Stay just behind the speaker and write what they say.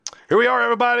Here we are,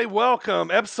 everybody.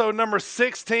 Welcome. Episode number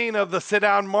 16 of the Sit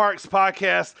Down Marks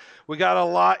podcast. We got a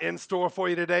lot in store for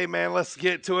you today, man. Let's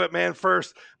get to it, man.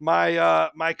 First,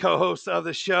 my co-host of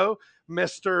the show,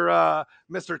 Mr.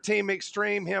 Team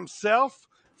Extreme himself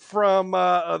from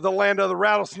the land of the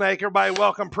rattlesnake. Everybody,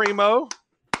 welcome Primo.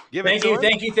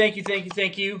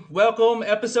 Thank you. Welcome,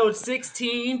 episode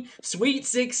 16, Sweet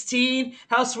 16.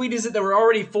 How sweet is it that we're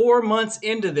already 4 months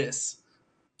into this?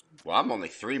 Well, I'm only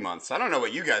 3 months. I don't know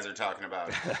what you guys are talking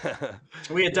about.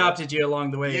 We adopted you along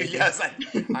the way. Yes,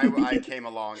 I came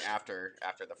along after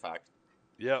the fact.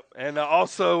 Yep, and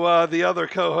also the other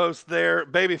co-host there,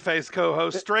 babyface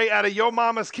co-host, straight out of Yo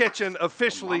Mama's Kitchen,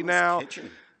 officially now.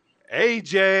 Kitchen.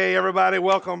 AJ, everybody,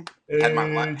 welcome. Had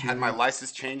my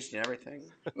license changed and everything.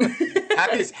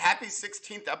 Happy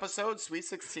 16th episode, Sweet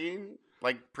 16.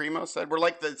 Like Primo said, we're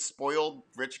like the spoiled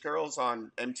rich girls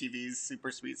on MTV's Super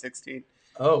Sweet 16.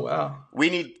 Oh, wow. We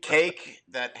need cake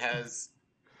that has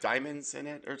diamonds in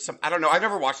it or something. I don't know. I've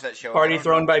never watched that show. Party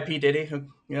thrown by P. Diddy.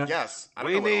 Yeah. Yes.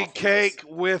 We need cake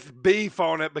with beef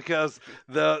on it because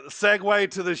the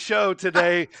segue to the show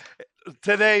today,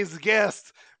 today's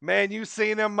guest, man, you've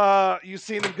seen him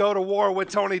go to war with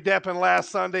Tony Deppen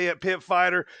last Sunday at Pit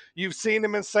Fighter. You've seen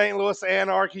him in St. Louis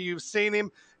Anarchy. You've seen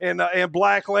him in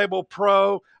Black Label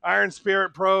Pro, Iron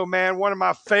Spirit Pro, man, one of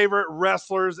my favorite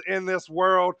wrestlers in this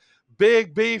world.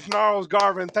 Big Beef Gnarls,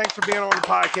 Garvin. Thanks for being on the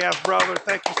podcast, brother.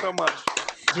 Thank you so much.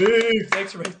 Dude,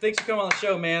 thanks for coming on the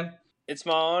show, man. It's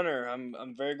my honor.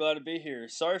 I'm very glad to be here.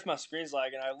 Sorry if my screen's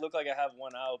lagging. I look like I have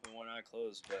one eye open, one eye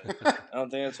closed, but I don't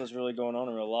think that's what's really going on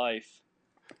in real life.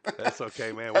 That's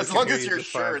okay, man. As long as you're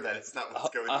sure that it's not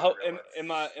what's going on. Am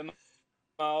I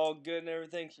all good and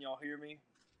everything? Can y'all hear me?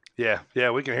 Yeah,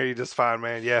 we can hear you just fine,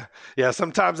 man. Yeah.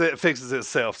 Sometimes it fixes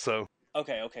itself. So.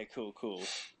 Okay, cool.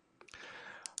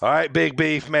 All right, Big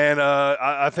Beef, man.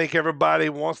 I think everybody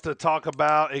wants to talk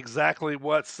about exactly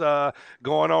what's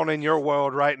going on in your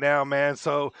world right now, man.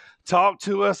 So talk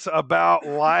to us about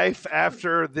life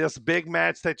after this big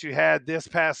match that you had this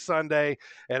past Sunday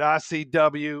at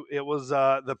ICW. It was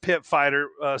the Pit Fighter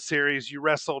series. You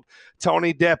wrestled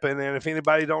Tony Deppen, and if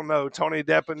anybody don't know, Tony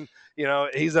Deppen,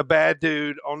 he's a bad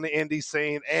dude on the indie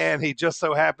scene, and he just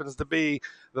so happens to be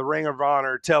the Ring of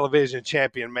Honor television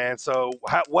champion, man. So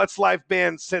what's life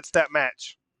been since that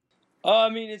match? I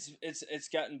mean, it's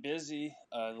gotten busy.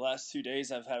 The last 2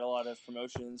 days, I've had a lot of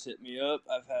promotions hit me up.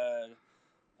 I've had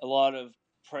a lot of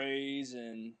praise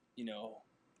and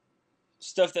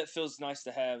stuff that feels nice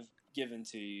to have given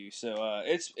to you. So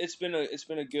it's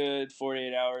been a good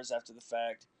 48 hours after the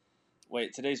fact.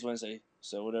 Wait, today's Wednesday,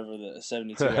 so whatever the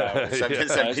 72 hours.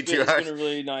 72 It's hours. been a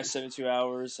really nice 72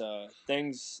 hours.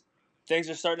 Things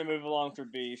are starting to move along for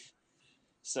Beef.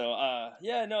 So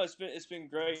it's been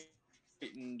great.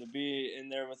 And to be in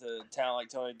there with a talent like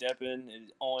Tony Deppen,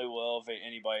 it only will elevate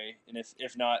anybody. And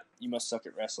if not, you must suck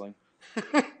at wrestling.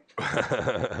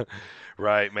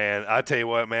 Right, man. I tell you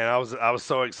what, man, I was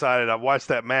so excited. I watched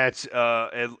that match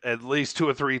at least 2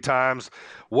 or 3 times.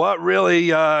 What really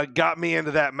got me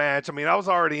into that match? I mean, I was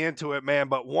already into it, man,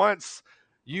 but once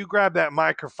you grabbed that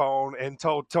microphone and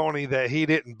told Tony that he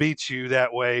didn't beat you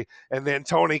that way, and then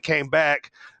Tony came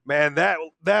back, man,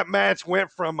 that match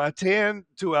went from a 10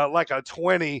 to a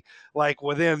 20, like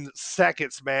within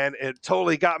seconds, man. It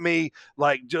totally got me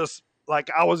just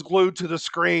I was glued to the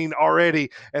screen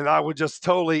already, and I was just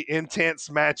totally intense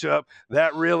matchup.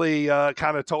 That really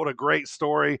kind of told a great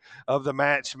story of the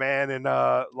match, man. And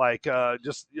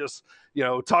just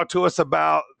talk to us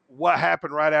about what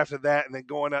happened right after that, and then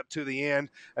going up to the end,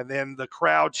 and then the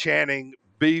crowd chanting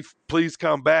 "Beef, please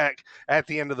come back" at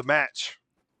the end of the match.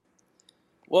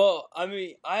 Well, I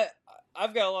mean,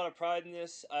 I've got a lot of pride in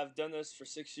this. I've done this for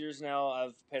 6 years now.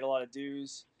 I've paid a lot of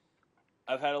dues.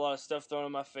 I've had a lot of stuff thrown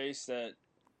in my face that,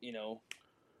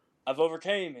 I've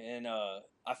overcame, and I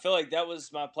feel like that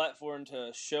was my platform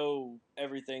to show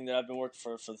everything that I've been working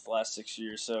for the last 6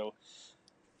 years. So,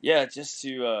 yeah, just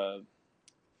to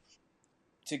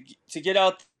get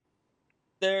out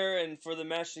there and for the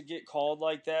match to get called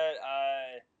like that,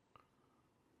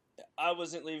 I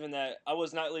wasn't leaving that. I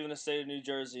was not leaving the state of New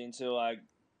Jersey until I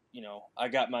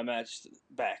got my match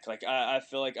back. Like, I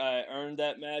feel like I earned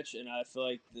that match, and I feel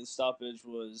like the stoppage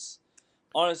was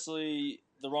honestly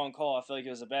the wrong call. I feel like it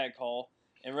was a bad call,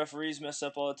 and referees mess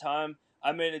up all the time.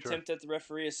 I made an attempt at the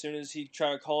referee as soon as he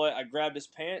tried to call it. I grabbed his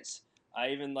pants.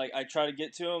 I tried to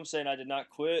get to him saying I did not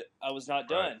quit. I was not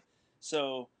done. Right.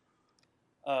 So,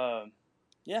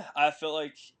 I felt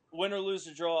like win or lose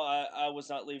or draw, I was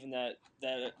not leaving that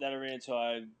arena until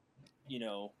I,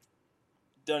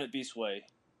 done it Beast way.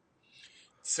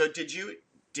 So did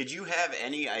you have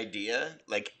any idea,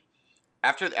 like,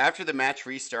 After the match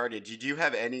restarted, did you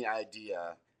have any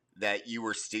idea that you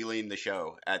were stealing the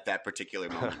show at that particular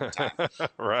moment in time?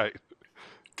 Right.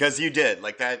 Because you did.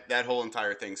 Like that whole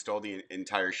entire thing stole the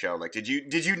entire show. Like, did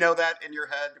you know that in your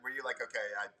head? Were you like,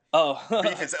 okay,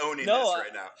 Beef is owning no, this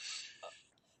right now?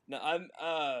 No, I'm.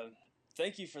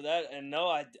 Thank you for that. And no,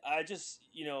 I just,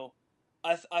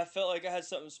 I felt like I had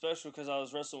something special because I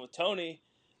was wrestling with Tony,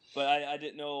 but I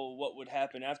didn't know what would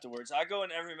happen afterwards. I go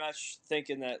in every match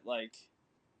thinking that like,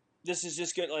 this is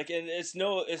just good. Like, and it's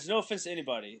no offense to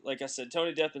anybody. Like I said,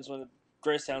 Tony Deppin's one of the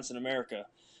greatest talents in America.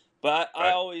 But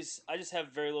Right. I just have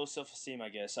very low self-esteem, I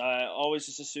guess. I always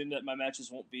just assume that my matches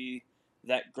won't be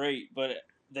that great, but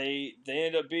they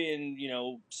end up being,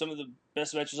 some of the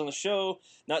best matches on the show.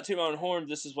 Not to my own horn,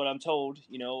 this is what I'm told,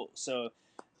 So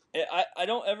I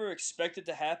don't ever expect it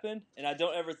to happen, and I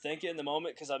don't ever think it in the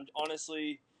moment because I'm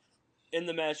honestly in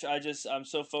the match. I'm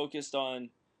so focused on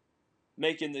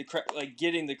making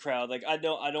getting the crowd. Like I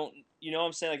don't, what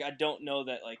I'm saying? Like I don't know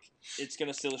that like it's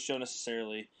gonna steal the show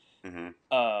necessarily. Mm-hmm.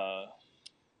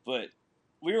 But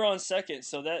we were on second,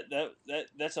 so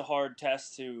that's a hard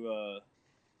task to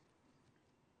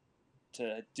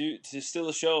steal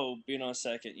the show. Being on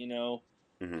second,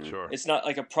 Mm-hmm. Sure. it's not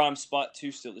like a prime spot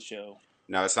to steal the show.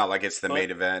 No, it's not like it's the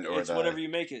main event or it's whatever you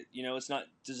make it. It's not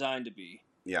designed to be.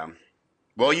 Yeah.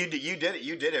 Well, you did it.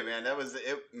 You did it, man.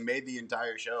 It made the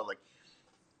entire show. Like,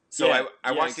 so Yeah,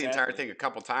 I watched exactly. the entire thing a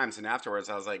couple times, and afterwards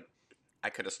I was like,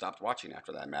 I could have stopped watching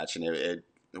after that match, and it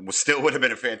still would have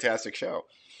been a fantastic show.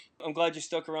 I'm glad you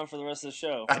stuck around for the rest of the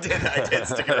show. I did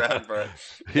stick around for it.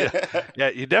 Yeah,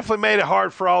 you definitely made it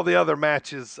hard for all the other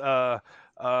matches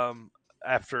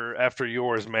after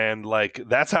yours, man. Like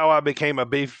that's how I became a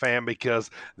Beef fan because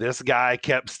this guy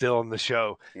kept stealing the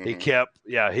show. Mm-hmm.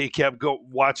 He kept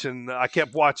watching. I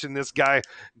kept watching this guy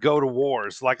go to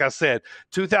wars. Like I said,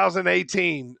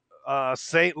 2018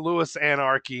 St. Louis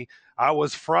Anarchy. I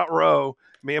was front row.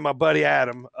 Me and my buddy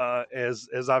Adam, as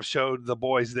I've showed the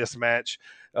boys this match.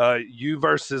 You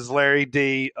versus Larry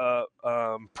D.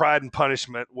 Pride and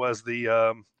Punishment was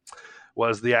the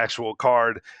actual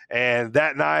card, and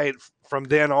that night from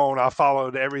then on, I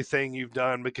followed everything you've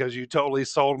done because you totally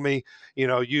sold me.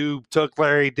 You took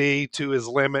Larry D to his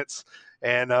limits,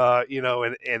 and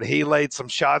and he laid some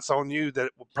shots on you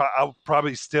that I'll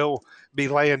probably still be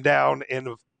laying down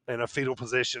in a fetal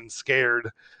position,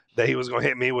 scared that he was going to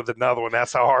hit me with another one.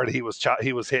 That's how hard he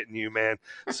was hitting you, man.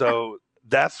 So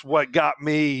that's what got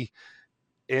me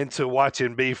into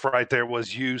watching Beef right there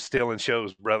was you stealing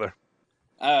shows, brother.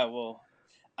 Well,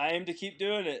 I aim to keep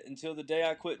doing it until the day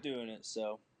I quit doing it.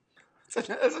 So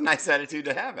That's a nice attitude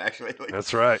to have, actually. Like,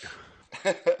 That's right.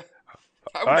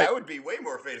 I would be way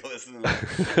more fatalist than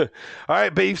that. All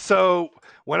right, Beef. So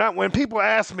when people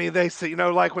ask me, they say,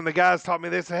 like when the guys taught me,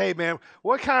 they say, "Hey, man,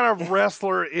 what kind of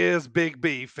wrestler is Big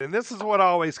Beef?" And this is what I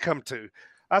always come to.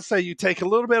 I say you take a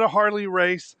little bit of Harley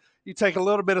Race, you take a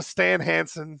little bit of Stan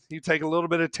Hansen, you take a little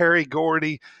bit of Terry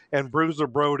Gordy and Bruiser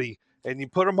Brody, and you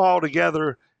put them all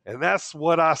together, and that's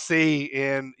what I see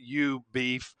in you,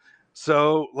 Beef.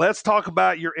 So let's talk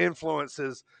about your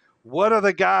influences. What are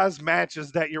the guys'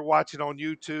 matches that you're watching on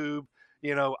YouTube?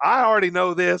 I already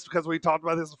know this because we talked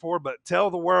about this before, but tell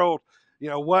the world,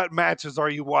 what matches are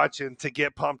you watching to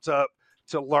get pumped up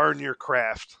to learn your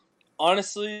craft?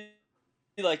 Honestly,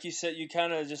 like you said, you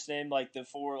kind of just named like the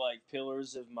four like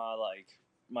pillars of my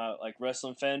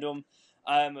wrestling fandom.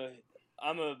 I'm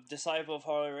a disciple of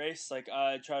Harley Race. Like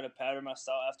I try to pattern my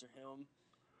style after him.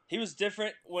 He was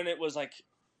different when it was like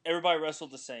everybody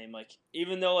wrestled the same. Like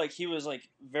even though like he was like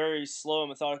very slow and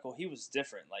methodical, he was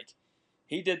different. Like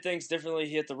he did things differently.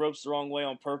 He hit the ropes the wrong way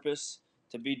on purpose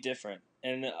to be different.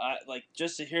 And I like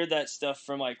just to hear that stuff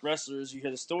from like wrestlers. You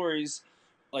hear the stories,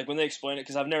 like when they explain it,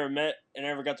 because I've never met and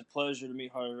never got the pleasure to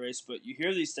meet Harley Race. But you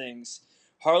hear these things.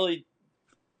 Harley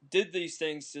did these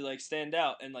things to like stand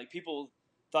out, and like people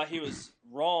thought he was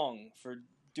wrong for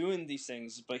doing these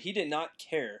things, but he did not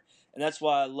care, and that's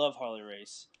why I love Harley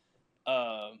Race.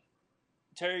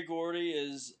 Terry Gordy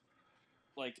is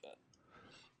like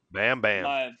Bam, bam.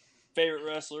 my favorite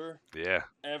wrestler Yeah.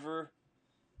 ever.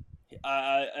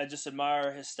 I just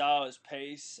admire his style, his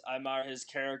pace. I admire his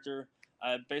character.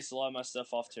 I base a lot of my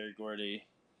stuff off Terry Gordy.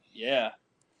 Yeah.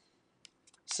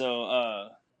 So,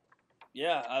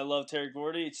 yeah, I love Terry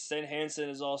Gordy. Stan Hansen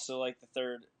is also like the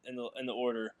third in the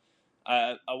order.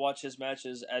 I watch his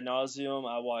matches ad nauseum.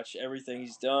 I watch everything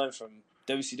he's done from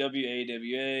WCW,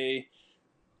 AWA,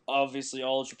 obviously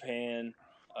All Japan.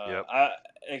 Yep.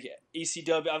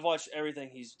 ECW. I've watched everything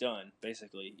he's done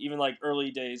basically. Even like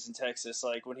early days in Texas,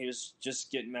 like when he was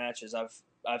just getting matches,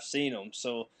 I've seen him.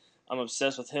 So I'm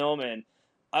obsessed with him, and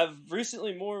I've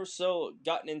recently more so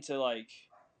gotten into like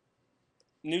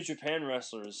New Japan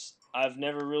wrestlers. I've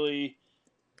never really,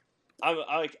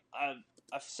 I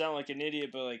sound like an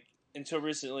idiot, but like until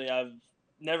recently, I've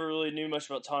never really knew much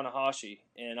about Tanahashi,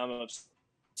 and I'm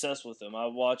obsessed with him.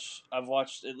 I've watched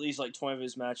at least like 20 of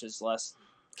his matches the last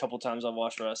couple times I've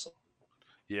watched wrestling.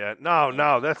 Yeah,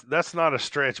 no, that's not a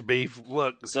stretch, Beef.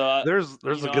 Look, So there's a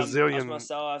gazillion. I'm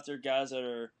myself after guys that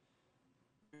are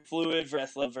fluid, very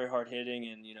athletic, very hard hitting,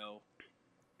 and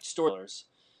storytellers.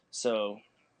 So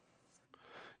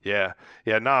Yeah,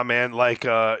 nah, man. Like,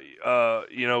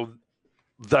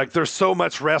 like there's so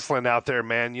much wrestling out there,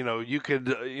 man. You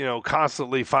could,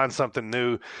 constantly find something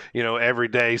new, every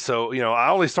day. So, I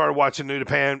only started watching New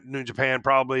Japan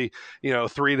probably,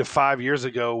 3 to 5 years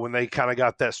ago when they kind of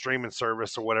got that streaming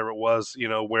service or whatever it was,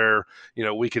 where,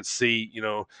 we could see,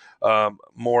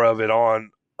 more of it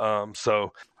on.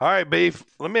 So, all right, Beef,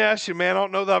 let me ask you, man. I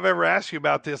don't know that I've ever asked you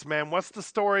about this, man. What's the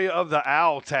story of the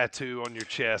owl tattoo on your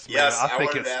chest, man? Yes, I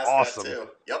think it's awesome. That too.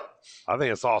 Yep. I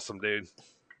think it's awesome, dude.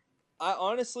 I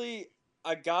honestly,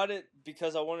 I got it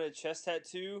because I wanted a chest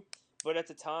tattoo, but at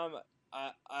the time,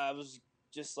 I was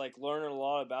just like learning a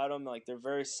lot about them. Like they're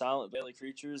very silent, deadly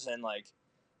creatures, and like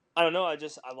I don't know, I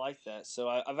like that. So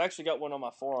I've actually got one on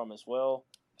my forearm as well.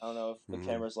 I don't know if the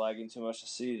camera's lagging too much to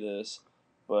see this,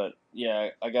 but yeah,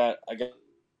 I got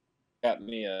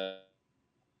me a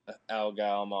owl guy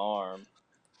on my arm.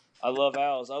 I love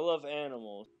owls. I love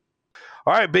animals.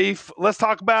 All right, Beef, let's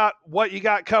talk about what you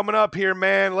got coming up here,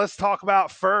 man. Let's talk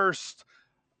about first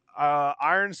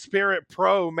Iron Spirit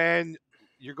Pro, man.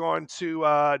 You're going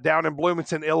to down in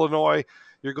Bloomington, Illinois.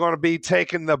 You're going to be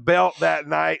taking the belt that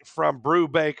night from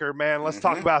Brubaker, man. Let's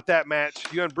talk about that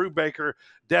match. You and Brubaker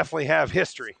definitely have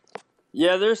history.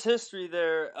 Yeah, there's history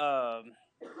there.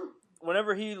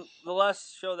 Whenever the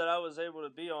last show that I was able to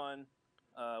be on,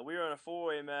 we were in a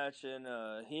 4-way match, and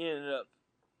he ended up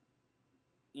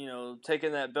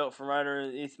taking that belt from right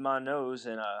underneath my nose,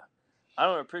 and I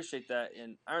don't appreciate that.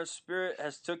 And Iron Spirit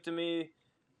has took to me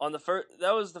on the first.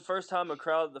 That was the first time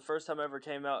the first time I ever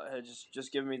came out, had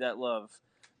just given me that love.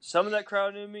 Some of that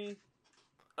crowd knew me.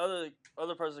 Other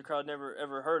parts of the crowd never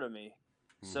ever heard of me.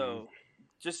 So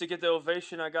just to get the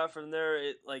ovation I got from there,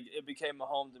 it became a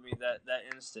home to me that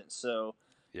instant. So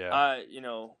yeah,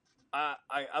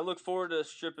 I look forward to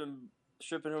stripping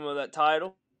him of that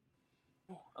title.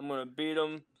 I'm going to beat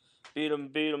him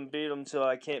till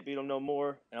I can't beat him no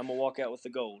more, and I'm going to walk out with the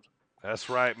gold. That's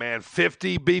right, man.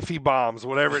 50 beefy bombs,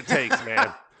 whatever it takes,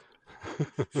 man.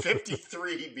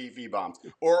 53 beefy bombs,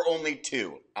 or only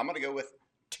 2. I'm going to go with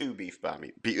 2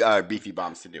 beefy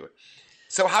bombs to do it.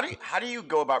 So how do you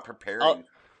go about preparing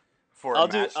for a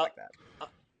match like that?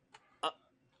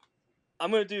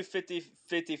 I'm going to do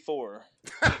 50-54.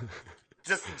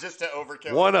 just to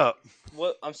overkill. One up.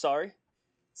 What? I'm sorry?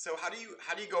 So how do you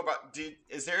go about? Do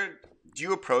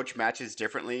you approach matches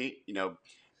differently?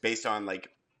 Based on like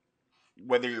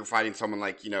whether you're fighting someone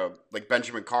like like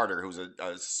Benjamin Carter, who's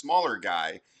a smaller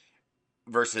guy,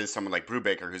 versus someone like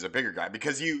Brubaker, who's a bigger guy.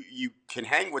 Because you can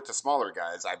hang with the smaller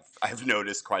guys. I've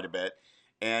noticed quite a bit,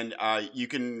 and you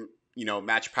can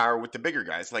match power with the bigger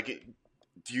guys. Like,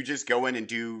 do you just go in and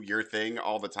do your thing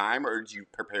all the time, or do you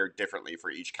prepare differently for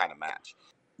each kind of match?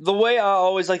 The way I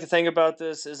always like to think about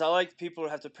this is I like people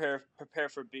to have to prepare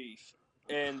for beef.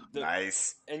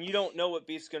 Nice. And you don't know what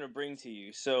beef's going to bring to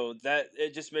you. So that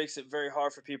it just makes it very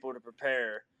hard for people to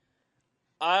prepare.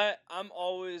 I'm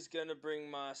always going to bring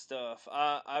my stuff.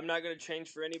 I'm not going to change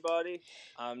for anybody.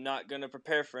 I'm not going to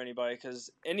prepare for anybody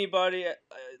because anybody,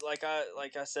 like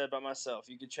I said about myself,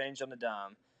 you could change on the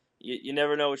dime. You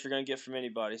never know what you're going to get from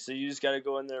anybody. So you just got to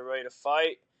go in there ready to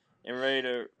fight and ready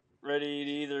to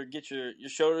either get your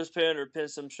shoulders pinned or pin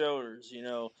some shoulders,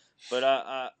 But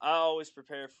I always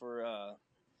prepare for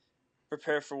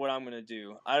what I'm gonna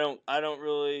do. I don't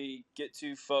really get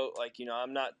too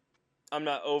I'm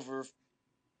not over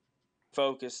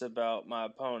focused about my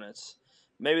opponents.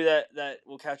 Maybe that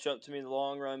will catch up to me in the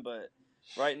long run, but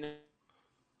right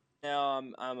now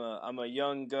I'm a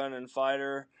young gun and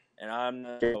fighter, and I'm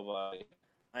not nobody.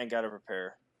 I ain't got to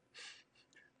prepare.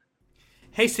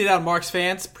 Hey, Sit Down Marks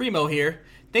fans, Primo here.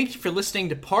 Thank you for listening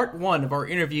to part 1 of our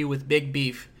interview with Big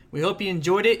Beef. We hope you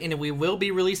enjoyed it, and we will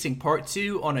be releasing part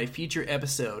 2 on a future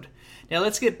episode. Now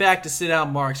let's get back to Sit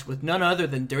Down Marks with none other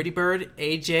than Dirty Bird,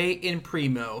 AJ, and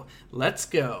Primo. Let's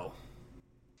go.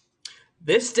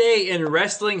 This day in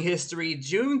wrestling history,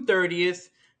 June 30th,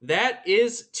 that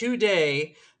is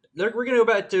today. We're going to go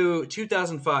back to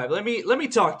 2005. Let me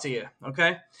talk to you,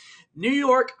 okay? New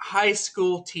York high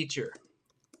school teacher,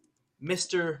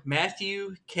 Mr.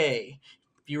 Matthew K.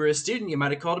 If you were a student, you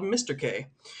might have called him Mr. K.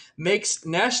 Makes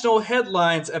national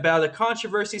headlines about a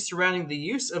controversy surrounding the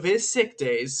use of his sick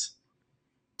days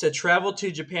to travel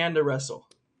to Japan to wrestle.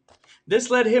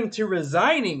 This led him to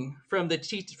resigning from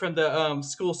the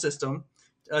school system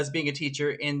as being a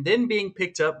teacher, and then being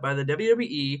picked up by the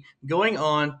WWE, going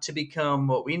on to become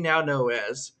what we now know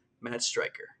as Matt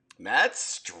Striker. Matt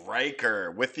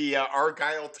Striker with the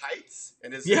Argyle tights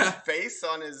and his face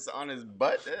on his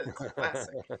butt. It's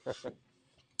classic.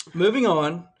 Moving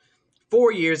on,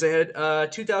 4 years ahead,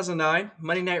 2009,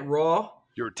 Monday Night Raw.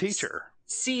 Your teacher.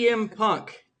 CM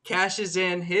Punk cashes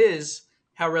in his,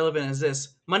 how relevant is this,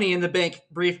 Money in the Bank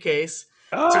briefcase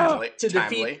to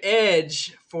defeat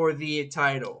Edge for the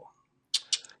title.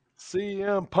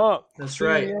 CM Punk. That's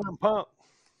right. CM Punk.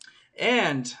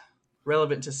 And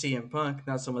relevant to CM Punk,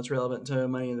 not so much relevant to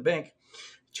Money in the Bank.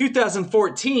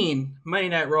 2014, Monday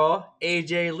Night Raw,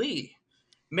 AJ Lee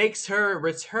makes her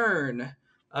return.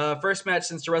 First match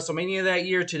since WrestleMania that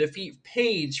year to defeat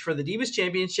Paige for the Divas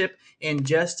Championship in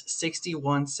just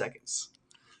 61 seconds.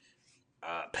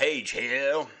 Paige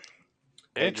Hill.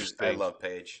 Interesting. I love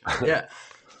Paige. Yeah.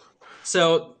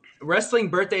 So, wrestling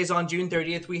birthdays on June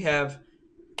 30th, we have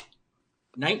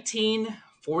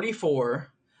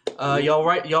 1944.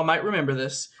 Y'all might remember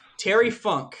this. Terry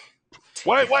Funk.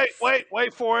 Wait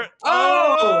for it.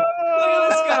 Oh, look at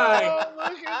this guy. Look at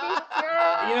this shirt.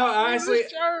 You know,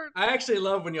 I actually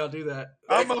love when y'all do that.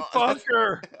 I'm a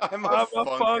funker. I'm a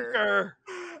funker.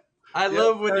 I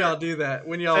love when y'all do that.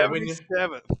 When y'all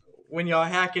 77th. when y'all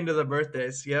hack into the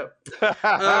birthdays. Yep.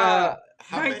 How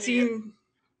 19.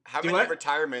 many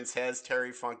retirements has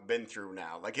Terry Funk been through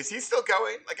now? Like, is he still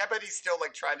going? Like, I bet he's still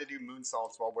like trying to do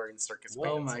moonsaults while wearing circus pants.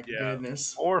 Oh my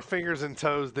goodness. More fingers and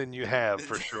toes than you have,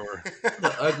 for sure.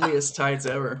 The ugliest tights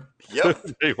ever. Yep.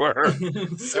 They were.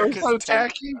 Circus so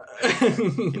tent. tacky.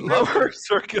 Love her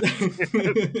circus.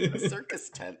 Circus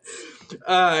tents.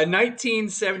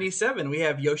 1977, we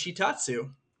have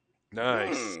Yoshitatsu.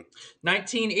 Nice.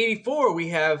 1984, we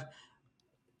have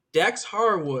Dax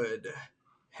Harwood,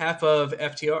 half of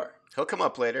FTR. He'll come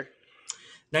up later.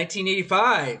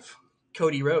 1985,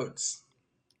 Cody Rhodes.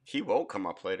 He won't come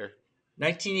up later.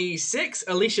 1986,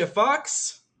 Alicia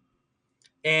Fox.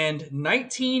 And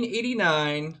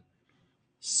 1989,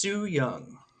 Sue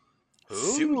Young.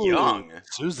 Sue Young.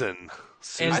 Susan.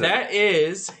 And that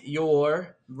is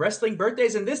your wrestling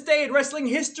birthdays in this day in wrestling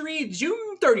history,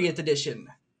 June 30th edition.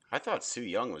 I thought Sue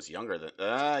Young was younger than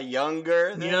that.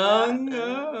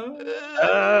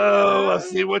 Oh, I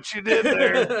see what you did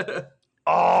there.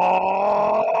 Oh,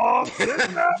 all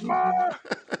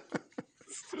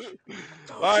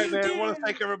right, man. I want to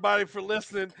thank everybody for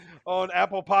listening on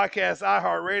Apple Podcasts,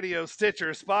 iHeartRadio,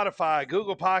 Stitcher, Spotify,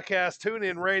 Google Podcasts,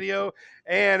 TuneIn Radio,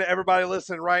 and everybody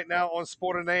listening right now on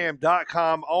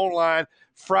sportinam.com online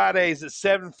Fridays at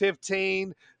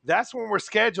 7:15. That's when we're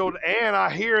scheduled, and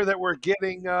I hear that we're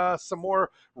getting some more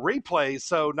replays.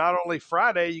 So not only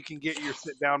Friday you can get your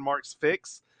sit-down marks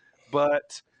fix,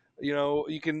 but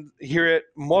you can hear it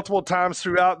multiple times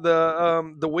throughout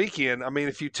the weekend. I mean,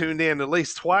 if you tuned in at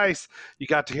least twice, you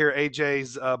got to hear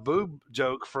AJ's boob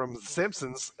joke from The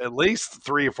Simpsons at least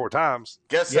 3 or 4 times.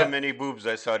 Guess how many boobs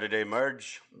I saw today,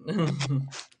 Marge? 15.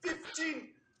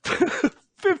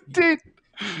 15.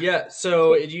 Yeah,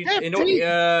 so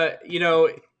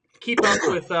keep up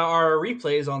with our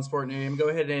replays on Sportnarium. Go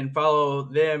ahead and follow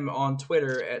them on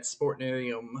Twitter at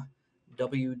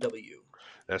SportnariumWW.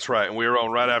 That's right, and we were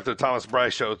on right after the Thomas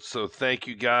Bryce show, so thank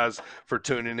you guys for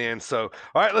tuning in. So,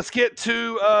 all right, let's get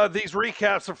to these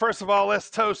recaps. So first of all, let's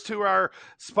toast to our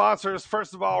sponsors.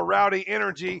 First of all, Rowdy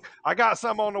Energy. I got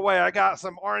some on the way. I got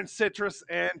some orange citrus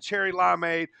and cherry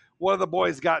limeade. What have the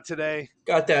boys got today?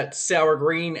 Got that sour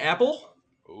green apple.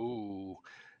 Ooh,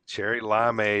 cherry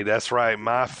limeade. That's right,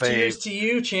 my fave. Cheers to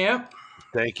you, champ.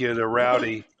 Tk you to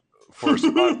Rowdy for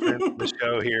sponsoring the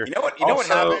show here. You know what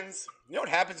happens? You know what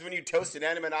happens when you toast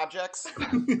inanimate objects?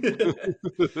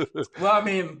 Well, I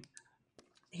mean,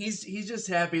 he's just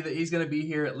happy that he's going to be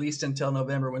here at least until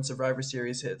November when Survivor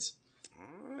Series hits.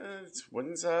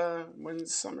 When's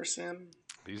SummerSlam?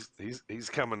 He's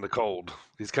coming to cold.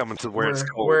 He's coming to where it's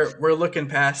cold. We're looking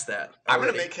past that. I'm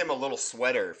going to make him a little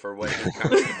sweater for when he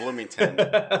comes to Bloomington,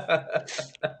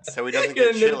 so he doesn't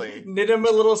get chilly. Knit him a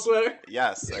little sweater.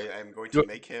 Yes, I'm going to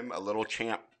make him a little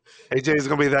champ. AJ is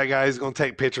going to be that guy. He's going to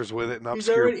take pictures with it in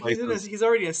obscure places. He's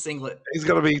already in a singlet. He's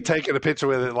going to be taking a picture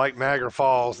with it like Niagara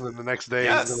Falls, and then the next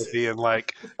day he's going to be in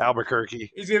like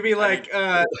Albuquerque. He's going to be like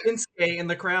Shinsuke in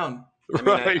The Crown. I mean,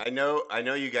 right. I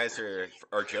know you guys are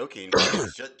joking, but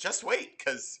just wait,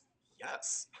 because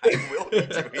Yes, I will be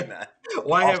doing that.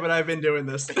 Why haven't I been doing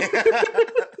this?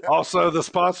 Also, the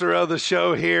sponsor of the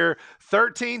show here,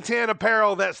 1310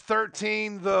 Apparel. That's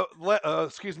 13, the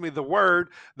word,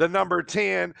 the number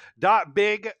 10,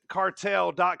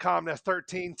 .bigcartel.com. That's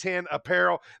 1310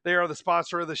 Apparel. They are the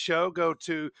sponsor of the show. Go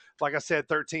to, like I said,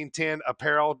 1310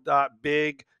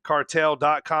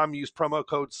 apparel.bigcartel.com. Use promo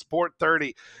code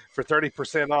SPORT30 for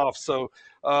 30% off. So,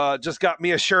 just got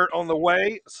me a shirt on the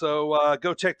way. So,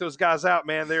 go check those guys out,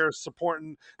 man. They're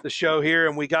supporting the show here,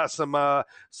 and we got some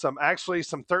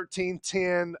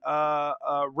 1310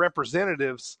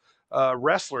 representatives,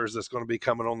 wrestlers that's going to be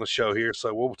coming on the show here.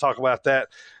 So we'll talk about that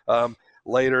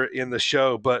later in the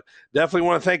show. But definitely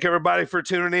want to thank everybody for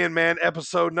tuning in, man.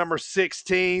 Episode number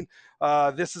 16.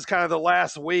 This is kind of the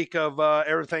last week of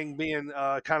everything being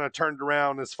kind of turned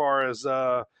around as far as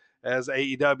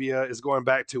AEW is going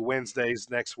back to Wednesdays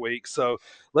next week. So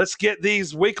let's get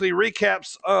these weekly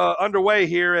recaps underway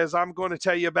here, as I'm going to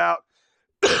tell you about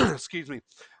excuse me,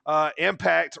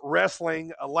 Impact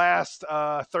Wrestling last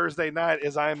Thursday night,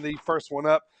 as I am the first one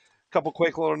up. A couple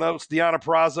quick little notes. Deonna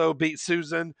Purrazzo beat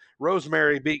Susan.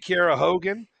 Rosemary beat Kiera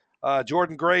Hogan.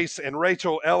 Jordan Grace and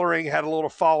Rachel Ellering had a little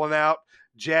falling out.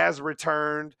 Jazz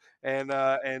returned and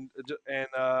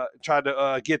tried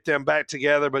to get them back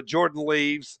together, but Jordan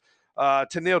leaves.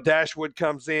 Tennille Dashwood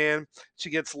comes in.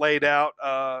 She gets laid out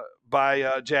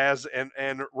by Jazz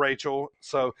and Rachel.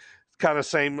 So kind of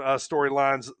same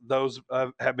storylines those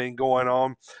have been going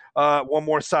on. One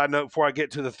more side note before I get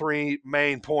to the three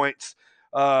main points.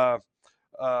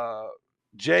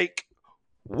 Jake,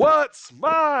 what's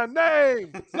my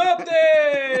name? Something!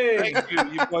 Thank you.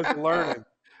 You boys are learning.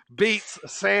 Beats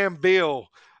Sam Bill.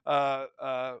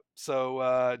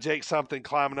 So Jake something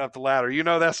climbing up the ladder. You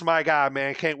know, that's my guy,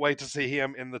 man. Can't wait to see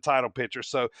him in the title picture.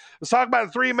 So let's talk about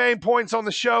the three main points on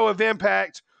the show of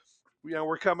Impact. You know,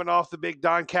 we're coming off the big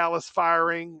Don Callis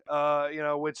firing,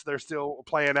 which they're still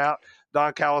playing out.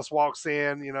 Don Callis walks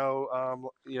in, and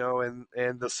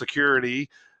the security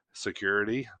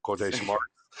quotation marks,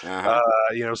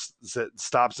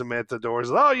 stops him at the door.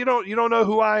 Says, "Oh, you don't know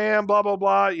who I am," blah blah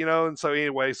blah, And so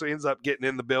anyway, so he ends up getting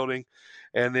in the building,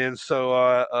 and then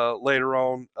so later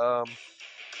on,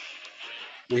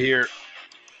 we hear,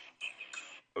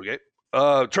 okay.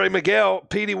 Trey Miguel,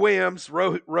 Petey Williams,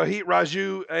 Rohit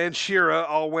Raju, and Shira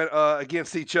all went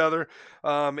against each other.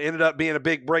 Ended up being a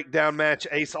big breakdown match.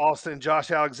 Ace Austin,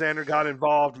 Josh Alexander got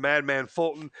involved. Madman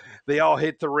Fulton, they all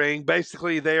hit the ring.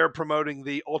 Basically, they are promoting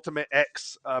the Ultimate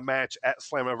X match at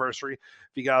Slammiversary.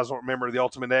 If you guys don't remember, the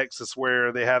Ultimate X is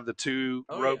where they have the two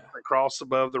ropes across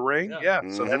above the ring. Yeah.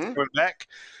 So that's going back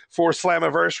for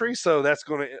Slammiversary. So that's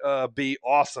going to be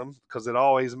awesome, because it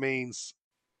always means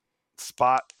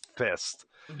spot fest.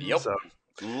 Yep. So,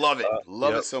 love it.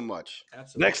 Love it so much.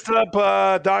 Absolutely. Next up,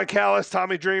 Don Callis,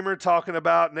 Tommy Dreamer talking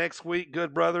about next week,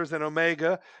 Good Brothers and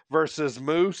Omega versus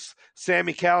Moose,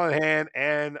 Sami Callihan,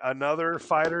 and another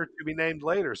fighter to be named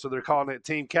later. So they're calling it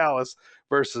Team Callis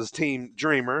versus Team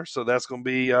Dreamer. So that's going to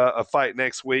be a fight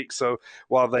next week. So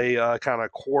while they kind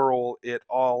of quarrel it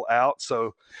all out.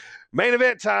 So main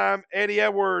event time, Eddie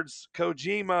Edwards,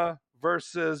 Kojima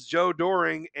versus Joe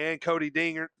Doring and Cody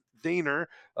Diener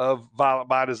of Violent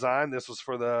by Design. This was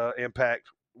for the Impact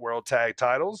World Tag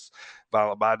Titles.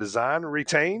 Violent by Design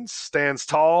retains, stands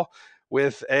tall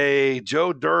with a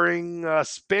Joe Doring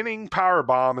spinning power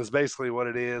bomb is basically what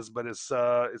it is, but it's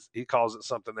he calls it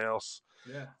something else.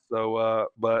 Yeah. So,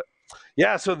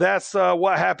 so that's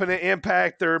what happened at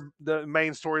Impact. The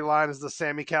main storyline is the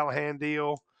Sami Callihan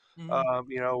deal.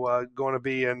 Going to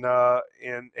be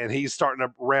and he's starting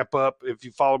to ramp up. If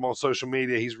you follow him on social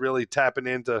media, he's really tapping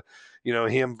into,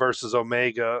 him versus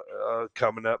Omega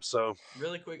coming up. So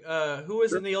really quick, who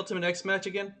was in the Ultimate X match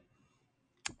again?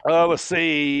 Let's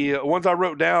see. Ones I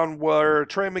wrote down were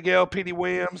Trey Miguel, Petey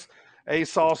Williams,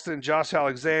 Ace Austin, Josh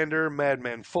Alexander,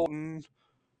 Madman Fulton,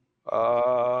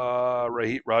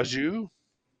 Rohit Raju.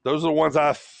 Those are the ones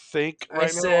I think. I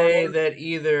say that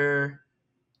either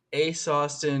Ace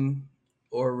Austin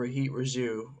or Rohit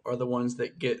Raju are the ones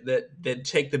that get that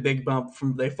take the big bump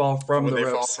from they fall from the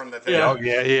ropes. Fall from the thing. Yeah. Oh,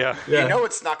 yeah. You know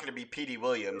it's not going to be Petey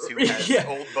Williams, who has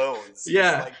old bones.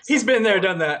 He's been there,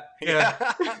 done that. Yeah.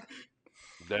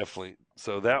 Definitely.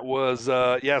 So that was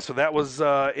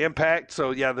Impact.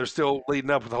 So they're still leading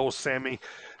up with the whole Sammy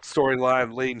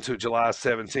storyline leading to July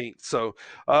 17th. So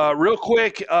real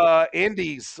quick,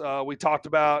 Indies, we talked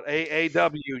about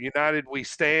AAW United We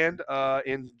Stand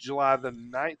in July the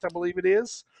 9th, I believe it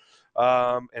is.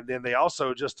 And then they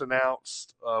also just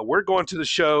announced we're going to the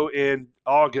show in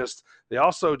August. They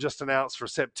also just announced for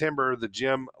September the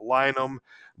Jim Lynam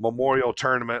Memorial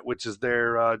Tournament, which is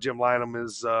their Jim Lynam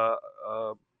is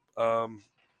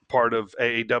part of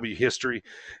AAW history,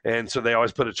 and so they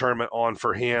always put a tournament on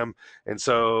for him. And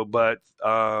so, but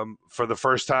for the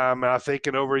first time, I think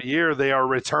in over a year, they are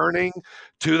returning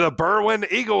to the Berwyn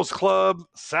Eagles Club,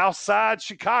 Southside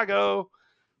Chicago.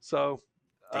 So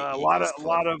a lot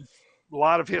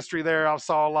of history there. I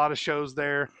saw a lot of shows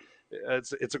there.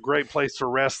 It's a great place for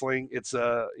wrestling. It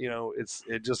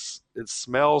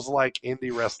smells like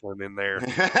indie wrestling in there.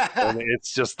 And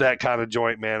it's just that kind of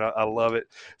joint, man. I love it.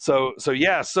 So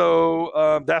that's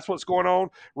what's going on.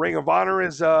 Ring of Honor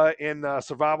is in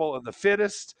Survival of the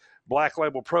Fittest. Black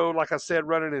Label Pro, like I said,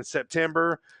 running in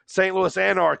September. St. Louis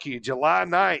Anarchy, July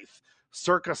 9th.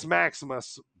 Circus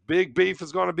Maximus. Big Beef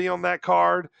is going to be on that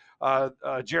card.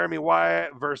 Jeremy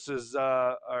Wyatt versus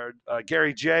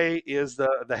Gary J is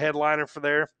the headliner for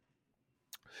there.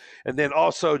 And then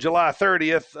also July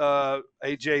 30th,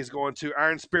 AJ is going to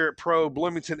Iron Spirit Pro,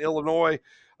 Bloomington, Illinois.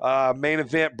 Main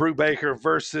event, Brubaker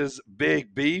versus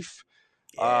Big Beef.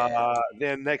 Yeah.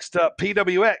 Then next up,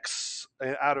 PWX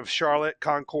out of Charlotte,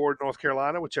 Concord, North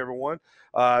Carolina, whichever one.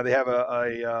 They have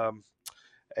a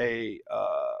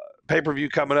pay-per-view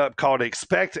coming up called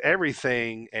Expect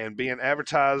Everything, and being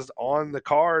advertised on the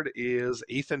card is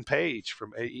Ethan Page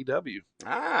from AEW.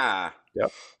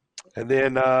 Yep. And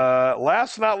then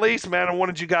last but not least, man, I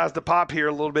wanted you guys to pop here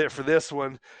a little bit for this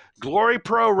one. Glory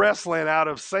Pro Wrestling out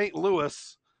of St.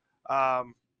 Louis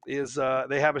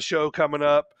they have a show coming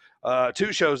up.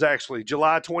 2 shows actually.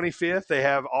 July 25th, they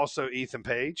have also Ethan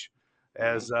Page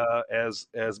as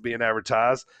being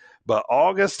advertised. But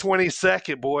August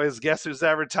 22nd, boys, guess who's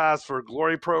advertised for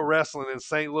Glory Pro Wrestling in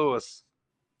St. Louis?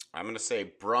 I'm going to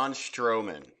say Braun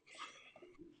Strowman.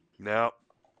 No.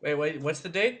 Wait, what's the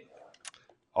date?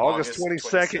 August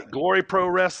 22nd, Glory Pro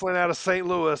Wrestling out of St.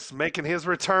 Louis, making his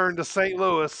return to St.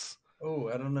 Louis. Oh,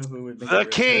 I don't know who would make the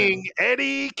King,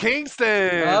 Eddie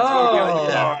Kingston. Oh,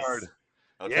 yes.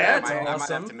 Okay, yeah, I might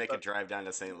have to make a drive down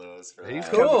to St. Louis for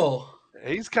that. Cool.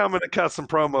 He's coming to cut some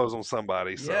promos on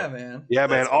somebody. So. Yeah, man. Yeah,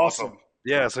 man. Awesome.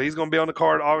 Yeah, so he's going to be on the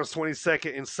card August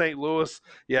 22nd in St. Louis.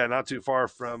 Yeah, not too far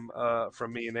from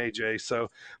me and AJ. So,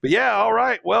 but yeah, all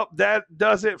right. Well, that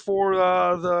does it for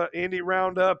the Indie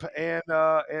Roundup and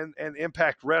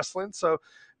Impact Wrestling. So,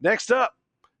 next up,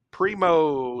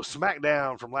 Primo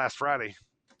SmackDown from last Friday.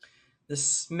 The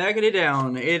Smackity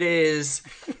Down. It is.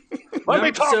 Let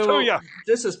me talk to you.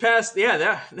 This is past.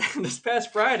 Yeah, this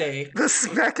past Friday. The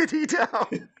Smackity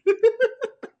Down.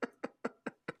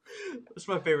 That's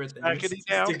my favorite thing.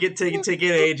 To get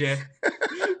AJ.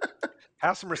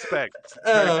 Have some respect.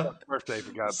 Birthday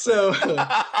for God's sake. So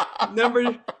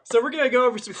we're gonna go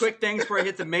over some quick things before I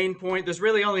hit the main point. There's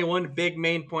really only one big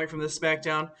main point from this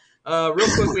SmackDown. Real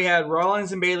quick, we had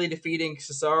Rollins and Bayley defeating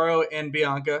Cesaro and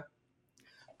Bianca.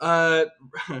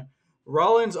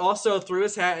 Rollins also threw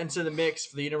his hat into the mix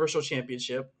for the Universal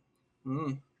Championship.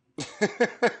 We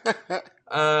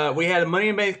had a Money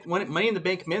in the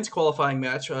Bank men's qualifying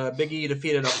match. Big E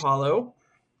defeated Apollo.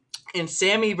 And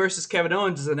Sammy versus Kevin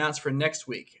Owens is announced for next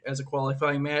week as a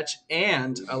qualifying match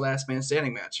and a last man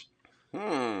standing match.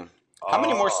 How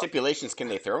many more stipulations can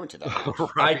they throw into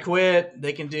that? Right. I quit.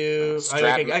 They can do.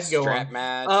 I can go strap on.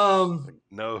 Match.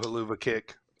 No haluva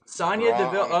kick. Sonya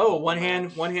Deville. Oh, one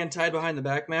hand tied behind the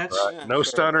back match. Right. Yeah, no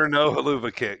stunner, no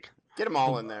haluva kick. Get them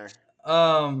all in there.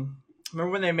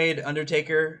 Remember when they made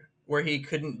Undertaker where he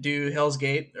couldn't do Hell's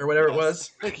Gate or whatever it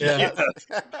was? Yeah.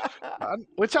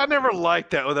 Which I never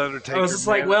liked that with Undertaker. I was just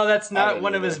like, well, that's not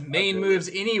one of his main moves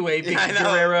anyway, Big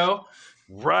Guerrero.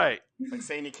 Right. It's like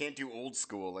saying he can't do old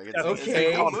school. Like,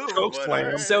 okay.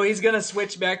 Move, so he's going to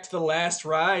switch back to the last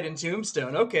ride in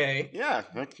Tombstone. Okay. Yeah.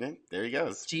 Okay. There he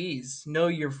goes. Jeez. Know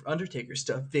your Undertaker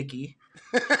stuff, Vicky.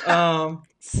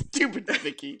 Stupid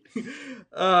Vicky.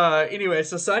 Anyway,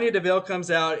 so Sonya Deville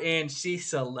comes out and she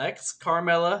selects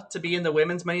Carmella to be in the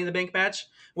women's Money in the Bank match,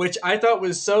 which I thought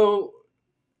was so...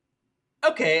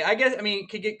 Okay,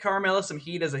 could get Carmella some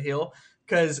heat as a heel,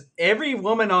 because every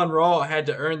woman on Raw had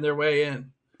to earn their way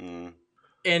in.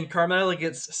 And Carmella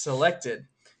gets selected.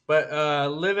 But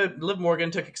Liv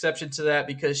Morgan took exception to that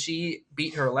because she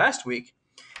beat her last week.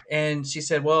 And she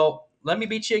said, well, let me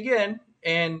beat you again.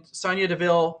 And Sonya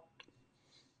Deville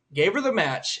gave her the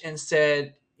match and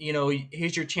said,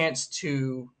 here's your chance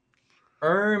to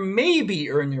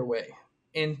maybe earn your way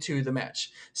into the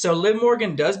match. So Liv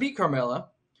Morgan does beat Carmella,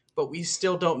 but we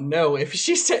still don't know if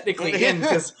she's technically in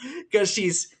because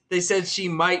they said she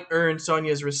might earn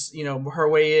Sonya's, her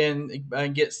way in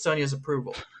and get Sonya's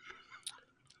approval.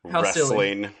 How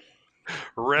silly.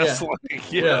 Wrestling. Wrestling.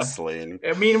 Yeah. Wrestling.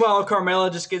 And meanwhile,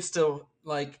 Carmella just gets to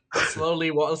like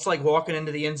slowly. It's like walking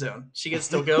into the end zone. She gets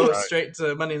to go Right. straight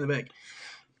to Money in the Bank.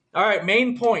 All right,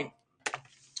 main point.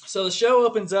 So the show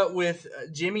opens up with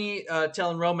Jimmy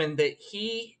telling Roman that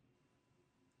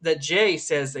Jay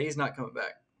says that he's not coming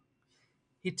back.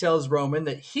 He tells Roman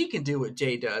that he can do what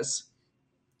Jay does.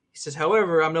 He says,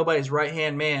 however, I'm nobody's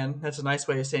right-hand man. That's a nice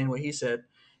way of saying what he said.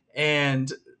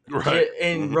 And Right.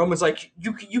 and Roman's like,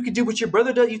 you can do what your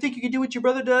brother does? You think you can do what your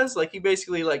brother does? Like, he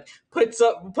basically like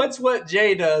puts what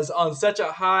Jay does on such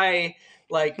a high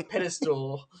like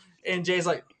pedestal. And Jimmy's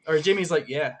like,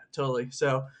 yeah, totally.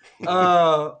 So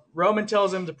Roman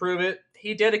tells him to prove it.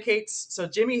 He dedicates, so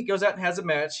Jimmy goes out and has a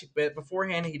match, but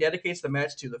beforehand he dedicates the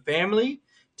match to the family,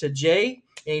 to Jay,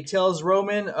 and he tells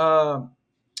Roman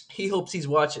he hopes he's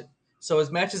watching. So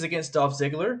his match is against Dolph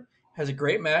Ziggler. Has a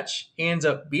great match. He ends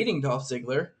up beating Dolph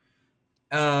Ziggler.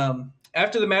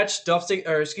 After the match,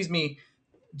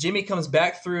 Jimmy comes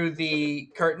back through the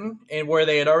curtain and where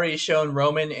they had already shown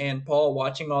Roman and Paul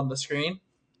watching on the screen.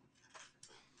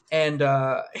 And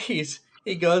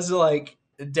he goes to like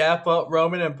dap up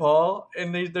Roman and Paul,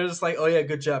 and they're just like, "Oh yeah,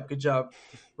 good job."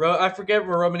 I forget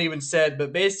what Roman even said,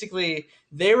 but basically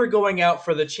they were going out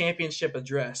for the championship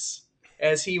address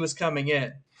as he was coming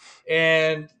in,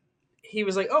 and he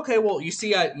was like, "Okay, well, you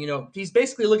see, he's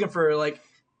basically looking for like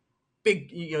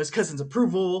big, his cousin's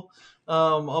approval,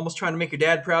 almost trying to make your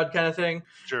dad proud, kind of thing."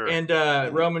 Sure. And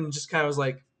Roman just kind of was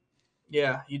like,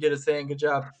 "Yeah, you did a thing, good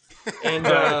job." And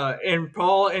and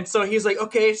Paul, and so he's like,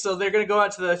 okay, so they're gonna go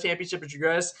out to the championship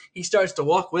address. He starts to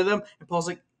walk with him, and Paul's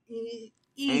like,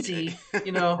 easy,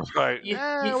 Right.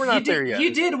 we're not there yet.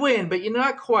 You did win, but you're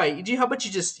not quite. How about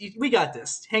we got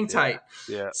this. Hang tight.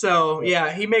 Yeah. So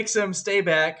yeah, he makes him stay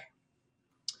back.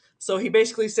 So he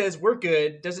basically says we're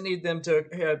good. Doesn't need them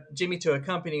to Jimmy to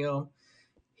accompany him.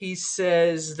 He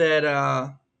says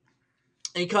that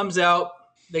he comes out.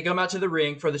 They come out to the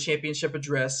ring for the championship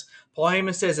address. Paul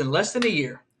Heyman says, in less than a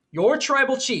year, your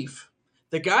tribal chief,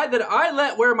 the guy that I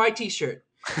let wear my T-shirt,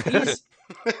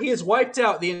 he has wiped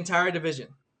out the entire division.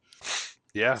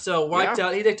 Yeah. So wiped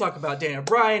out. They talk about Daniel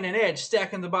Bryan and Edge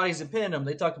stacking the bodies and pinning them.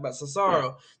 They talk about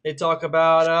Cesaro. They talk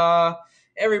about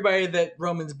everybody that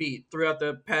Roman's beat throughout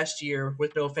the past year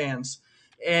with no fans.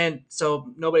 And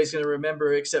so nobody's going to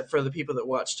remember except for the people that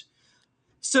watched.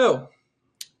 So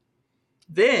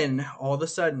then, all of a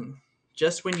sudden,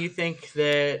 just when you think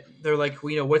that they're like,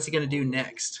 what's he going to do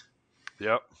next?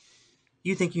 Yep.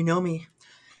 You think you know me.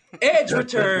 Edge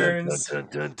returns.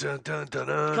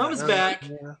 Comes back.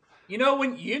 On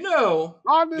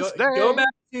this day. Go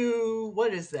back to,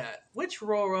 what is that? Which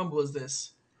Royal Rumble is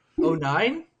this?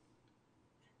 09?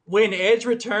 When Edge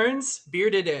returns,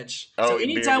 bearded Edge. So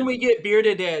anytime we get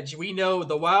bearded Edge, we know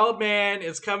the Wild Man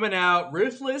is coming out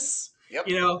ruthless. Yep.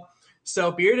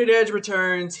 So bearded Edge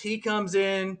returns. He comes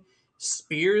in,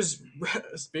 spears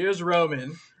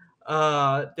Roman.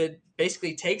 That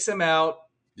basically takes him out.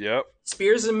 Yep.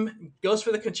 Spears him, goes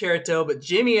for the concerto, but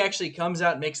Jimmy actually comes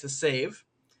out and makes the save.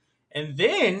 And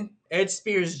then Edge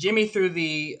spears Jimmy through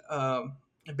the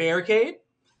barricade.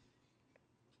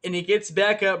 And he gets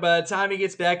back up. By the time he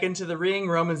gets back into the ring,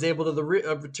 Roman's able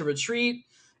to retreat.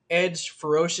 Edge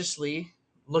ferociously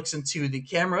looks into the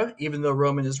camera, even though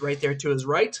Roman is right there to his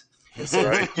right. And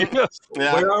says,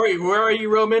 Where are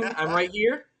you, Roman? I'm right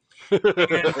here. And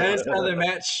that is how the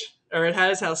match, or it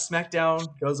has how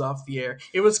SmackDown goes off the air.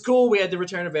 It was cool. We had the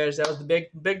return of Edge. That was the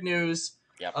big news.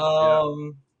 Yep.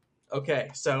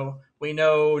 Okay, so we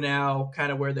know now kind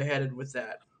of where they're headed with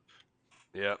that.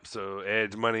 Yep. So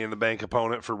Edge Money in the Bank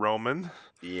opponent for Roman.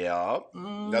 Yep.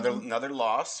 Another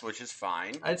loss, which is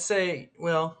fine. I'd say,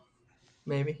 well,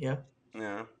 maybe, yeah.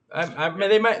 Yeah.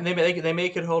 They may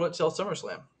could hold it till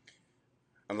SummerSlam.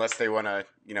 Unless they want to,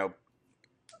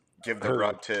 give the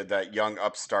rub to that young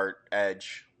upstart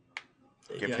Edge.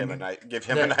 Give him a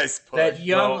nice push. That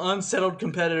young, unsettled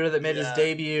competitor that made his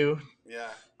debut. Yeah.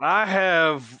 I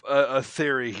have a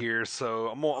theory here, so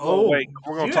I'm gonna wait.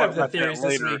 We're gonna talk about that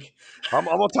later. I'm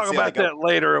gonna talk about that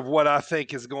later of what I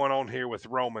think is going on here with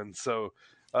Roman. So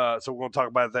we're gonna talk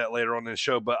about that later on in the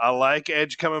show. But I like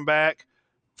Edge coming back,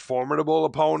 formidable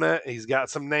opponent. He's got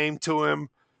some name to him.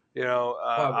 Yeah.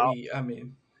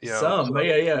 He's Hall of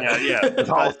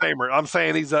Famer. I'm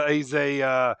saying he's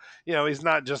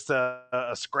not just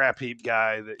a scrap heap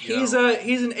guy. That he's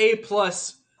an A+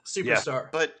 superstar.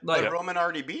 Yeah. But Roman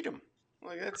already beat him.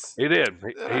 He did.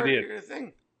 He did. A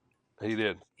thing. He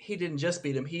did. He didn't just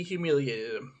beat him. He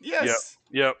humiliated him. Yes.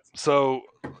 Yep. So,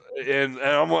 and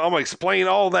I'm gonna explain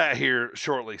all that here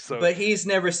shortly. So, but he's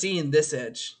never seen this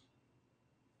Edge.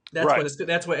 Right.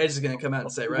 That's what Edge is going to come out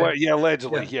and say, right? Well, yeah,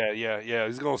 allegedly, Yeah. yeah.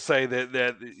 He's going to say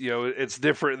that it's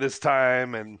different this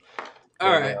time, and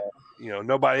All right.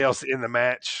 nobody else in the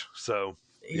match. So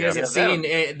He yeah, hasn't seen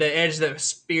the Edge that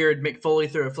speared Mick Foley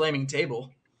through a flaming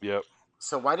table. yep.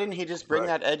 So why didn't he just bring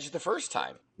that Edge the first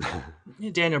time?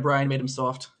 Daniel Bryan made him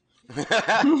soft.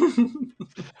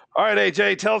 All right,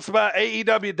 AJ, tell us about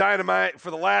AEW Dynamite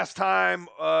for the last time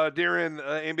during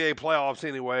NBA playoffs.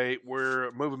 Anyway,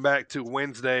 we're moving back to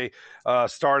Wednesday,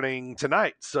 starting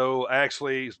tonight. So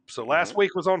last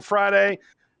week was on Friday.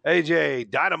 AJ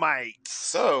Dynamite.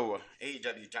 So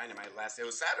AEW Dynamite it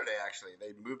was Saturday actually.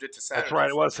 They moved it to Saturday. That's right,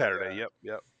 it was Saturday.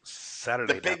 Yep.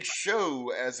 Saturday. The big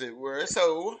show, as it were.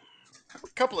 So a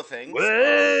couple of things.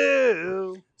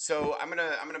 Whoa. So I'm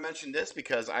gonna mention this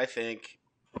because I think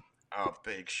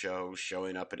Big Show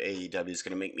showing up at AEW is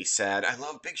gonna make me sad. I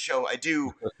love Big Show, I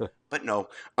do, but no.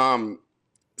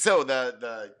 So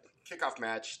the kickoff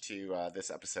match to this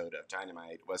episode of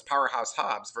Dynamite was Powerhouse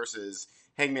Hobbs versus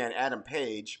Hangman Adam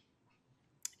Page.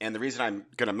 And the reason I'm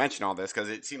gonna mention all this because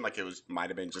it seemed like might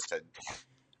have been just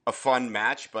a fun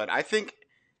match, but I think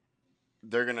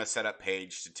they're gonna set up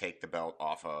Page to take the belt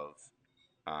off of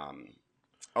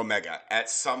Omega at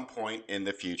some point in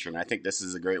the future, and I think this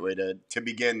is a great way to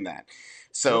begin that.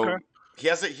 So he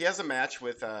has a match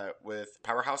with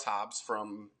Powerhouse Hobbs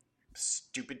from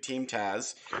stupid Team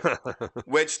Taz,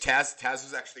 which Taz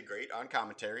was actually great on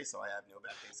commentary, so I have no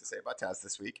bad things to say about Taz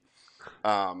this week.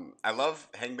 I love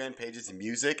Hangman Page's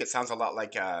music. It sounds a lot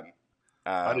like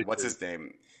what's his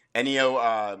name?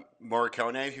 Ennio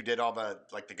Morricone, who did all the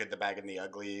the Good, the Bad, and the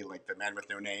Ugly, like the Man with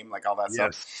No Name, like all that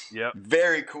stuff. Yep.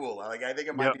 Very cool. I think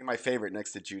it might be my favorite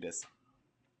next to Judas.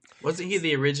 Wasn't he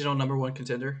the original number one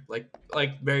contender? Like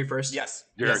very first? Yes.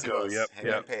 Jericho. Yes,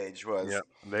 Hangman Page was. Yep.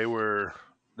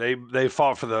 They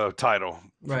fought for the title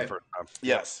for the first time.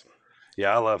 Yes.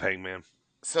 Yeah, I love Hangman.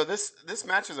 So this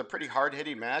match is a pretty hard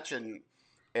hitting match, and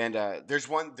there's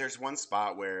one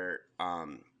spot where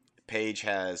Page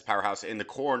has Powerhouse in the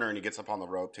corner, and he gets up on the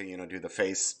rope to do the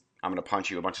face. I'm gonna punch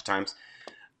you a bunch of times,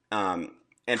 and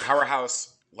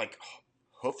Powerhouse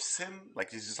hoofs him,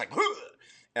 he's just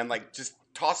and just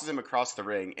tosses him across the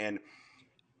ring, and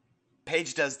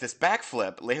Page does this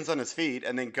backflip, lands on his feet,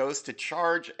 and then goes to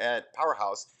charge at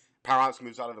Powerhouse. Powerhouse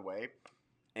moves out of the way,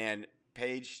 and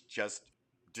Page just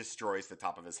destroys the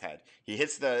top of his head. He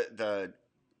hits the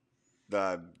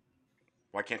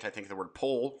why can't I think of the word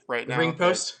pole right now? Ring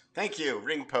post? Thank you.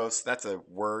 Ring post. That's a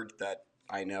word that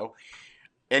I know.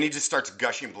 And he just starts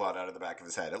gushing blood out of the back of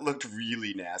his head. It looked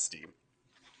really nasty.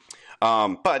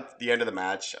 But the end of the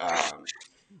match,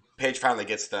 Page finally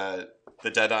gets the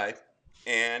dead eye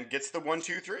and gets the 1,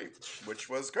 2, 3, which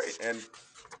was great. And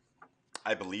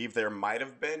I believe there might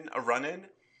have been a run-in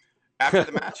after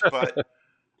the match, but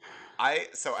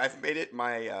I've made it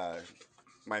my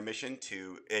mission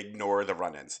to ignore the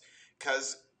run-ins.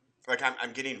 Because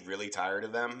I'm getting really tired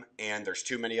of them, and there's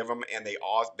too many of them, and they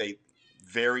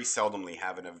very seldomly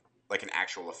have an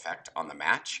actual effect on the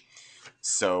match.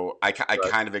 So I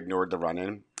kind of ignored the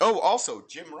run-in. Oh, also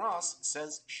Jim Ross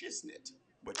says shiznit,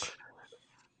 which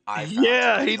I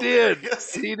found he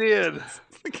hilarious. did. He did.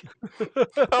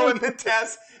 Oh, and then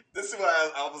Taz. This is why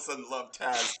I all of a sudden love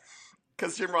Taz,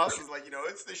 because Jim Ross is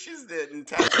it's the shiznit, and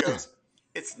Taz goes,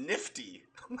 it's nifty.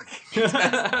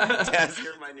 Taz,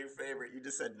 you're my new favorite. You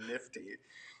just said nifty.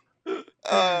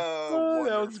 Oh,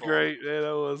 that was great. Yeah,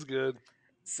 that was good.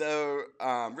 So,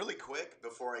 really quick,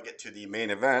 before I get to the main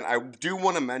event, I do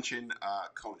want to mention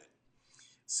Conan.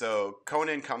 So,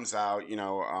 Conan comes out,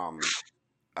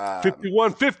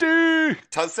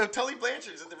 51-50! So, Tully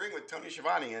Blanchard's in the ring with Tony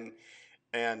Schiavone,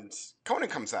 and Conan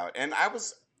comes out. And I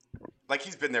was,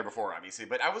 he's been there before, obviously,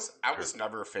 but I was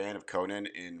never a fan of Conan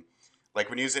in...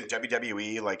 when he was in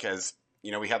WWE, as,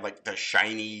 we had, the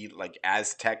shiny,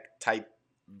 Aztec type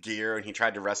gear, and he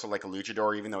tried to wrestle like a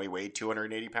luchador, even though he weighed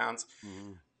 280 pounds.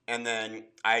 Mm-hmm. And then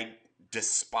I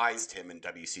despised him in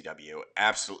WCW,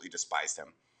 absolutely despised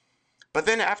him. But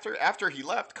then after he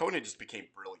left, Conan just became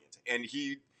brilliant. And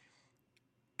he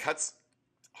cuts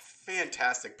a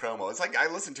fantastic promo. It's I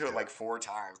listened to it 4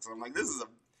 times. And I'm like,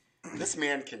 this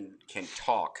man can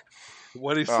talk.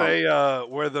 What did he say?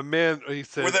 Where the men? He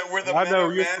said, "Where the men are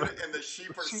men and the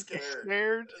sheep are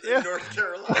scared." Yeah. In North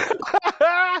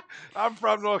Carolina. I'm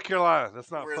from North Carolina.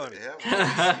 That's not funny.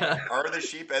 Are the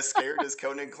sheep as scared as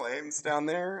Conan claims down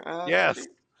there? Yes,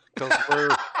 because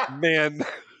we're men.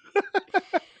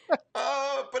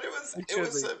 But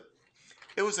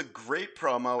it was a great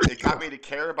promo. It got me to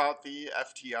care about the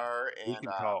FTR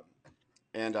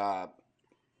and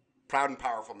Proud and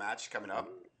Powerful match coming up.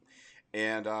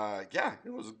 And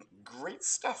it was great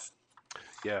stuff.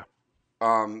 Yeah.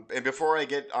 And before I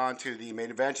get on to the main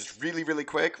event, just really, really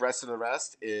quick, rest of the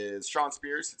rest is Shawn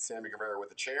Spears, Sammy Guevara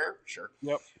with a chair. Sure.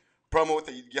 Yep. Promo with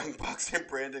the Young Bucks and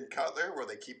Brandon Cutler, where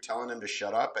they keep telling him to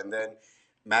shut up, and then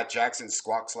Matt Jackson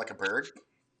squawks like a bird.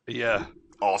 Yeah.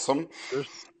 Awesome.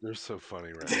 They're so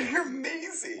funny, right? They're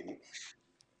amazing.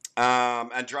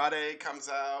 Andrade comes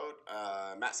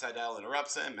out. Matt Sydal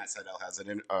interrupts him. Matt Sydal has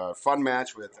a fun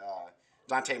match with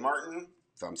Dante Martin.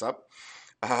 Thumbs up.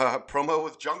 Promo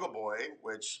with Jungle Boy,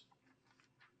 which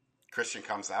Christian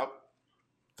comes out.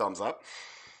 Thumbs up.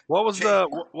 What was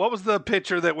the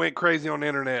picture that went crazy on the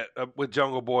internet with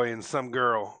Jungle Boy and some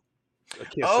girl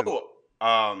kissing?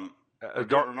 I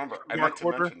don't remember. I meant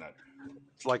to mention that.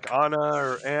 It's like Anna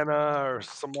or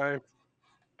somebody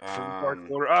from Dark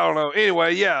Order. I don't know.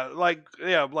 Anyway, like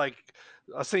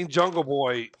I seen Jungle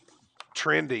Boy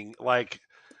trending,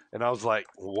 and I was like,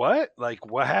 what? Like,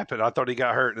 what happened? I thought he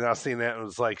got hurt, and I seen that, and it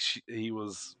was like he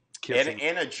was kissing.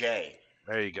 Anna Jay.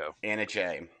 There you go. Anna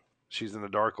Jay. She's in the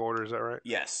Dark Order, is that right?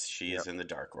 Yes, she is in the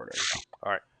Dark Order.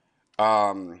 All right.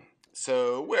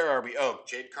 So where are we? Oh,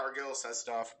 Jade Cargill says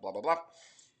stuff. Blah blah blah.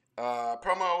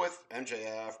 Promo with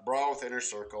MJF. Brawl with Inner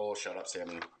Circle. Shut up,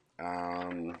 Sammy.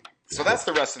 So that's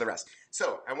the rest of the rest.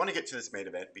 So I want to get to this main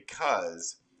event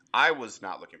because I was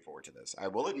not looking forward to this. I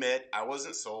will admit I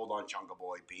wasn't sold on Jungle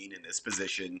Boy being in this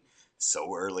position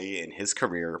so early in his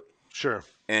career. Sure.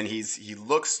 And he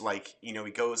looks like, he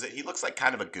looks like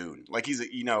kind of a goon. Like he's,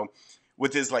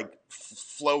 with his like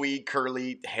flowy,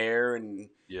 curly hair and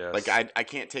like I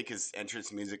can't take his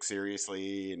entrance music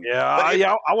seriously. And,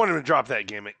 I want him to drop that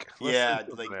gimmick. Let's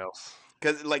do something else.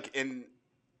 Because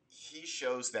he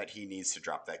shows that he needs to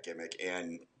drop that gimmick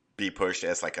and be pushed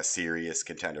as like a serious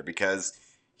contender because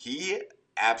he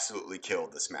absolutely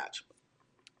killed this match.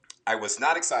 I was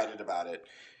not excited about it.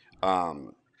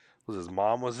 His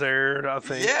mom was there, I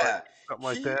think. Yeah. Something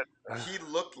like that. He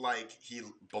looked like he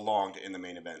belonged in the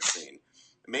main event scene.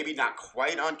 Maybe not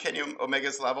quite on Kenny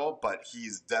Omega's level, but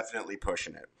he's definitely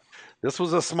pushing it. This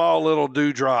was a small little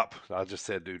dewdrop. I just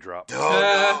said dewdrop. Oh,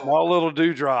 no. Small little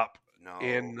dewdrop. No.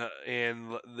 In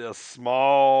the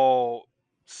small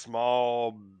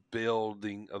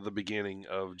building of the beginning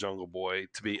of Jungle Boy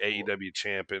to be AEW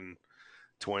champ in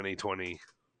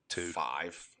 2022.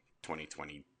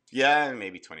 2020. Yeah,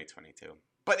 maybe 2022.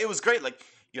 But it was great. Like,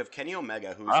 you have Kenny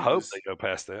Omega, I hope they go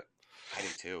past that. I do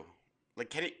too. Like,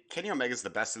 Kenny Omega's the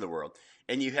best in the world.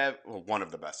 And you have, one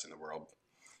of the best in the world.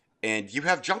 And you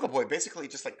have Jungle Boy basically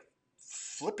just, like,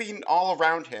 flipping all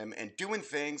around him and doing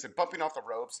things and bumping off the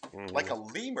ropes like a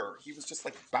lemur. He was just,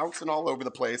 like, bouncing all over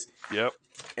the place. Yep.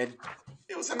 And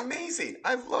it was amazing.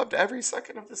 I loved every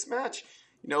second of this match.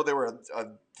 There were a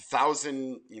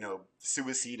thousand,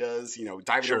 suicidas,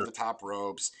 diving over the top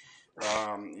ropes.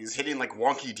 He was hitting like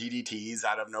wonky DDTs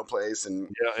out of no place. And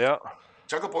yeah.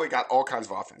 Jungle Boy got all kinds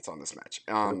of offense on this match.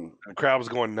 The crowd was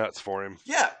going nuts for him.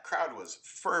 Yeah, crowd was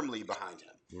firmly behind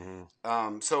him.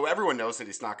 Mm-hmm. So everyone knows that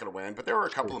he's not going to win. But there were a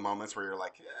couple of moments where you're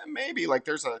like, maybe. Like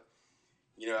there's at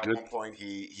one point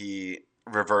he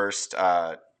reversed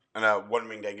a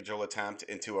one-winged angel attempt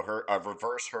into a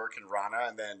reverse Hurricane Rana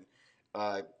and then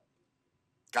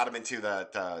got him into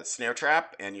the snare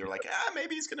trap, and you're like,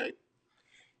 maybe he's gonna,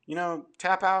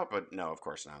 tap out, but no, of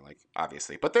course not. Like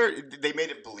obviously, but they made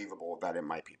it believable that it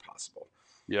might be possible.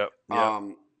 Yep.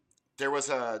 There was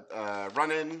a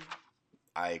run-in.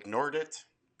 I ignored it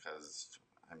because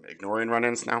I'm ignoring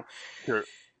run-ins now. Sure.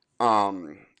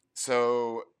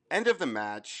 So end of the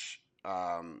match.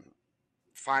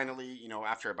 Finally,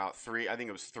 after about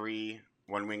three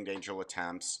one-winged angel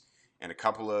attempts and a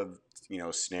couple of,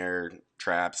 snare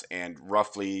traps and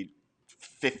roughly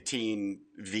 15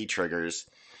 V triggers,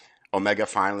 Omega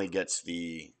finally gets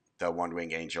the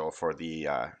one-winged angel for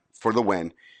the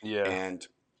win. Yeah. And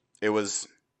it was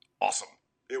awesome.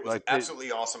 It was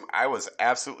absolutely awesome. I was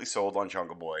absolutely sold on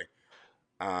Jungle Boy.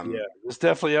 This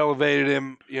definitely elevated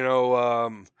him. I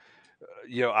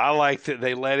like that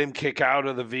they let him kick out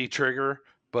of the V trigger,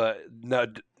 but no,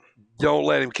 don't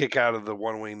let him kick out of the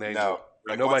one-winged angel. No.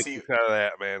 Nobody kicks out of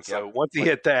that, man. So once he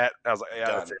hit that, I was like,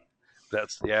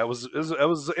 that's it. It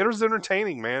was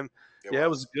entertaining, man. It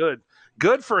was good.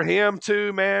 Good for him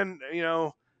too, man.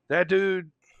 That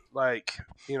dude,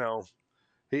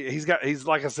 he's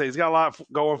like I said, he's got a lot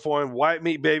going for him. White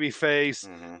meat baby face.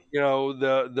 Mm-hmm.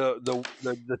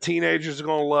 The teenagers are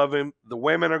gonna love him. The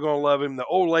women are gonna love him. The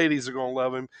old ladies are gonna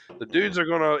love him. The dudes are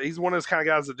gonna. He's one of those kind of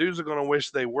guys. The dudes are gonna wish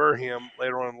they were him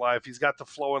later on in life. He's got the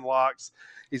flowing locks.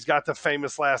 He's got the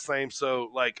famous last name. So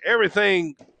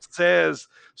everything says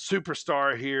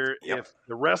superstar here. Yep. If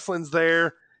the wrestling's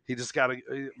there, he just got to.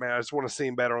 Man, I just want to see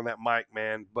him better on that mic,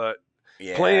 man. But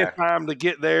plenty of time to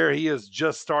get there. He has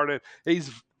just started.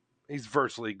 He's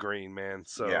virtually green, man.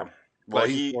 So yeah. Well,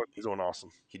 he's doing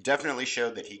awesome. He definitely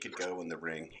showed that he could go in the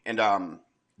ring. And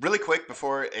really quick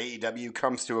before AEW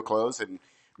comes to a close and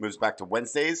moves back to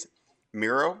Wednesdays,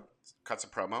 Miro cuts a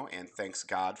promo and thanks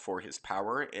God for his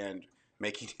power and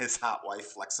making his hot wife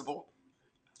flexible.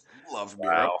 Love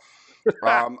Miro.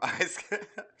 Wow.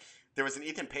 There was an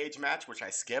Ethan Page match, which I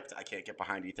skipped. I can't get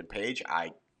behind Ethan Page.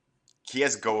 He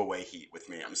has go-away heat with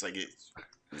me. I'm just like,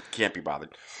 can't be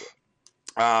bothered.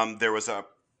 There was a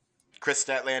Chris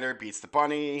Statlander beats the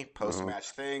Bunny,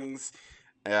 post-match things,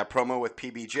 promo with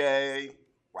PBJ,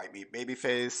 White Meat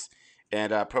Babyface,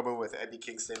 and promo with Eddie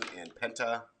Kingston and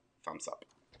Penta. Thumbs up.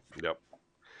 Yep.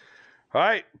 All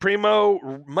right,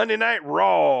 Primo, Monday Night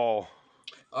Raw.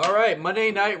 All right,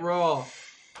 Monday Night Raw.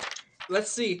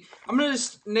 Let's see. I'm going to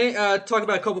just talk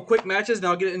about a couple quick matches, and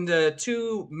I'll get into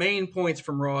two main points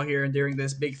from Raw here and during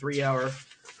this big 3-hour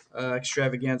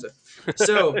extravaganza.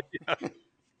 So,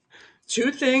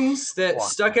 two things that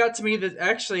stuck out to me that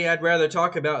actually I'd rather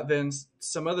talk about than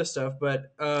some other stuff.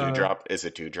 But Dewdrop? Is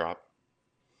it Dewdrop?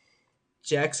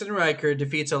 Jackson Ryker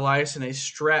defeats Elias in a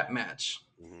strap match.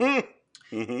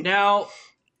 Mm-hmm. Now,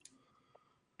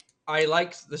 I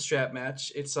liked the strap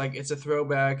match. It's a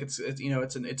throwback. It's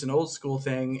an old school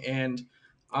thing. And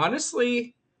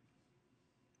honestly,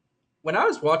 when I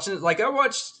was watching it, I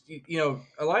watched,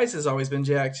 Elias has always been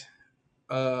jacked.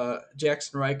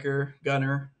 Jackson Ryker,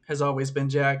 Gunner, has always been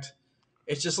jacked.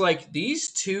 It's just like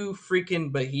these two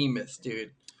freaking behemoths,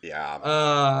 dude.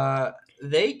 Yeah.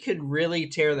 They could really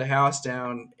tear the house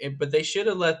down, but they should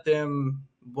have let them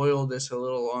boil this a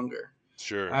little longer.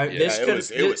 Sure.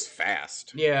 It was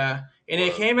fast. Yeah. And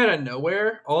it came out of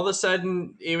nowhere. All of a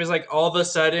sudden,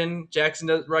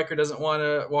 Jackson Ryker doesn't want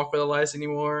to walk with Elias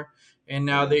anymore. And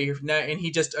now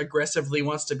he just aggressively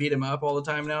wants to beat him up all the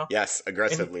time now. Yes,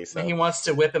 aggressively. And he wants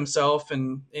to whip himself.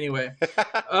 And anyway,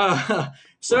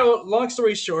 so long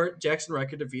story short, Jackson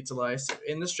Ryker defeats Elias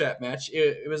in the strap match.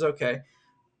 It was okay.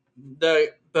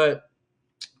 But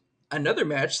another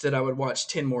match that I would watch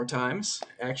 10 more times,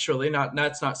 actually,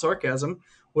 that's not sarcasm,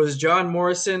 was John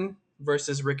Morrison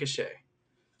versus Ricochet.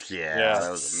 Yeah,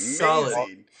 that was amazing.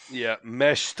 Solid. Yeah,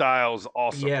 mesh styles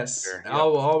awesome. Yes, Yep. I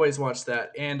will always watch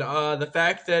that. And the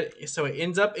fact that it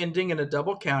ends up ending in a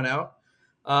double countout.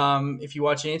 If you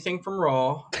watch anything from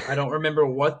Raw, I don't remember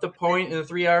what the point in the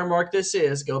 3-hour mark this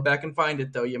is. Go back and find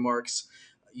it, though, you marks.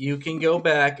 You can go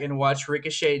back and watch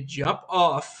Ricochet jump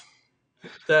off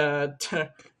the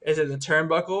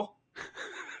turnbuckle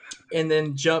and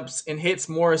then jumps and hits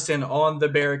Morrison on the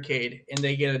barricade, and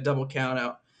they get a double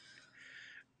countout.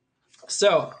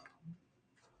 So,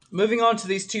 moving on to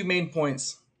these two main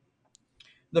points.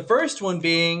 The first one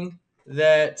being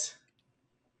that,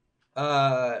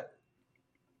 but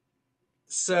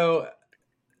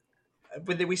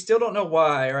we still don't know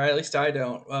why, or at least I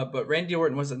don't. But Randy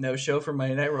Orton was a no-show for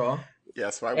Monday Night Raw.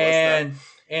 Yes, why was that?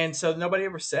 And so nobody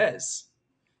ever says.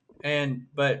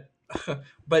 But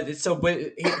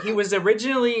he was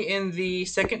originally in the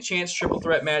second chance triple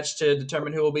threat match to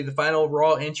determine who will be the final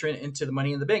Raw entrant into the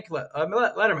Money in the Bank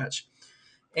ladder match.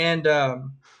 And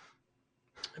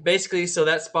basically, so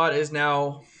that spot is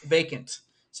now vacant.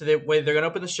 So they're going to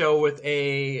open the show with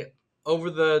a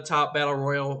over-the-top battle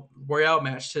royale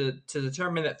match to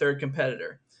determine that third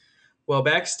competitor. Well,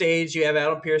 backstage, you have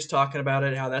Adam Pearce talking about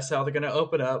it, how that's how they're going to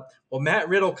open up. Well, Matt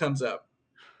Riddle comes up.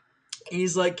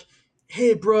 He's like,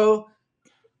 "Hey, bro,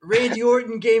 Randy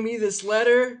Orton gave me this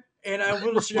letter, and I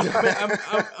want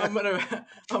to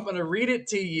I'm gonna read it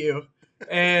to you."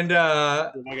 And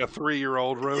like a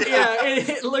 3-year-old wrote. Yeah,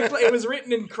 it looked like it was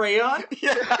written in crayon.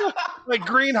 Yeah, like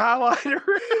green highlighter.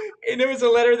 And it was a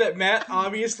letter that Matt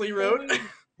obviously wrote.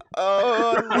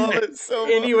 Oh, I love it so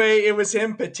much. Anyway, it was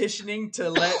him petitioning to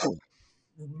let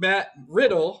Matt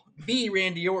Riddle be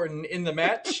Randy Orton in the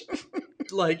match,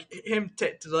 like him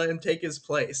to let him take his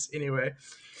place. Anyway,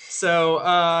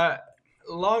 so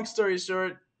long story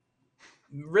short,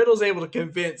 Riddle's able to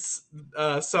convince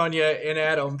Sonya and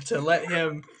Adam to let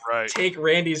him take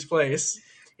Randy's place.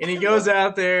 And he goes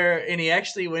out there and he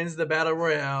actually wins the Battle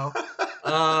Royale.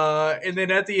 And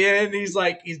then at the end,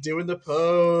 he's doing the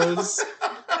pose.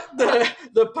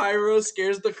 The pyro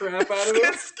scares the crap out of him.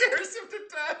 It scares him to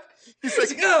death. He's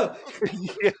like, oh.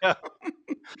 Yeah.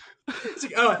 It's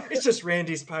like, oh, it's just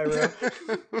Randy's pyro.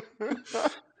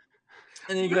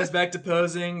 And then he goes back to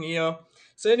posing,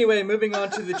 So anyway, moving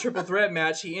on to the triple threat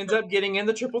match, he ends up getting in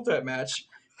the triple threat match.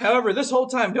 However, this whole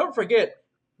time, don't forget,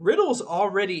 Riddle's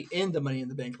already in the Money in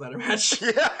the Bank ladder match.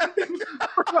 Yeah.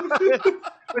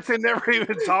 Which they never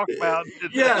even talk about.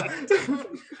 Yeah.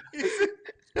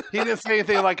 He didn't say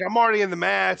anything like, I'm already in the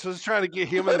match. I was trying to get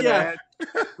him in the match.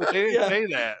 But they didn't say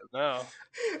that. No.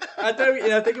 I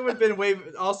think it would have been way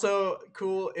also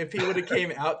cool if he would have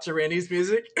came out to Randy's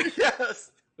music.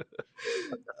 Yes.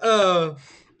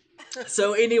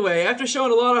 So anyway, after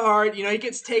showing a lot of heart, he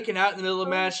gets taken out in the middle of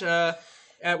the match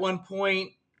at one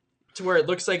point to where it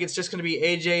looks like it's just going to be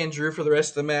AJ and Drew for the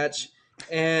rest of the match.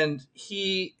 And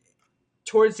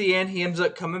towards the end, he ends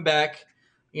up coming back,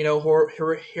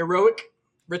 heroic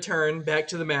return back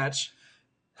to the match.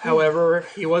 However,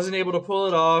 he wasn't able to pull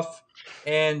it off,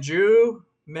 and Drew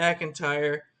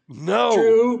McIntyre. No.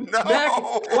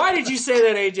 Why did you say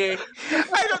that, AJ?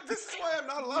 This is why I'm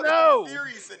not allowed to have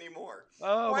theories anymore.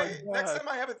 Oh my God. Next time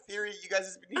I have a theory, you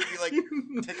guys need to be like,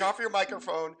 take off your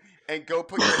microphone and go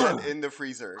put your head in the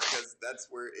freezer because that's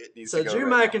where it needs to go. So Drew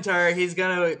McIntyre, he's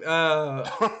gonna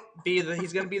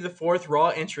be the fourth Raw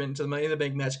entrant to the Money in the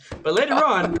Bank match. But later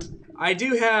on,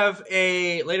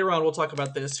 later on we'll talk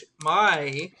about this.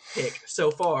 My pick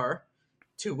so far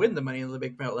to win the Money in the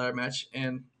Bank ladder match,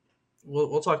 and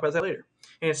we'll talk about that later.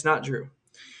 And it's not Drew.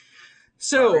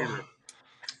 So,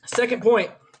 second point,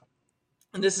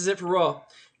 and this is it for Raw.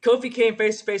 Kofi came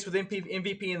face to face with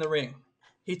MVP in the ring.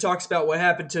 He talks about what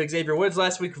happened to Xavier Woods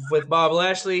last week with Bob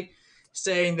Lashley,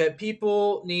 saying that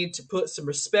people need to put some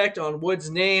respect on Woods'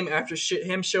 name after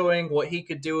him showing what he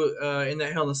could do in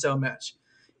that Hell in a Cell match.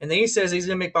 And then he says he's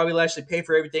going to make Bobby Lashley pay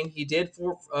for everything he did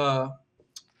for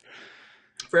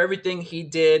everything he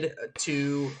did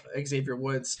to Xavier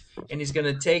Woods, and he's going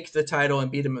to take the title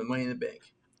and beat him at Money in the Bank.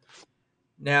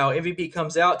 Now, MVP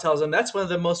comes out, tells him that's one of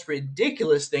the most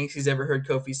ridiculous things he's ever heard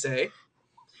Kofi say.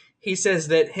 He says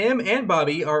that him and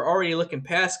Bobby are already looking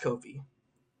past Kofi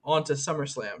onto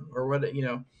SummerSlam or what,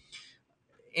 And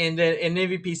then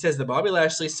MVP says that Bobby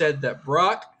Lashley said that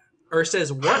what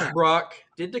Brock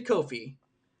did to Kofi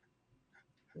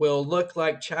will look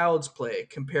like child's play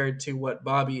compared to what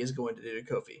Bobby is going to do to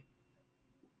Kofi.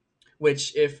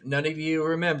 Which, if none of you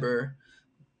remember,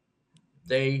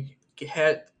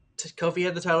 Kofi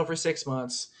had the title for 6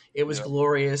 months. It was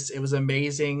glorious. It was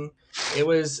amazing.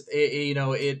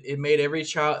 It made every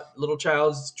little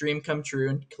child's dream come true,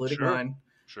 including mine.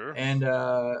 Sure. And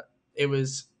it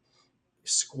was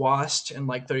squashed in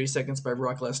like 30 seconds by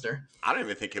Brock Lesnar. I don't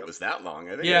even think it was that long.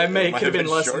 I think it could have been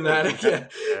less than that. Yeah,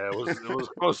 it was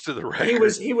close to the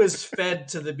record. He was fed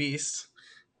to the beast,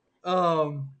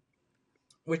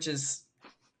 which is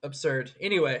absurd.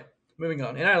 Anyway, moving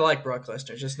on. And I like Brock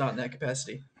Lesnar, just not in that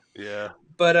capacity. Yeah.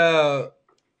 But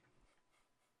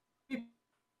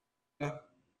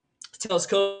tells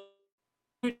Kofi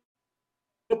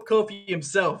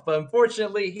himself, but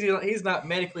unfortunately he's not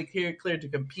medically cleared to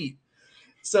compete.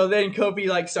 So then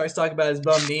Kofi starts talking about his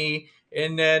bum knee,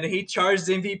 and then he charges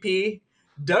MVP,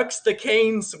 ducks the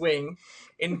cane swing,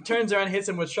 and turns around and hits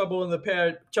him with Trouble with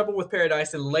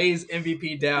Paradise and lays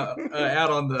MVP down out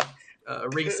on the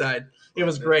ringside. It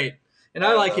was great. And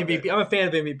I like MVP. I'm a fan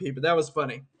of MVP, but that was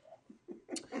funny.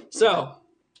 So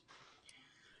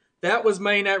that was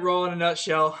Monday Night Raw in a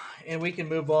nutshell, and we can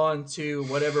move on to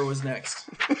whatever was next.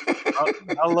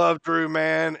 I love Drew,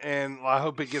 man, and I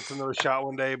hope he gets another shot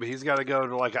one day, but he's got to go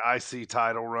to like an IC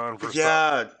title run for a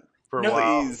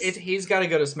while. He's got to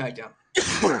go to SmackDown.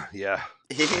 Yeah.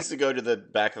 He needs to go to the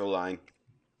back of the line.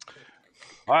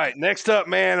 All right, next up,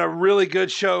 man, a really good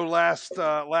show last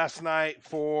night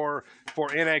for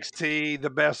NXT, the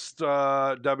best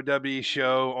WWE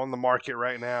show on the market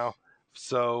right now.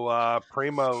 So,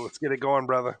 Primo, let's get it going,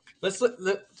 brother. Let's look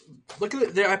at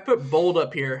it there. I put bold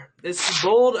up here. This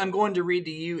bold I'm going to read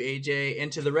to you, AJ, and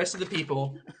to the rest of the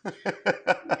people.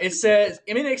 It says,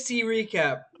 NXT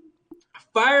recap,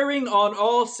 firing on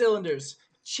all cylinders,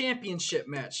 championship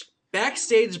match,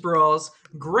 backstage brawls,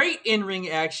 great in-ring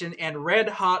action, and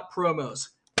red-hot promos.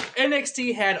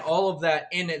 NXT had all of that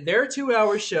in their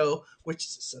 2-hour show, which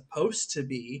is supposed to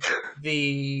be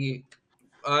the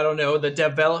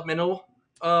developmental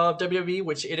of WWE,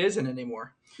 which it isn't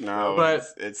anymore. No, but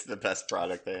it's the best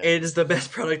product they have. It is the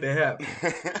best product they have.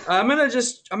 I'm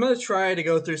gonna try to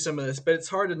go through some of this, but it's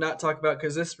hard to not talk about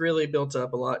because this really built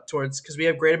up a lot because we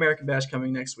have Great American Bash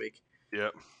coming next week.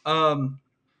 Yep.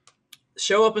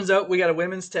 Show opens up. We got a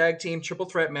women's tag team triple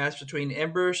threat match between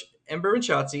Ember and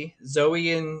Shotzi,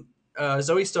 Zoe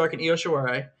Stark and Io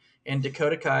Shirai, and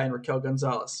Dakota Kai and Raquel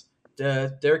Gonzalez.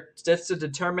 That's to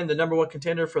determine the number one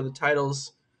contender for the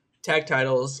tag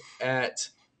titles at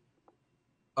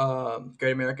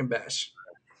Great American Bash.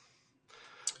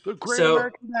 The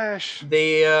American Bash.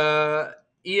 The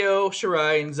Io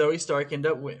Shirai and Zoe Stark end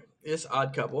up winning. This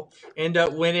odd couple end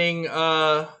up winning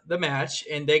the match,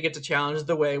 and they get to challenge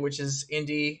The Way, which is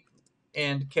Indy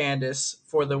and Candice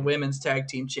for the women's tag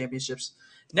team championships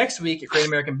next week at Great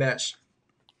American Bash.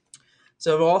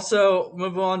 So we'll also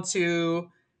move on to,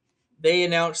 they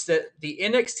announced that the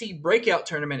NXT Breakout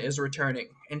Tournament is returning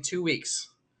in 2 weeks.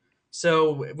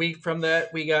 So we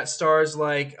got stars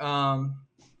like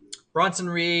Bronson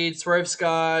Reed, Swerve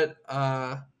Scott.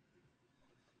 I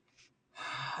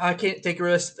can't take a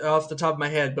list off the top of my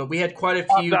head, but we had quite a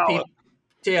few people.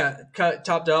 Yeah,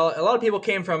 Top Dollar. A lot of people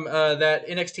came from that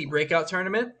NXT Breakout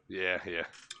Tournament. Yeah.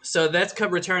 So that's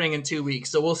returning in 2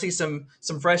 weeks. So we'll see some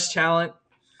fresh talent,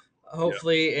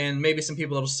 hopefully, and maybe some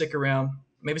people that'll stick around.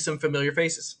 Maybe some familiar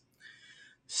faces.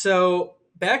 So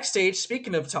backstage,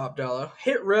 speaking of Top Dollar,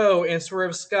 Hit Row and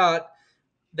Swerve Scott,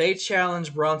 they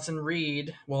challenged Bronson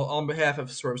Reed. Well, on behalf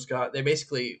of Swerve Scott, they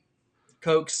basically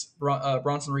coaxed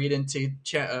Bronson Reed into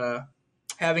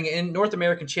having a North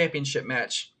American Championship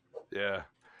match. Yeah.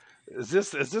 Is this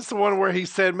the one where he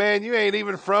said, "Man, you ain't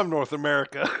even from North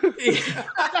America"?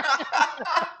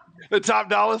 The Top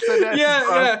Dollar said that.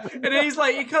 Yeah. And then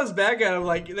he comes back at him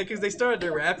because they started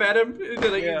to rap at him.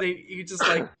 He just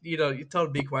you told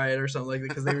him to be quiet or something like that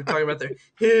because they were talking about their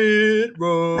Hit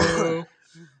Row.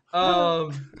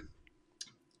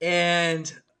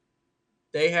 And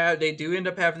they do end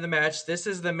up having the match. This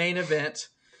is the main event.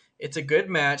 It's a good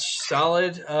match,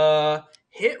 solid.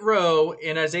 Hit Row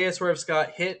and Isaiah Swerve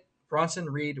Scott hit Bronson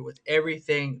Reed with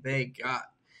everything they got.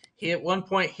 At one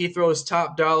point, he throws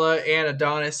Top Dollar and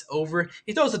Adonis over.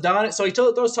 He throws Adonis, so he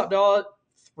throws Top Dollar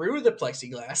through the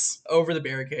plexiglass over the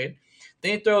barricade.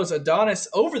 Then he throws Adonis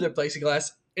over the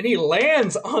plexiglass, and he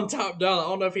lands on Top Dollar. I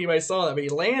don't know if anybody saw that, but he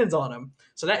lands on him.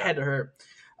 So that had to hurt.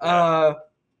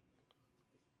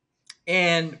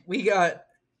 And we got,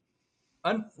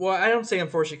 I don't say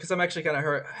unfortunate because I'm actually kind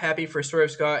of happy for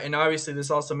Swerve Scott, and obviously this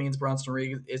also means Bronson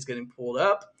Reed is getting pulled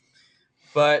up.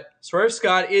 But Swerve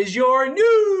Scott is your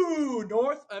new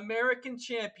North American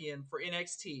champion for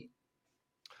NXT.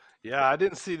 Yeah, I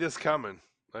didn't see this coming.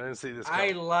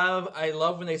 I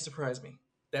love when they surprise me.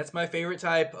 That's my favorite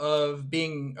type of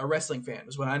being a wrestling fan,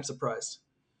 is when I'm surprised.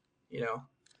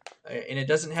 And it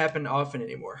doesn't happen often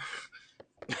anymore.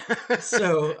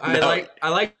 So I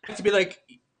like to be like,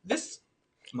 this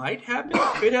might happen,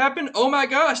 could happen. Oh my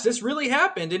gosh, this really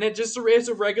happened, and it just is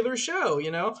a regular show,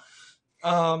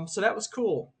 So that was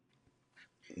cool.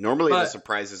 Normally the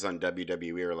surprises on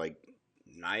WWE are like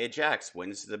Nia Jax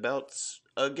wins the belts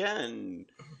again.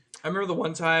 I remember the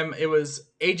one time it was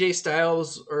AJ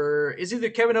Styles, or is either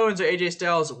Kevin Owens or AJ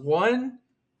Styles won.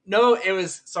 No, it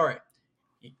was,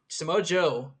 Samoa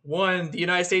Joe won the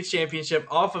United States Championship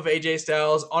off of AJ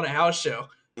Styles on a house show.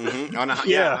 Mm-hmm. On a house.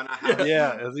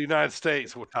 Yeah, it was the United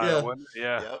States title, wasn't it?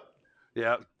 Yeah.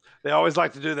 Yep. They always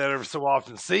like to do that every so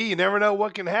often. See, you never know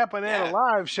what can happen at a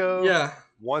live show. Yeah.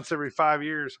 Once every 5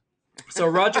 years. So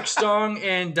Roderick Strong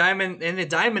and the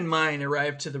Diamond Mine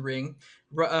arrived to the ring.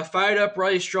 Fired up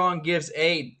Roddy Strong gives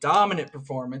a dominant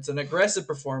performance, an aggressive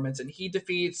performance, and he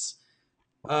defeats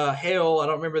Hale. I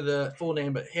don't remember the full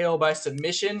name, but Hale by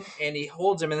submission, and he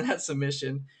holds him in that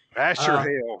submission. Asher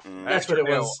Hale. That's what it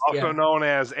was. Also known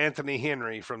as Anthony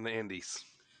Henry from the Indies.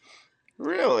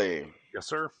 Really? Yes,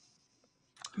 sir.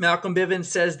 Malcolm Bivens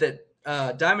says that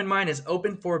Diamond Mine is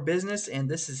open for business, and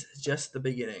this is just the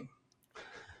beginning.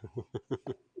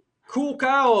 Cool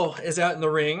Kyle is out in the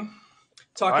ring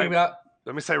talking about...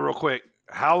 Let me say real quick,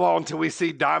 how long till we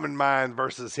see Diamond Mine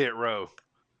versus Hit Row?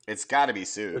 It's got to be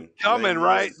soon. It's coming,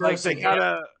 right? I like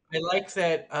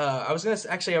that.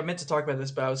 I meant to talk about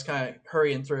this, but I was kind of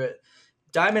hurrying through it.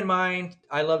 Diamond Mine,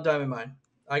 I love Diamond Mine.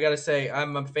 I got to say,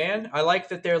 I'm a fan. I like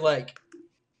that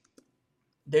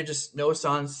they're just no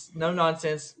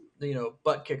nonsense,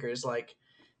 butt kickers. Like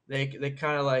they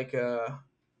kind of like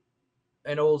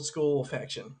an old school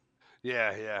faction.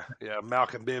 Yeah.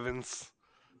 Malcolm Bivens.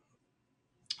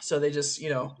 So they just,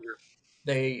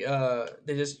 they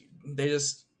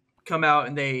just come out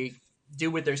and they do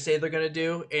what they say they're going to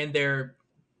do, and they're,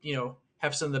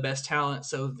 have some of the best talent.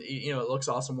 So, it looks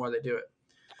awesome while they do it.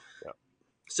 Yeah.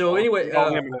 So anyway,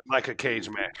 like a cage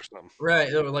match or something.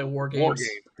 Right. Like war games.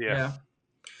 Yeah.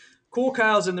 Cool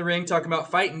Kyle's in the ring talking about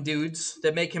fighting dudes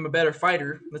that make him a better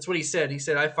fighter. That's what he said. He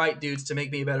said, I fight dudes to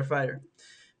make me a better fighter.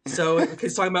 So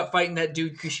he's talking about fighting that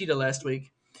dude Kushida last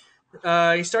week.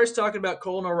 He starts talking about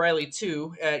Cole and O'Reilly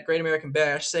too at Great American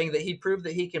Bash, saying that he proved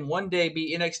that he can one day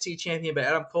be NXT champion, but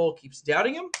Adam Cole keeps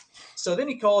doubting him. So then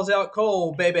he calls out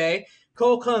Cole, baby.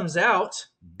 Cole comes out,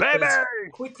 baby,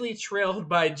 quickly trailed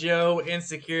by Joe and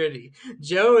security.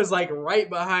 Joe is like right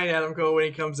behind Adam Cole when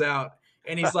he comes out,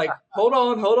 and he's like, hold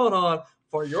on,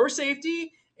 for your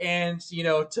safety and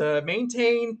to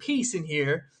maintain peace in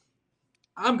here,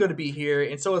 I'm going to be here,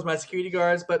 and so is my security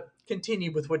guards. But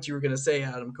continue with what you were going to say,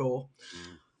 Adam Cole.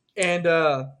 Mm.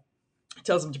 And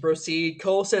tells him to proceed.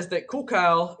 Cole says that Cool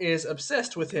Kyle is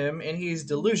obsessed with him and he's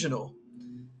delusional.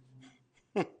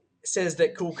 Says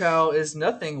that Cool Kyle is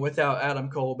nothing without Adam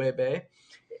Cole, baby.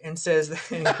 And says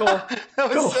that and Cole, That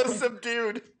was Cole, so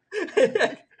subdued.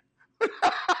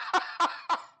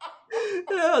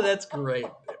 Oh, that's great.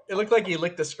 It looked like he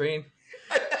licked the screen.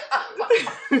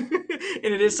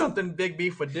 And it is something Big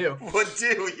Beef would do. Would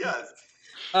do, yes.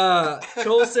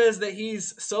 Cole says that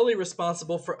he's solely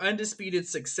responsible for undisputed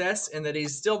success and that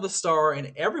he's still the star,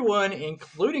 and everyone,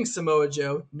 including Samoa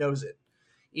Joe, knows it.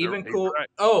 Even Cole, right.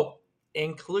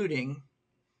 Including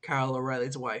Kyle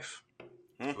O'Reilly's wife.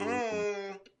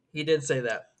 Mm-hmm. He did say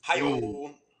that.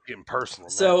 Hi-oh. Getting personal.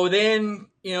 So then,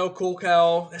 Cool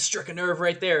Kyle, that struck a nerve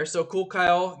right there. So Cool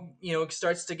Kyle,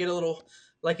 starts to get a little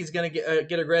like he's going to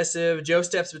get aggressive. Joe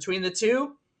steps between the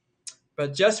two.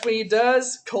 But just when he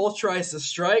does, Cole tries to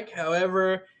strike.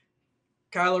 However,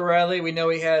 Kyle O'Reilly, we know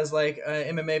he has like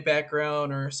an MMA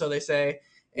background, or so they say.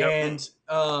 Yep.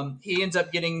 And he ends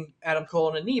up getting Adam Cole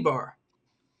in a knee bar.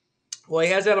 Well,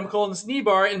 he has Adam Cole in this knee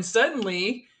bar, and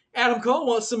suddenly Adam Cole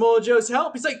wants Samoa Joe's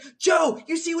help. He's like, Joe,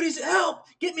 you see what he's help?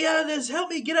 Get me out of this. Help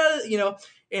me get out of it.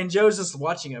 And Joe's just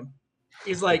watching him.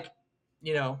 He's like,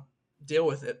 deal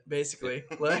with it, basically.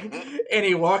 And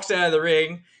he walks out of the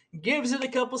ring, gives it a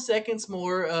couple seconds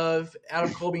more of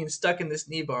Adam Cole being stuck in this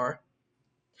knee bar.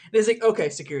 And he's like, okay,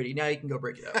 security, now you can go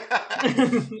break it up.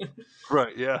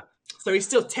 Right, yeah. So he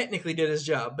still technically did his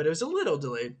job, but it was a little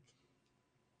delayed.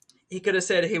 He could have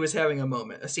said he was having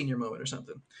a senior moment or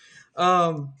something.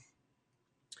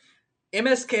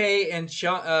 MSK and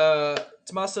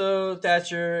Tommaso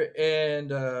Thatcher and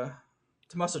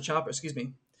Tommaso Ciampa, excuse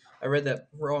me. I read that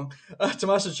wrong.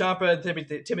 Tommaso Ciampa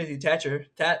and Timothy Thatcher.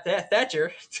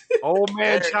 Thatcher. Old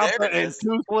man Ciampa and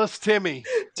Toothless Timmy.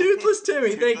 Toothless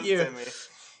Timmy, thank you. Timmy.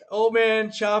 Old man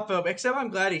Ciampa, except I'm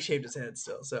glad he shaved his head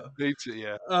still. So Me too,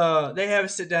 yeah. They have a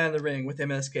sit down in the ring with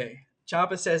MSK.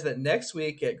 Ciampa says that next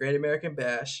week at Great American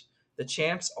Bash, the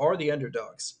champs are the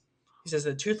underdogs. He says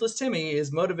that Toothless Timmy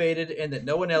is motivated and that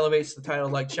no one elevates the title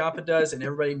like Ciampa does, and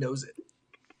everybody knows it.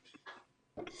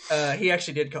 He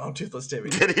actually did call him Toothless Timmy.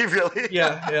 Did he really?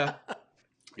 Yeah.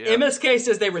 MSK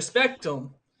says they respect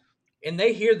him, and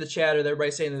they hear the chatter.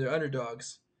 Everybody saying that they're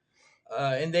underdogs,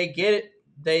 and they get it.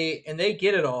 They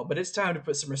get it all, but it's time to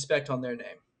put some respect on their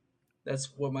name. That's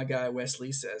what my guy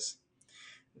Wesley says.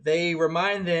 They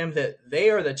remind them that they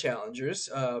are the challengers.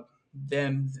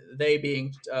 They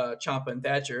being Ciampa and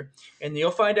Thatcher, and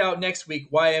you'll find out next week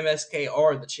why MSK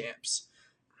are the champs.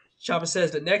 Ciampa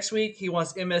says that next week he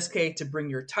wants MSK to bring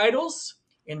your titles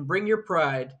and bring your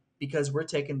pride because we're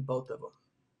taking both of them.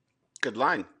 Good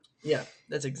line. Yeah,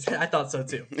 I thought so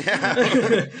too.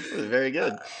 Yeah, very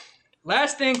good.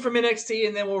 Last thing from NXT,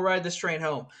 and then we'll ride this train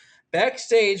home.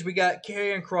 Backstage, we got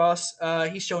Karrion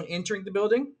Kross. He's shown entering the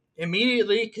building.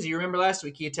 Immediately, because you remember last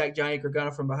week, he attacked Johnny Gargano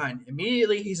from behind.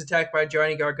 Immediately, he's attacked by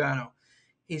Johnny Gargano.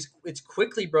 It's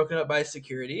quickly broken up by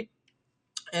security.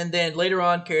 And then later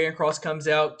on, Karrion Kross comes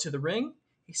out to the ring.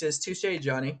 He says, "Touche,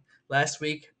 Johnny. Last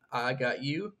week, I got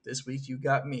you. This week, you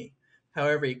got me."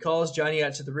 However, he calls Johnny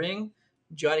out to the ring.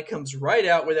 Johnny comes right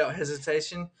out without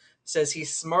hesitation, says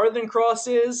he's smarter than Kross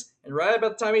is. And right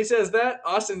about the time he says that,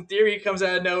 Austin Theory comes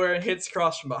out of nowhere and hits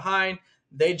Kross from behind.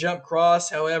 They jump Kross.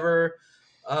 However,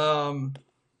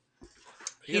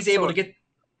 he's able to get.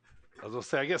 I was gonna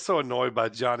say, I get so annoyed by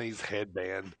Johnny's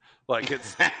headband. Like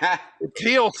it's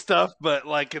heel stuff, but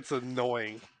like it's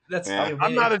annoying. That's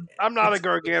I'm not a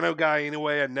Gargano guy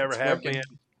anyway. I never have been,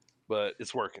 but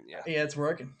it's working. Yeah, it's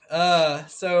working.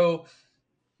 So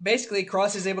basically,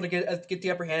 Kross is able to get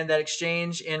the upper hand in that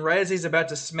exchange, and right as he's about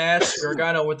to smash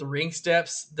Gargano with the ring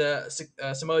steps, the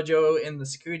Samoa Joe and the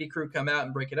security crew come out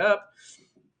and break it up,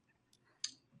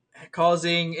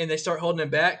 and they start holding him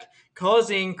back,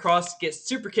 causing Kross to get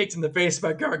super kicked in the face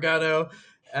by Gargano.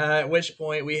 At which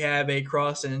point we have a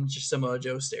Kross and Samoa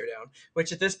Joe stare down.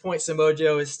 Which at this point Samoa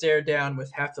Joe is stared down with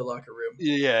half the locker room.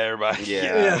 Yeah, everybody.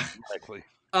 Yeah. Exactly.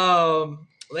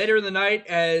 Later in the night,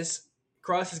 as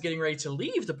Kross is getting ready to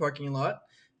leave the parking lot,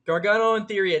 Gargano and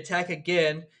Theory attack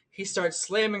again. He starts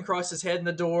slamming Kross's head in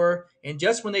the door, and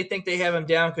just when they think they have him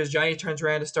down, because Johnny turns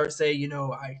around to start saying,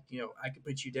 I can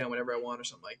put you down whenever I want, or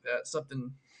something like that.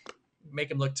 Something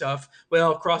make him look tough.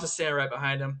 Well, Kross is standing right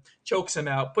behind him, chokes him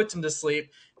out, puts him to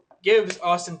sleep, gives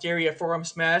Austin Theory a forearm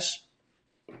smash.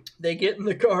 They get in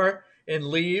the car and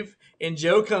leave, and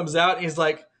Joe comes out and he's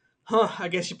like, I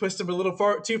guess you pushed him a little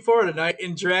too far tonight,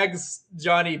 and drags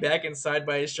Johnny back inside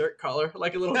by his shirt collar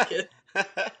like a little kid.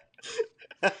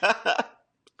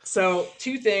 So,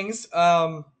 two things.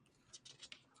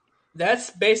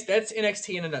 That's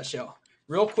NXT in a nutshell.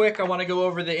 Real quick, I want to go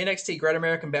over the NXT Great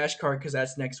American Bash card because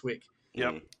that's next week.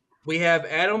 Yep. We have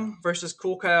Adam versus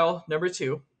Cool Kyle, number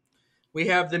 2. We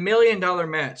have the $1 million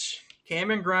match.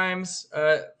 Cameron Grimes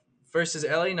versus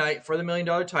LA Knight for the $1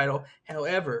 million title.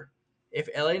 However, if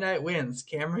LA Knight wins,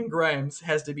 Cameron Grimes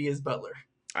has to be his butler.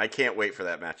 I can't wait for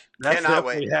that match. That's Cannot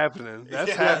definitely wait. happening.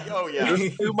 Oh yeah.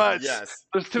 There's too much. Yes.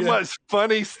 There's too much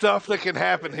funny stuff that can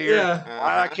happen here. Yeah.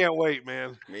 I can't wait,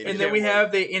 man. And then we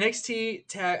have the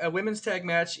NXT women's tag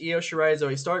match: Io Shirai,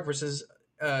 Zoe Stark versus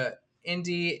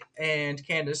Indy and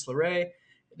Candice LeRae.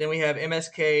 Then we have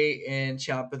MSK and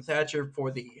Ciampa Thatcher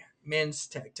for the men's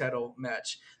tag title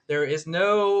match. There is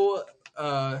no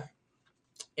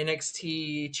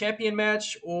NXT champion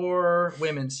match or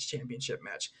women's championship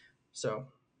match. So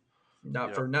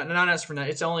not us for now.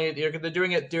 It's only they're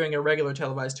doing it during a regular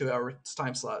televised 2-hour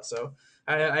time slot. So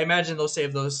I imagine they'll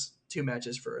save those 2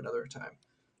 matches for another time.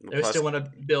 They still want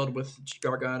to build with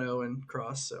Gargano and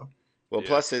Cross. So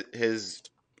plus his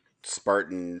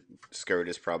Spartan skirt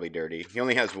is probably dirty. He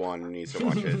only has one and needs to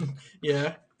wash it.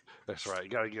 Yeah, that's right. You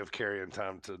got to give Karrion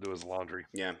time to do his laundry.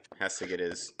 Yeah, has to get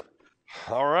his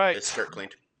skirt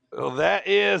cleaned. Well, that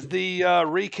is the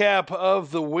recap of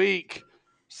the week.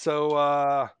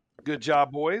 So good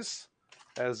job, boys.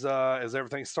 As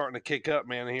everything's starting to kick up,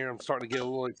 man, here I'm starting to get a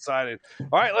little excited.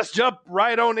 All right, let's jump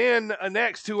right on in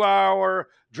next to our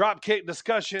Dropkick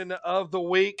discussion of the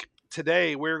week.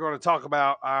 Today, we're going to talk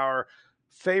about our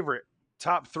favorite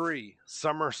top 3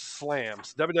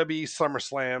 SummerSlams, WWE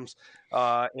SummerSlams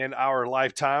in our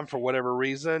lifetime for whatever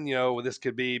reason. You know, this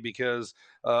could be because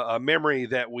a memory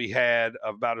that we had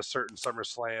about a certain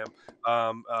SummerSlam,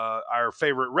 our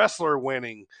favorite wrestler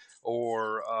winning,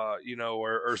 or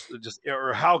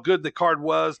or how good the card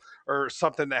was, or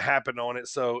something that happened on it.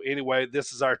 So anyway,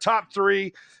 this is our top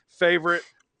 3 favorite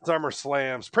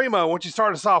SummerSlams. Primo, why don't you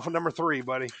start us off with number 3,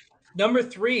 buddy? Number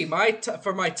 3,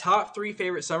 for my top 3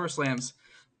 favorite SummerSlams.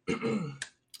 I'm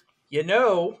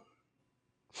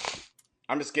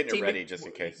just getting it ready just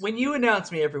in case. When you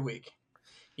announce me every week,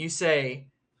 you say,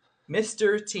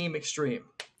 Mr. Team Extreme.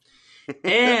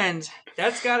 And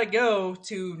that's got to go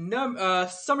to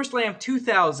SummerSlam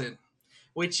 2000,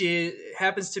 which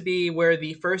happens to be where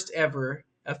the first ever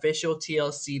official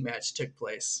TLC match took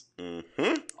place.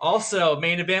 Mm-hmm. Also,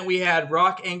 main event, we had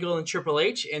Rock, Angle, and Triple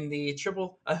H in the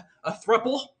a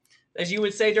thruple, as you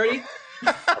would say, Dirty.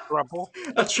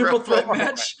 A triple threat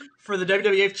match for the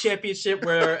WWF Championship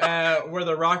where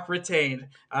The Rock retained.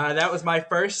 That was my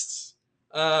first.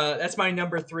 That's my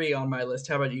number 3 on my list.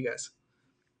 How about you guys?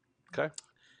 Okay.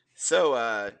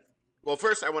 So, well,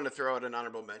 first I want to throw out an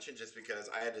honorable mention just because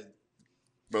I had to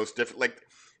most different. Like,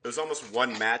 there was almost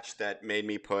one match that made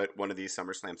me put one of these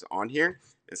SummerSlams on here.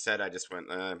 Instead, I just went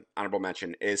honorable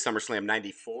mention is SummerSlam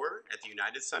 '94 at the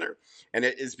United Center, and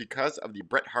it is because of the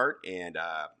Bret Hart and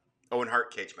Owen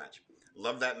Hart cage match.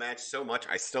 Love that match so much.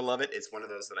 I still love it. It's one of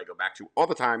those that I go back to all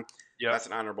the time. Yeah, that's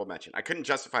an honorable mention. I couldn't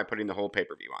justify putting the whole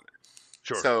pay-per-view on there.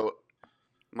 Sure. So,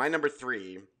 my number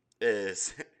 3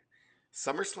 is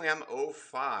SummerSlam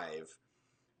 05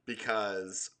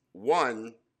 because,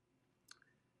 one,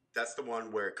 that's the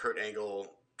one where Kurt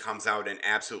Angle comes out and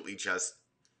absolutely just,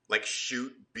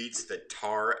 beats the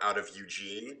tar out of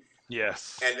Eugene.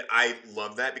 Yes. And I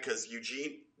love that because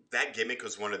Eugene, that gimmick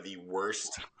was one of the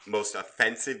worst, most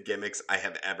offensive gimmicks I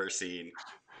have ever seen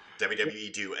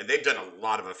WWE do. And they've done a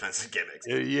lot of offensive gimmicks.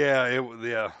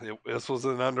 This was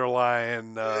an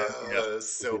underlying... it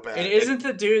was so bad. And isn't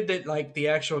the dude that, the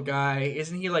actual guy,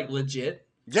 isn't he, legit?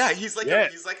 Yeah, he's a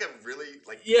really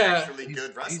actually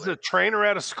good wrestler. He's a trainer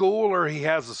at a school, or he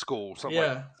has a school, something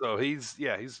like that. So he's.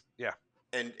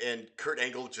 And Kurt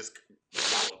Angle just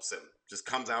wallops him. Just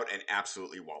comes out and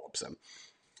absolutely wallops him.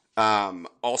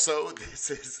 Also, this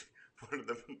is one of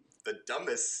the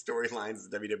dumbest storylines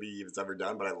WWE has ever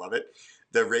done, but I love it.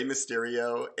 The Rey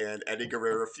Mysterio and Eddie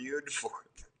Guerrero feud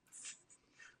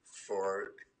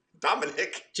for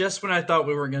Dominic. Just when I thought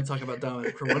we weren't going to talk about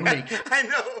Dominic for 1 week. I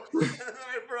know.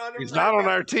 He's not on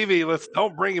our TV.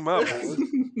 Don't bring him up.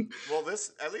 Well,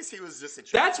 at least he was just a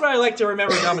That's what I like to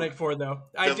remember Dominic for, though.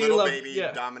 I do love baby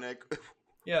Dominic.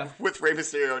 Yeah. With Rey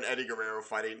Mysterio and Eddie Guerrero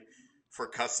fighting for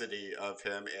custody of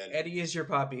him. And Eddie is your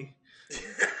poppy.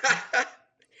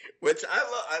 Which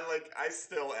I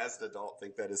still, as an adult,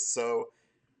 think that is so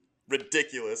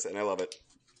ridiculous, and I love it.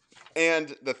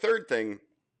 And the third thing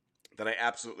that I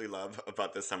absolutely love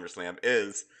about this SummerSlam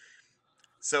is,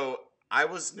 so I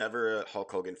was never a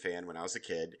Hulk Hogan fan when I was a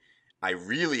kid. I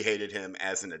really hated him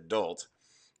as an adult.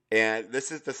 And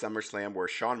this is the SummerSlam where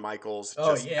Shawn Michaels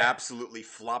Oh, just yeah. absolutely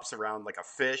flops around like a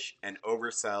fish and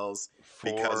oversells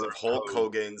because of For Hulk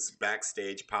Hogan's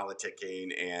backstage politicking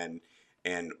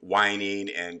and whining,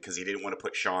 and because he didn't want to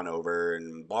put Shawn over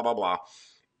and blah blah blah.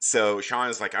 So Shawn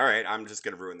is like, all right, I'm just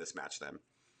gonna ruin this match then.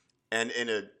 And in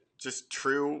a just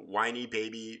true whiny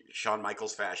baby Shawn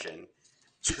Michaels fashion,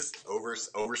 just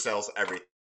oversells everything.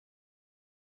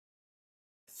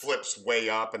 Flips way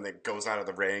up and then goes out of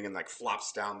the ring and like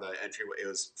flops down the entryway. It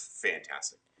was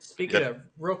fantastic. Speaking of,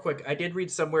 real quick, I did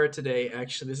read somewhere today,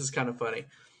 actually, this is kind of funny.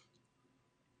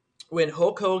 When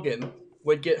Hulk Hogan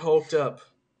would get hulked up,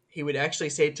 he would actually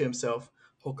say to himself,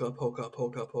 Hulk up, Hulk up,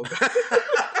 Hulk up, Hulk up.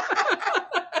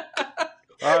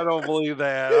 I don't believe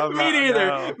that. Me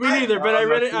neither. But I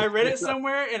read it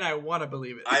somewhere, and I want to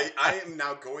believe it. I am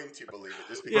now going to believe it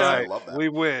just because Right. I love that. We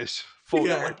wish. Full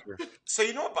Yeah. character. So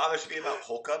you know what bothers me about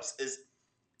Hulk ups is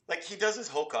like he does his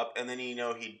Hulk up and then he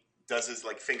does his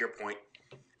like finger point.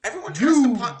 Everyone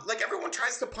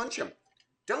tries to punch him.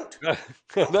 Don't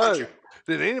punch No. him.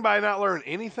 Did anybody not learn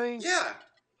anything? Yeah.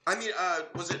 I mean,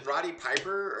 was it Roddy Piper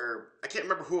or I can't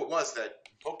remember who it was that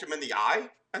poked him in the eye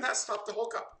and that stopped the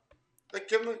Hulk up. Like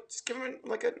give him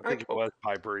like an I eye think it poke. was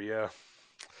Piper, yeah.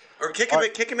 Or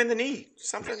kick him in the knee.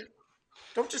 Something.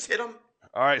 Don't just hit him.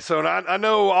 All right, so I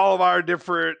know all of our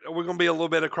different. We're going to be a little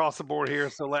bit across the board here.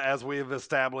 So as we've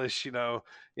established, I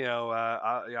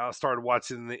started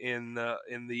watching in the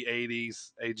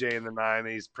 '80s, AJ in the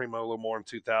 '90s, Primo a little more in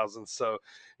 2000s. So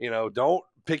don't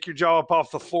pick your jaw up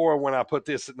off the floor when I put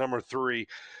this at number 3.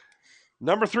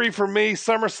 Number 3 for me,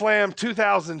 SummerSlam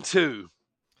 2002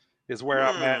 is where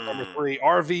I'm at. Number 3,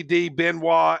 RVD,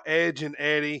 Benoit, Edge, and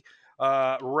Eddie,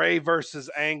 Ray versus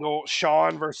Angle,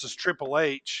 Shawn versus Triple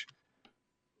H.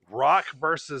 Rock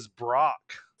versus Brock.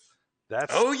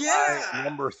 That's my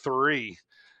number 3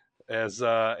 as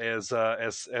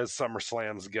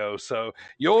SummerSlams go. So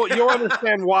you'll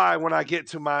understand why when I get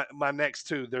to my next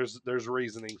 2. There's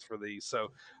reasonings for these.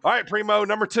 So all right, Primo,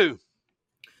 number 2.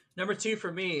 Number 2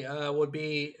 for me would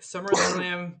be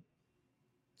SummerSlam.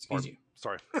 Excuse you.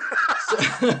 Sorry.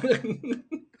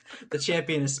 The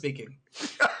champion is speaking.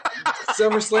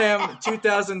 SummerSlam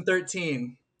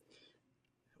 2013.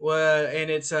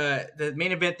 And it's the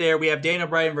main event there. We have Daniel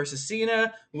Bryan versus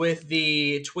Cena with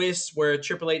the twist where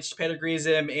Triple H pedigrees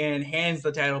him and hands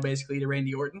the title basically to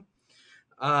Randy Orton.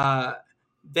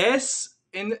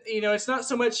 It's not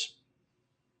so much.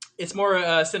 It's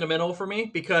more sentimental for me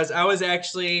because I was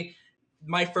actually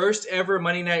my first ever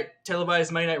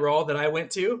televised Monday Night Raw that I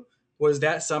went to was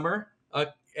that summer,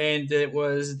 and it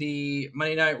was the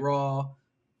Monday Night Raw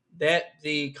that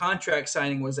the contract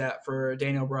signing was at for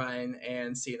Daniel Bryan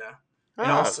and Cena. And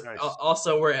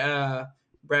also where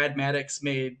Brad Maddox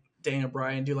made Daniel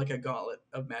Bryan do like a gauntlet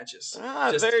of matches.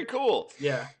 Very cool.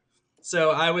 Yeah. So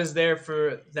I was there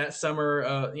for that summer,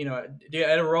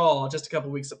 at a Raw just a couple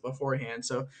weeks beforehand.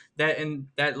 So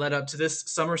that led up to this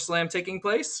SummerSlam taking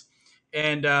place.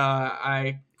 And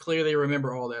I clearly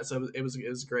remember all that. So it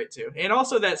was great too. And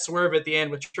also that swerve at the end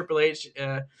with Triple H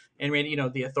and Randy,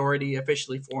 the Authority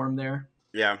officially formed there.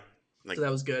 Yeah. So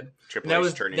that was good. Triple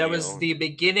H turning heel. That was the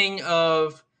beginning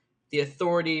of the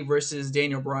Authority versus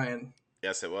Daniel Bryan.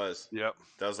 Yes, it was. Yep.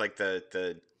 That was like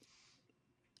the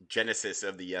genesis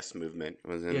of the Yes movement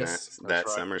was in that right.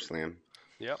 SummerSlam.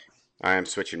 Yep. I am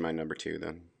switching my number 2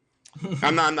 then.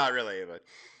 I'm not really, but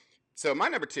so my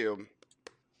number 2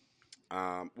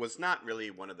 was not really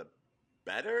one of the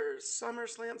better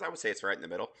SummerSlams. I would say it's right in the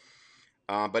middle.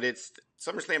 But it's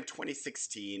SummerSlam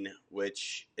 2016,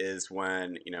 which is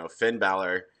when, Finn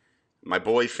Balor, my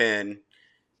boy Finn,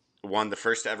 won the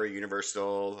first ever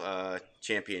Universal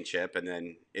Championship, and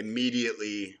then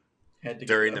immediately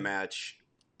during the match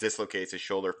dislocates his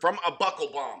shoulder from a buckle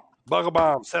bomb. Buckle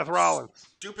bomb, Seth Rollins.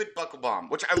 Stupid buckle bomb,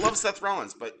 which I love Seth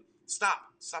Rollins, but stop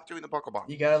doing the buckle bomb.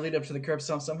 You gotta lead up to the curb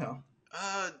stomp somehow.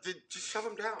 Just shove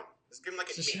him down. Just give him like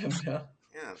a shove him down.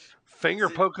 Yeah. Finger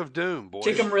poke of doom, boy.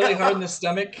 Kick him really hard in the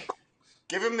stomach.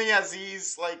 Give him the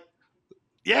Aziz,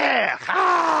 yeah.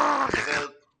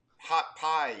 The hot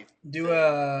pie. Do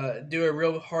a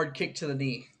real hard kick to the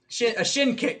knee. A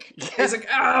shin kick. He's like,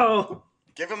 ow.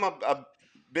 Give him a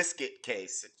biscuit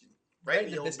case. Right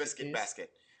in the old biscuit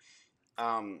basket.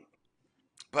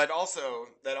 But also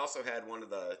that also had one of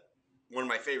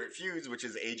my favorite feuds, which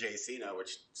is AJ Cena,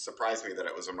 which surprised me that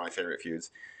it was one of my favorite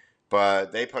feuds.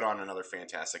 But they put on another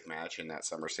fantastic match in that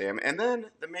SummerSlam. And then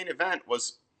the main event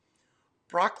was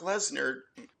Brock Lesnar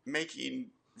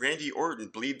making Randy Orton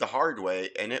bleed the hard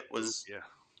way, and it was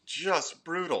just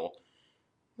brutal.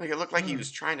 Like, it looked like he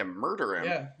was trying to murder him.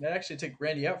 Yeah, that actually took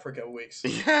Randy out for a couple weeks.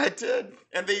 Yeah, it did.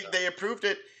 And they approved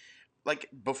it like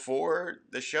before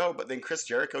the show, but then Chris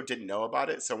Jericho didn't know about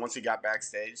it. So once he got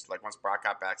backstage, like once Brock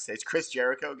got backstage, Chris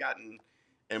Jericho got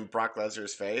in Brock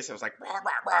Lesnar's face. I was like, rah,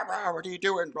 rah, rah, rah, what are you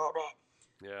doing? Blah, blah.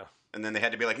 Yeah. And then they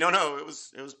had to be like, no, it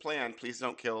was planned. Please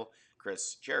don't kill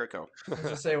Chris Jericho. I was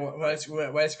gonna say, why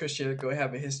does Chris Jericho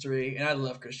have a history? And I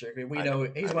love Chris Jericho. We know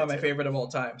he's one of my favorite of all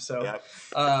time. So, Yep.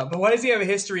 But why does he have a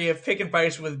history of picking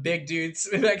fights with big dudes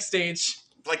backstage?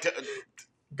 Like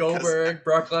Goldberg,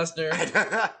 Brock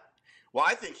Lesnar. Well,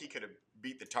 I think he could have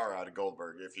beat the tar out of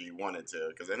Goldberg if he wanted to,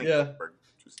 because I think Goldberg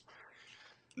just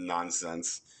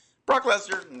nonsense. Brock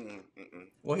Lesnar.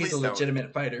 Well, he's a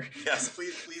legitimate fighter. Yes,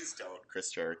 please don't,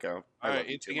 Chris Jericho. All right,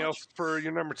 anything else for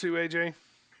your number 2, AJ?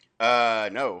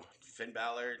 No. Finn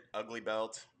Balor, Ugly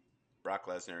Belt, Brock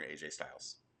Lesnar, AJ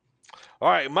Styles. All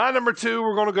right, my number 2,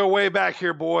 we're going to go way back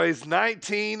here, boys.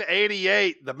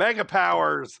 1988, the Mega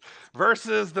Powers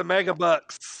versus the Mega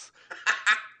Bucks.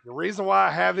 The reason why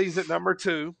I have these at number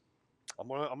 2, I'm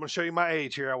gonna show you my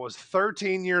age here. I was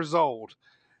 13 years old.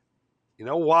 You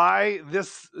know why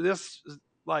this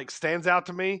like stands out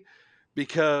to me?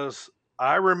 Because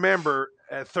I remember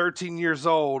at 13 years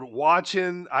old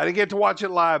watching. I didn't get to watch it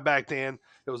live back then.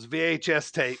 It was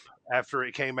VHS tape after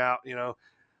it came out. You know,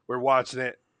 we're watching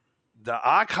it. The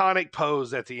iconic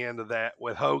pose at the end of that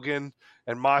with Hogan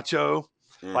and Macho.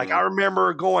 Mm-hmm. Like I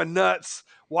remember going nuts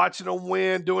watching them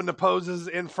win, doing the poses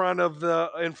in front of the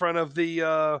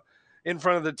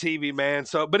TV, man.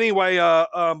 So, but anyway,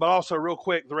 but also real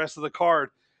quick, the rest of the card.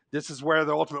 This is where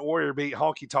the Ultimate Warrior beat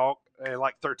Honky Tonk in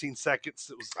like 13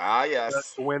 seconds. It was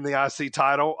yes to win the IC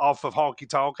title off of Honky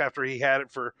Tonk after he had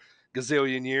it for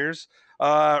gazillion years.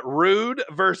 Rude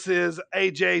versus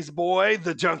AJ's boy,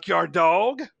 the Junkyard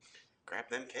Dog. Grab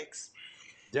them cakes.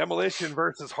 Demolition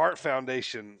versus Heart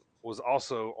Foundation was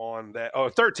also on that.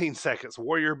 13 seconds.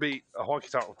 Warrior beat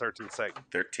Honky Tonk with 13 seconds.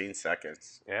 13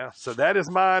 seconds. Yeah, so that is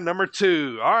my number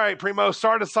 2. All right, Primo,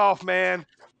 start us off, man.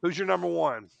 Who's your number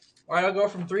 1? All right, I'll go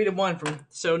from 3 to 1.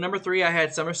 So number 3, I had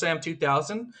SummerSlam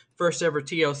 2000, first ever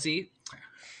TLC.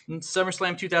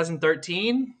 SummerSlam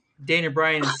 2013, Daniel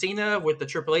Bryan and Cena with the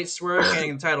Triple H swerve,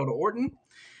 handing the title to Orton.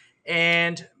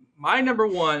 And my number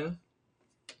 1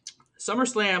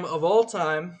 SummerSlam of all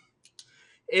time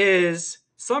is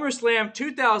SummerSlam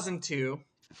 2002,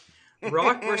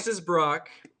 Rock versus Brock.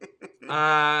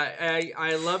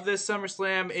 I love this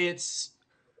SummerSlam.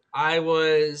 I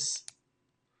was,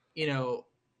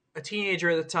 a teenager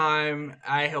at the time.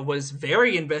 I was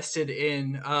very invested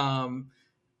in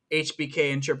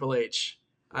HBK and Triple H.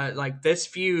 Like this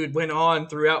feud went on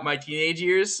throughout my teenage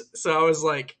years. So I was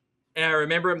like, and I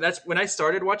remember that's when I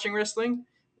started watching wrestling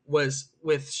was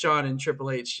with Shawn and Triple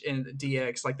H and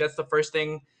DX. Like that's the first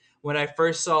thing when I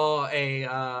first saw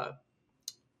a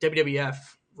WWF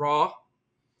Raw's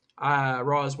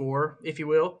War, if you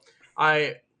will.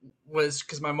 I was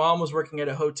because my mom was working at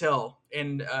a hotel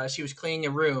and she was cleaning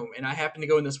a room, and I happened to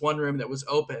go in this one room that was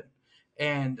open,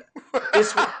 and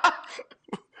this.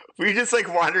 Were you just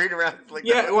like wandering around? Like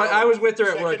yeah, well, I was with her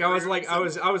at work. I was like, I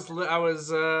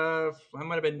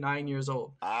might have been 9 years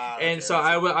old, and so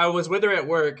I was with her at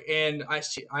work, and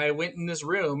I went in this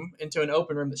room into an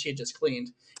open room that she had just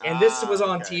cleaned, and this was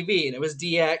on TV, and it was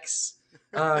DX,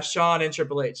 Shawn, and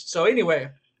Triple H. So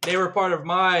anyway, they were part of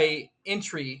my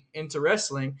entry into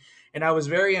wrestling, and I was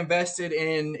very invested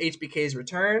in HBK's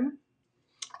return.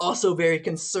 Also, very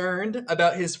concerned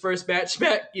about his first match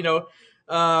back.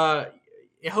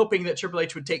 Hoping that Triple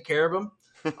H would take care of him,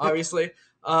 obviously.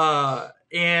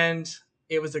 And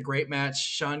it was a great match.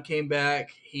 Shawn came back.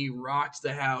 He rocked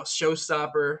the house.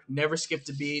 Showstopper. Never skipped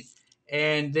a beat.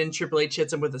 And then Triple H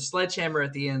hits him with a sledgehammer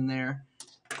at the end there.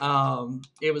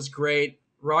 It was great.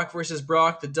 Rock versus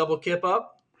Brock, the double kip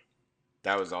up.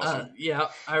 That was awesome. Yeah,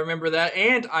 I remember that.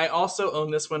 And I also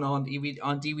own this one on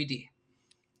DVD.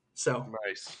 So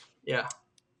nice. Yeah.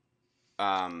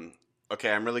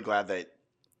 Okay, I'm really glad that.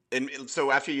 And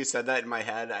so after you said that in my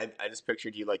head, I just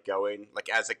pictured you like going like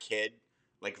as a kid,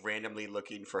 like randomly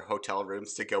looking for hotel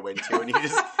rooms to go into, and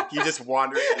you just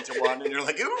wander into one, and you're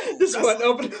like, ooh, this one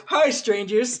open. Hi,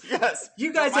 strangers. Yes,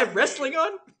 you guys have wrestling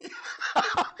on.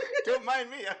 Don't mind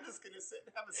me. I'm just gonna sit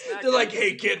and have a snack. They're like,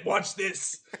 hey kid, watch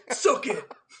this. Suck it.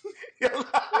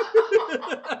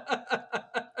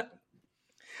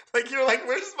 Like you're like,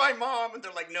 where's my mom? And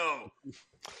they're like, no.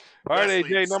 All right,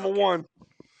 AJ, number 1.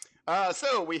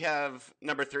 So we have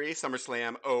number 3,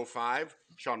 SummerSlam 05.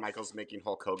 Shawn Michaels making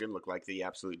Hulk Hogan look like the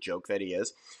absolute joke that he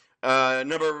is.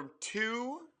 Number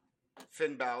 2,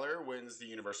 Finn Balor wins the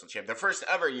Universal Championship, the first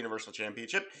ever Universal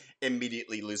Championship.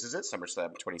 Immediately loses it, SummerSlam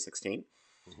 2016.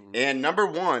 Mm-hmm. And number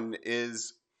 1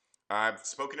 is I've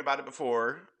spoken about it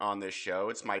before on this show.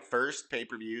 It's my first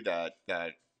pay-per-view that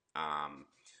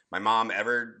my mom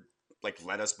ever like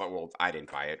let us buy. Well, I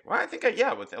didn't buy it. Well, I think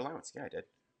with allowance. Yeah, I did.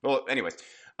 Well, anyways,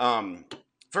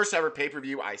 first ever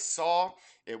pay-per-view I saw,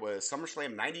 it was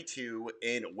SummerSlam 92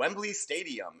 in Wembley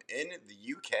Stadium in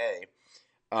the UK.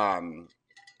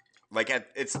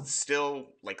 It's still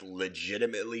like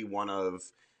legitimately one of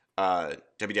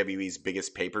WWE's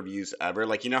biggest pay-per-views ever.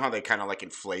 Like, you know how they kind of like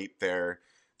inflate their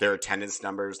attendance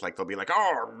numbers? Like they'll be like,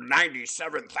 oh,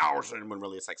 97,000 when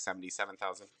really it's like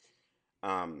 77,000.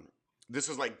 This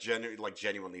was like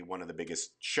genuinely one of the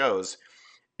biggest shows.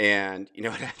 And you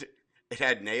know, it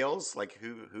had nails. Like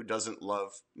who doesn't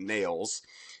love nails?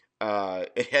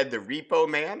 It had the Repo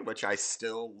Man, which I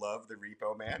still love the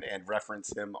Repo Man and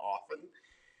reference him often.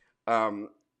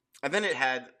 And then it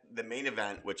had the main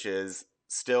event, which is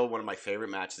still one of my favorite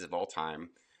matches of all time.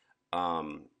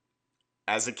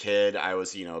 As a kid, I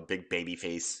was, a big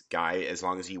babyface guy as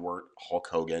long as you weren't Hulk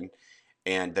Hogan.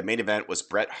 And the main event was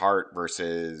Bret Hart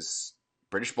versus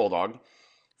British Bulldog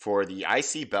for the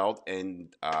IC belt in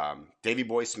Davey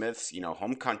Boy Smith's,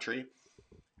 home country.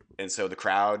 And so the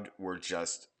crowd were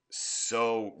just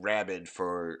so rabid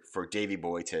for Davey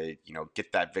Boy to,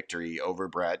 get that victory over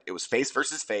Bret. It was face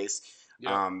versus face.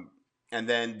 Yep. And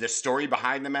then the story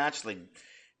behind the match, like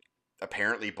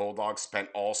apparently Bulldog spent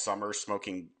all summer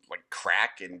smoking like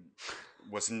crack and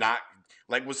was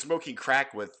smoking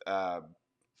crack with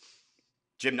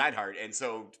Jim Neidhart, and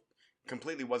so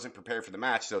completely wasn't prepared for the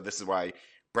match. So this is why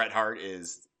Bret Hart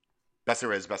is best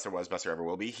there is, best there was, best there ever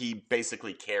will be. He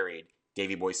basically carried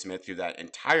Davey Boy Smith through that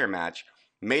entire match,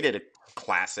 made it a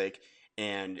classic,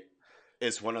 and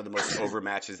is one of the most over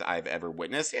matches I've ever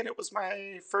witnessed. And it was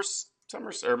my first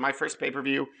my first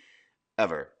pay-per-view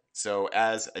ever. So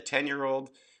as a 10-year-old,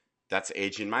 that's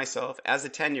aging myself. As a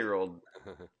 10-year-old,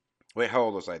 wait, how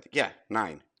old was I? Yeah,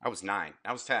 9. I was 9.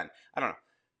 I was 10. I don't know.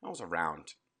 I was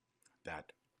around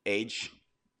that age.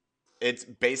 It's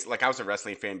based like I was a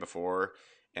wrestling fan before,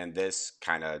 and this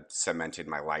kind of cemented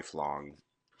my lifelong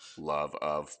love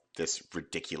of this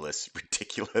ridiculous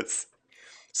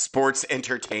sports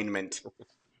entertainment.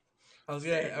 I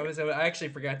actually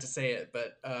forgot to say it,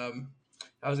 but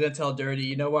I was gonna tell Dirty.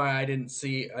 You know why I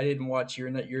didn't watch your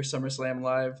SummerSlam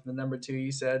live, the number 2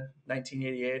 you said,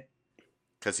 1988?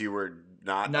 Because you were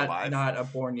not alive,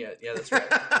 not born yet. Yeah, that's right.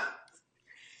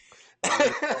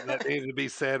 That needed to be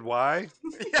said. Why?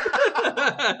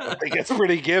 I think it's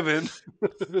pretty given.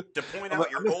 To point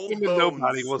out your old bones.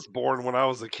 Nobody was born when I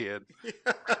was a kid. You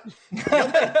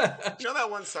know that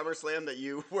one SummerSlam that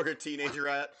you were a teenager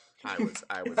at? I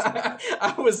was not.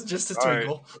 I was just a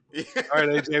twinkle. All right,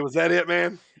 AJ, was that it,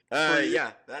 man?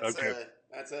 Yeah, that's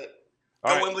it.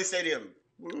 Go Wembley Stadium.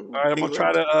 All right, I'm going to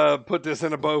try to put this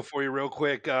in a bow for you real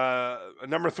quick.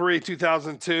 Number 3,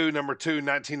 2002. Number 2,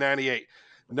 1998.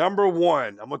 Number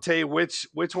 1, I'm going to tell you which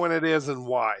one it is and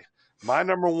why. My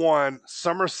number 1,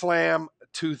 SummerSlam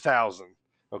 2000.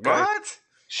 Okay. What?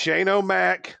 Shane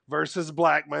O'Mac versus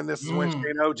Blackman. This is when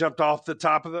Shane O jumped off the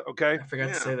top of okay? I forgot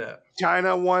to say that.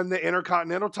 China won the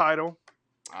Intercontinental title.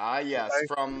 Yes. Okay.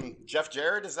 From Jeff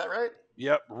Jarrett, is that right?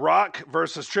 Yep. Rock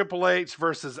versus Triple H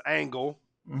versus Angle.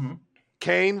 Mm-hmm.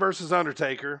 Kane versus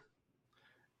Undertaker.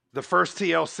 The first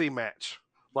TLC match.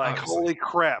 Like, holy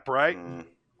crap, right? Mm.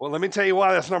 Well, let me tell you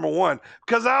why that's number 1.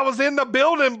 Because I was in the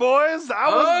building, boys. I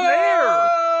was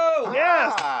there.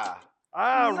 Yes.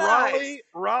 Nice.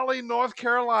 Raleigh, North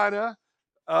Carolina.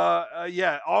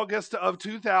 August of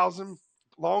 2000.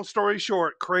 Long story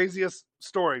short, craziest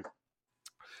story.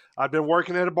 I've been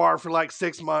working at a bar for like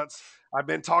 6 months. I've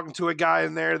been talking to a guy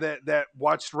in there that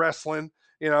watched wrestling,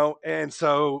 and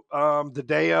so the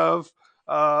day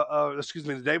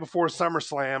before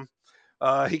SummerSlam,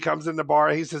 he comes in the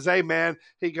bar. He says, "Hey, man,"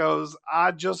 he goes,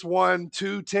 "I just won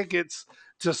 2 tickets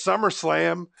to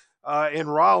SummerSlam in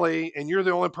Raleigh, and you're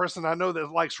the only person I know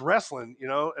that likes wrestling,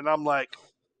 And I'm like,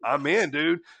 "I'm in,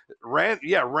 dude."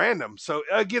 Random. So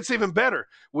it gets even better.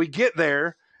 We get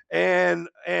there, and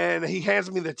he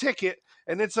hands me the ticket,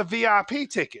 and it's a VIP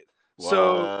ticket. What?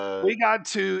 So we got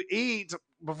to eat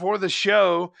before the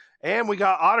show, and we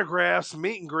got autographs,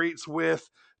 meet and greets with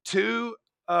 2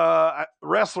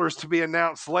 wrestlers to be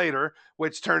announced later,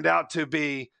 which turned out to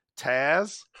be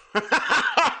Taz.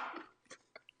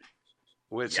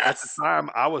 Which at the time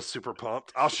I was super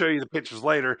pumped. I'll show you the pictures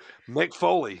later. Mick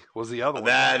Foley was the other one.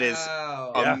 That is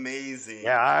amazing.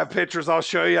 Yeah, I have pictures. I'll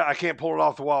show you. I can't pull it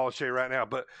off the wall. I'll show you right now.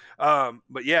 But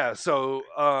yeah. So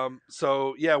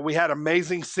we had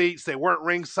amazing seats. They weren't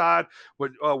ringside.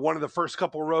 With one of the first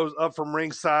couple rows up from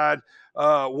ringside.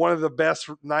 One of the best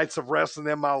nights of wrestling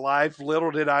in my life.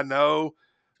 Little did I know,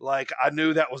 like I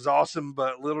knew that was awesome,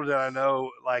 but little did I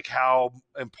know like how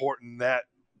important that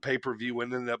pay-per-view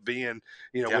ended up being,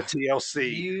 with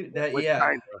TLC, with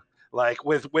China, like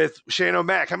with Shane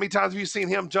O'Mac. How many times have you seen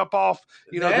him jump off?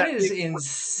 That is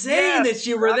insane that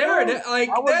you were there.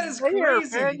 That is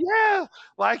crazy. Man.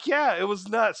 Yeah. It was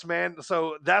nuts, man.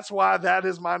 So that's why that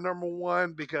is my number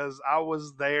one, because I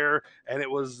was there and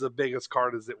it was the biggest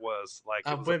card as it was. Like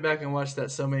I went back and watched that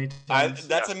so many times.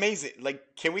 That's amazing. Like,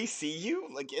 can we see you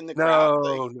like in the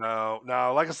crowd? No.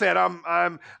 Like I said, I'm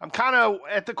kind of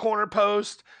at the corner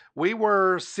post. We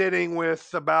were sitting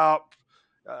with about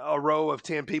a row of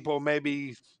 10 people,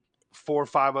 maybe 4 or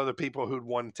 5 other people who'd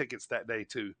won tickets that day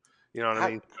too. You know what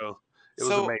I mean? So it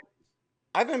was amazing.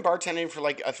 I've been bartending for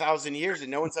like 1,000 years,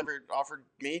 and no one's ever offered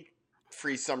me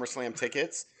free SummerSlam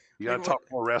tickets. You got to talk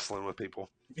more wrestling with people.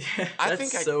 Yeah,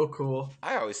 that's so cool.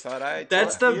 I always thought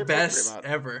that's the best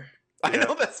ever. I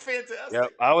know, that's fantastic. Yep,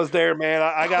 I was there, man.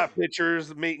 I got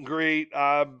pictures, meet and greet.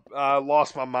 I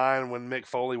lost my mind when Mick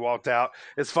Foley walked out.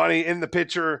 It's funny, in the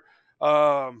picture,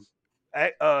 Taz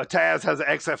has an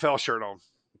XFL shirt on.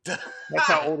 That's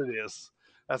how old it is.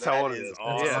 That's how old it is.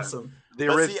 Awesome.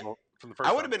 The original. From the first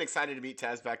I would have been excited to meet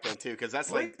Taz back then too, because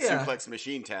that's like Suplex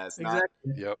Machine Taz,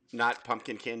 not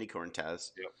Pumpkin Candy Corn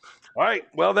Taz. Yep. All right,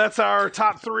 well, that's our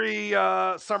top 3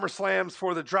 SummerSlams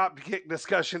for the Dropkick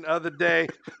discussion of the day.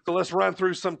 So let's run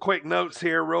through some quick notes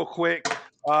here real quick.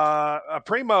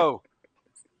 Primo,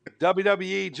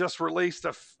 WWE just released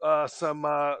some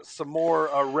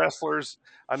more wrestlers.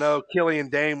 I know Killian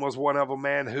Dane was one of them,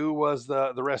 man. Who was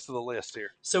the rest of the list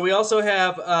here? So we also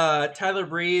have Tyler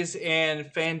Breeze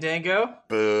and Fandango.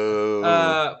 Boo.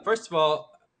 First of all,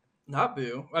 not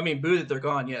boo. I mean, boo that they're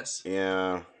gone, yes.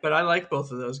 Yeah. But I like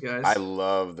both of those guys. I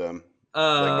love them.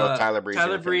 Like both Tyler Breeze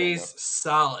Tyler and Breeze,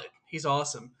 solid. He's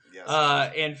awesome. Yes.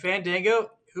 And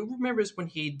Fandango, who remembers when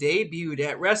he debuted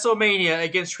at WrestleMania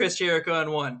against Chris Jericho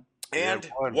and won? And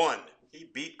won. He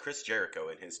beat Chris Jericho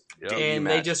in his debut and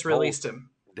match. They just released him.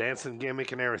 Dancing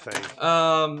gimmick and everything.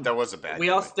 That was a bad.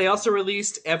 They also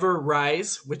released Ever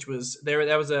Rise, which was there.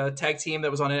 That was a tag team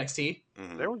that was on NXT.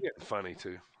 Mm-hmm. They were getting funny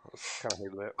too. I kind of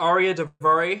hated that. Arya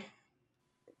Daivari.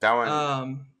 That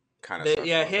one. Kind of.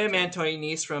 Yeah, him and Tony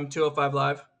Nese from 205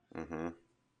 Live. Mm-hmm.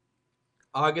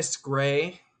 August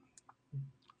Gray.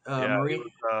 Marie.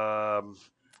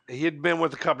 He had been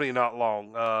with the company not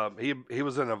long. He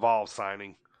was an Evolve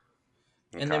signing.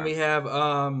 And then we have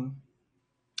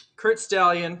Kurt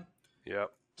Stallion.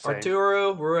 Yep.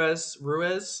 Arturo Ruiz.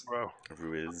 Arturo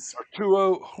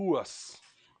Ruiz.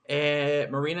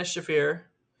 And Marina Shafir.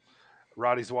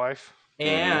 Roddy's wife.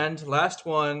 And last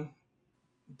one,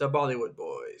 the Bollywood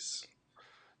Boys.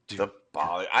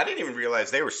 I didn't even realize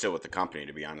they were still with the company,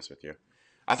 to be honest with you.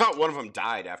 I thought one of them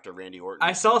died after Randy Orton.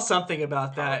 I saw something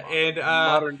about that, and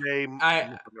modern day.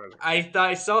 I thought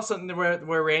I saw something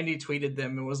where Randy tweeted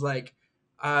them and was like,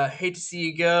 "Hate to see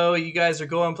you go. You guys are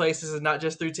going places and not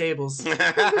just through tables."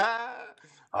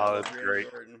 That's great.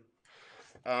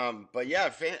 But yeah,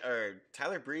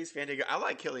 Tyler Breeze, Fandango. I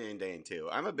like Killian Dane too.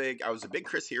 I was a big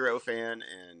Chris Hero fan,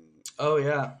 and oh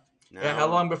yeah, how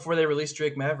long before they released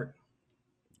Drake Maverick?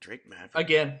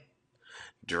 Again.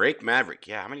 Drake Maverick.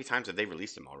 Yeah, how many times have they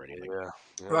released him already?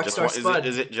 Rockstar Spud.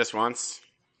 Is it just once?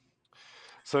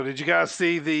 So did you guys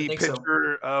see the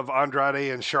picture of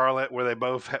Andrade and Charlotte where they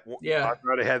both had,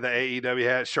 Andrade had the AEW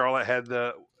hat, Charlotte had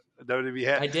the WWE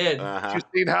hat? I did. Did you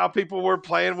seen how people were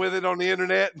playing with it on the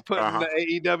internet and putting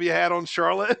the AEW hat on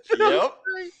Charlotte? Yep.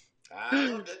 I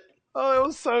loved it. Oh, it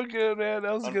was so good, man.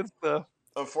 That was good stuff.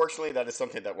 Unfortunately, that is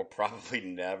something that will probably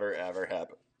never, ever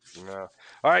happen. No.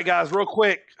 All right, guys, real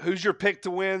quick. Who's your pick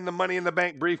to win the Money in the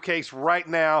Bank briefcase right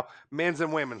now, men's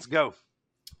and women's? Go.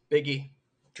 Big E.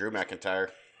 Drew McIntyre.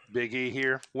 Big E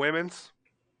here. Women's?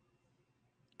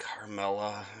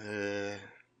 Carmella.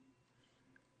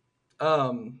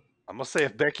 I'm going to say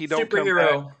if Becky don't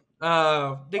superhero.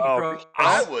 come back. Nikki Cross.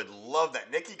 I would love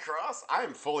that. Nikki Cross? I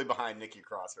am fully behind Nikki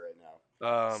Cross right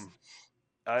now.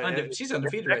 She's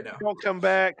undefeated right now. Don't come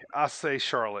back. I say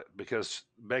Charlotte because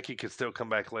Becky could still come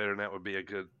back later, and that would be a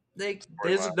good.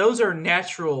 Those are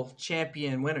natural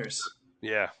champion winners.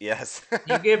 Yeah. Yes.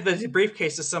 You give the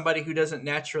briefcase to somebody who doesn't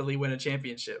naturally win a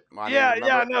championship.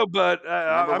 I know, but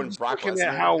I'm just looking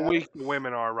at how weak the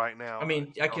women are right now. I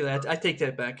mean, I take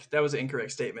that back. That was an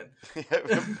incorrect statement.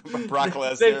 Brock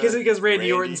Lesnar. Because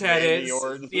Randy Orton's had it.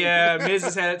 Yeah, Miz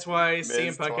has had it twice.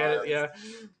 CM Punk had it. Yeah.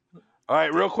 All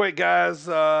right, real quick, guys.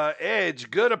 Edge,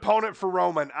 good opponent for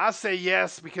Roman. I say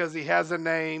yes because he has a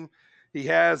name. He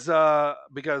has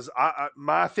because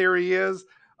my theory is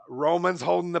Roman's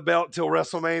holding the belt till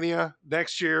WrestleMania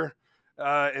next year.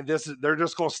 and they're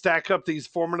just going to stack up these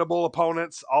formidable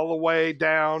opponents all the way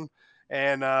down,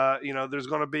 and there's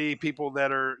going to be people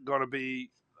that are going to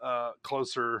be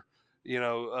closer,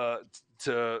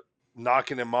 to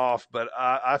knocking him off. But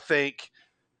I think,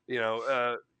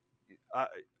 like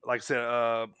I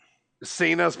said,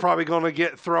 Cena's probably going to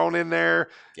get thrown in there,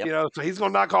 Yep. so he's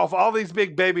going to knock off all these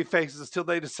big baby faces until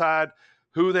they decide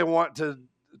who they want to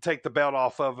take the belt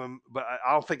off of him. But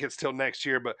I don't think it's till next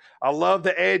year. But I love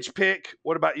the Edge pick.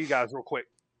 What about you guys, real quick?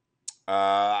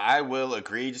 I will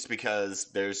agree, just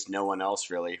because there's no one else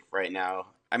really right now.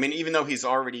 I mean, even though he's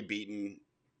already beaten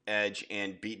Edge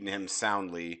and beaten him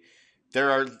soundly, there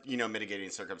are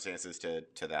mitigating circumstances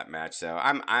to that match. So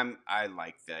I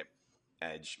like that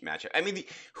Edge matchup. I mean,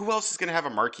 who else is going to have a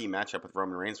marquee matchup with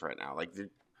Roman Reigns right now? Like,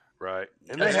 right,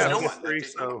 and there's they have no one. history,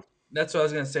 so That's what I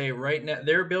was going to say. Right now,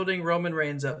 they're building Roman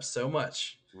Reigns up so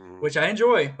much, which I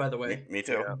enjoy, by the way. Me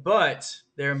too. Yeah. But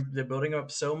they're building up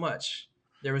so much.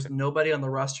 There was nobody on the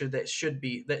roster that should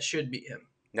beat him.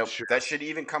 Nope, Sure. that should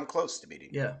even come close to beating.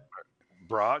 Yeah,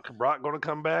 Brock going to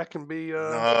come back and be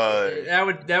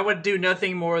that would do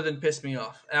nothing more than piss me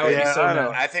off. That would be so I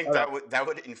know. mad. I think that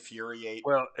would infuriate.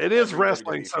 well, it is every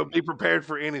wrestling, WWE so fan. be prepared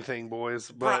for anything, boys.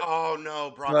 But Oh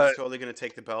no, Brock but- is totally going to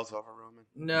take the belts off of Roman.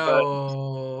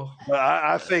 No, But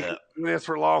I think doing this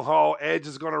for long haul, Edge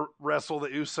is going to wrestle the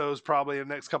Usos probably in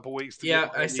the next couple weeks. yeah,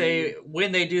 I say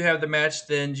when they do have the match,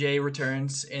 then Jay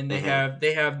returns, and they have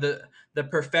the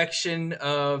perfection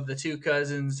of the two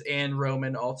cousins and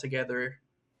Roman all together,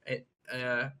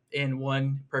 in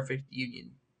one perfect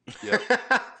union.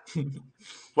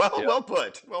 Well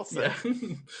put. Well said.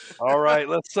 Yeah. All right,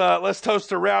 let's toast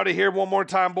to Rowdy here one more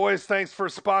time, boys. Thanks for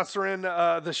sponsoring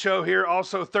the show here.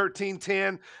 Also,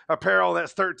 1310 Apparel.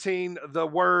 That's 13, the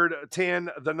word 10,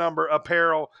 the number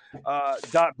apparel.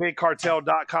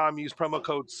 .bigcartel.com. Use promo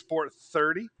code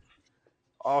SPORT30.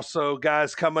 Also,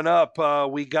 guys, coming up,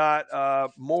 we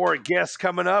got more guests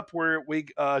coming up.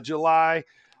 July.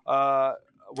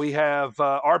 We have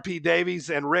RP Davies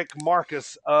and Rick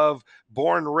Marcus of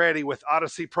Born Ready with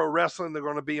Odyssey Pro Wrestling. They're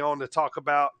going to be on to talk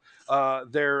about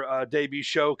their debut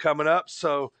show coming up.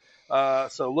 So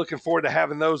looking forward to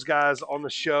having those guys on the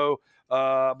show.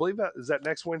 I believe is that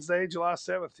next Wednesday, July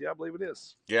 7th. Yeah, I believe it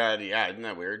is. Yeah, isn't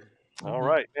that weird? All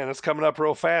right, and it's coming up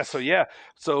real fast.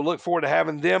 So look forward to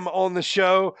having them on the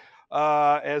show.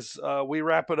 As we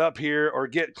wrap it up here or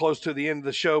get close to the end of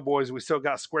the show, boys, we still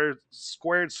got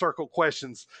squared circle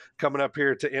questions coming up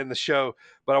here to end the show.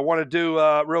 But I want to do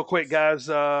real quick, guys.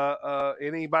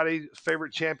 Anybody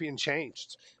favorite champion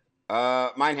changed?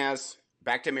 Mine has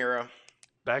back to Miro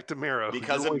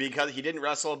because he didn't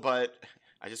wrestle, but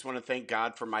I just want to thank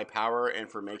God for my power and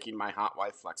for making my hot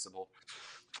wife flexible.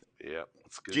 Yeah,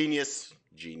 that's good.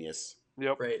 Genius.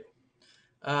 Yep. Great.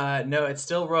 No, it's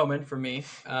still Roman for me.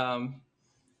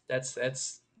 That's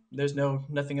there's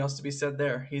nothing else to be said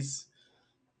there. He's,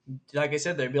 like I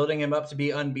said, they're building him up to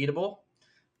be unbeatable.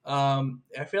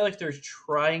 I feel like they're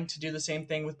trying to do the same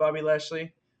thing with Bobby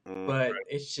Lashley, but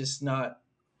it's just not.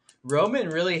 Roman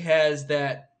really has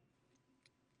that.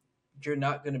 You're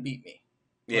not going to beat me.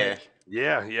 Yeah. He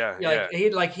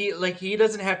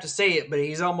doesn't have to say it, but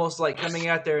he's almost like coming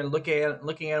out there and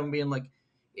looking at him, being like,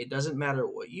 "It doesn't matter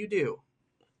what you do,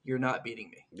 you're not beating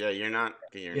me." Yeah, you're not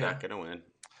going to win.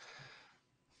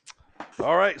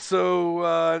 All right, so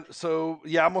I'm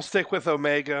gonna stick with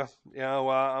Omega.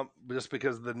 Just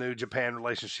because of the New Japan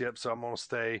relationship, so I'm gonna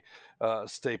stay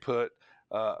put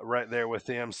right there with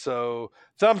them. So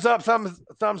thumbs up,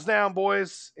 thumbs down,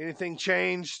 boys. Anything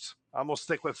changed? I'm gonna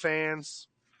stick with fans.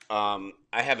 I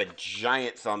have a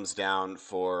giant thumbs down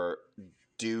for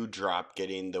Dewdrop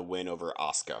getting the win over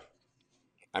Asuka.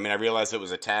 I mean, I realized it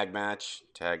was a tag match,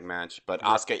 but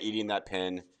Asuka eating that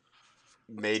pin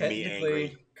made me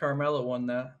angry. Carmella won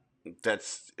that.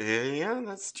 That's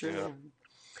true.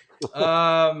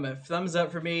 Thumbs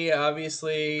up for me.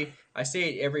 Obviously, I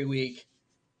say it every week.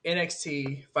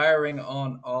 NXT firing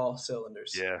on all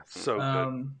cylinders. Yeah, so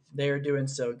good. They are doing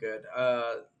so good.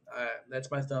 That's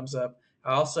my thumbs up.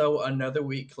 Also, another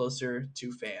week closer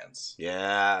to fans.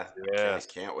 Yeah.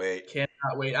 Can't wait. Cannot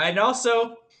wait. And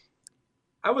also,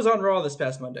 I was on Raw this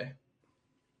past Monday.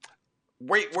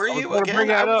 Wait, were you again? Bring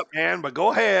that up, man. But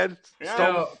go ahead.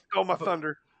 Yeah. Stole my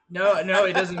thunder. No,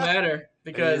 it doesn't matter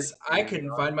because I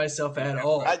couldn't find myself at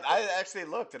all. I actually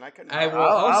looked and I couldn't. I will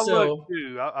also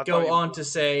go on to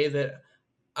say that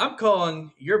I'm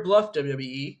calling your bluff,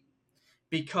 WWE,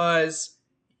 because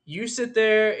you sit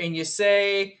there and you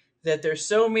say that there's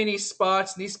so many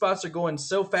spots and these spots are going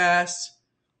so fast.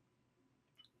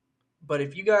 But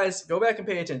if you guys go back and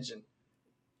pay attention,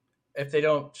 if they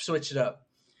don't switch it up,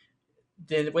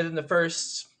 did within the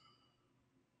first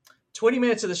 20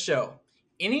 minutes of the show,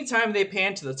 anytime they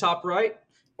pan to the top right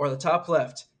or the top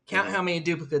left, count how many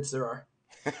duplicates there are.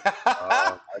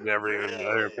 I never paid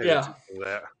attention to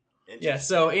that. Yeah.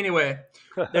 So anyway,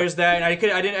 there's that.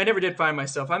 And I never did find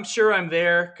myself. I'm sure I'm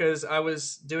there because I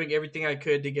was doing everything I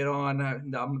could to get on.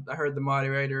 I heard the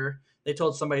moderator. They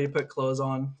told somebody to put clothes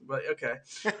on, but okay.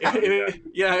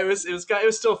 It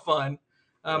was still fun.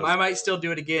 I might still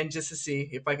do it again just to see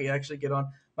if I could actually get on.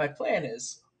 My plan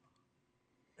is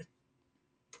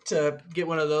to get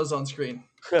one of those on screen.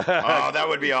 Oh, that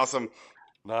would be awesome.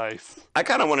 Nice. I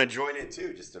kind of want to join it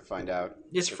too, just to find out.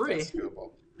 It's free.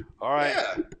 All right.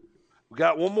 Yeah. We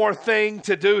got one more thing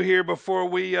to do here before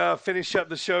we finish up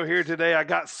the show here today. I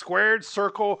got squared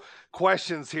circle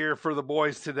questions here for the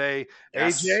boys today.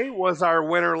 Yes. AJ was our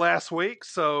winner last week,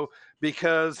 so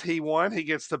because he won, he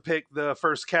gets to pick the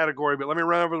first category. But let me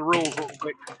run over the rules real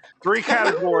quick. 3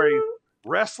 categories: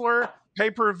 wrestler,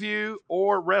 pay-per-view,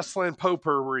 or wrestling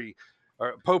potpourri.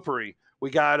 We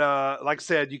got, like I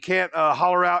said, you can't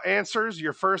holler out answers.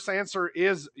 Your first answer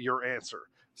is your answer.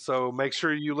 So make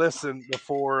sure you listen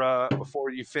before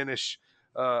you finish,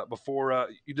 before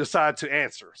you decide to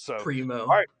answer. So Primo.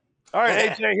 All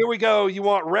right, AJ, here we go. You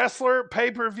want wrestler,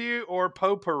 pay-per-view, or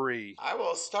potpourri? I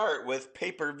will start with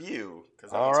pay-per-view.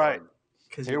 All right.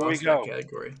 Here we go.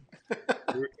 Category.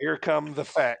 Here come the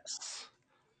facts.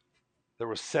 There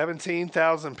were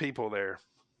 17,000 people there.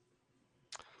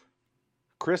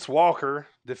 Chris Walker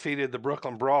defeated the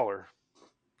Brooklyn Brawler.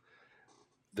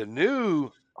 The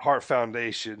new Hart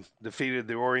Foundation defeated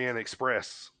the Orient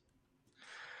Express.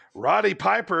 Roddy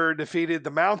Piper defeated the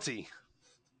Mountie.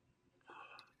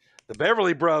 The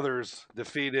Beverly Brothers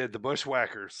defeated the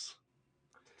Bushwhackers.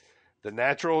 The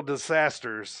Natural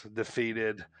Disasters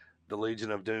defeated the Legion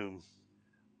of Doom.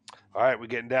 All right, we're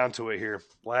getting down to it here.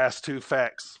 Last 2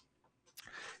 facts.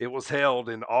 It was held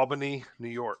in Albany, New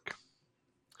York.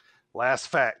 Last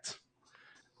fact.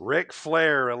 Ric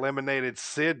Flair eliminated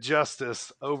Sid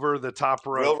Justice over the top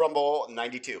rope. Royal Rumble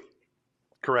 92.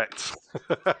 Correct.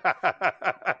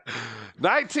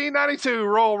 1992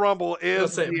 Royal Rumble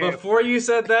is. Before you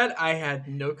said that, I had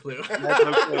no clue.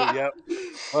 Yep.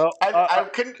 Well, I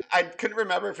couldn't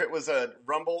remember if it was a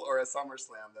Rumble or a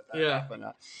SummerSlam that happened.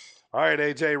 All right,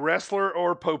 AJ, wrestler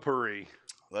or potpourri?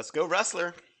 Let's go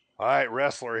wrestler. All right,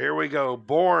 wrestler. Here we go.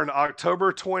 Born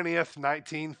October 20th,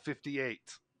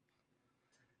 1958.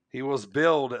 He was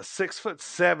billed at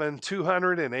 6'7",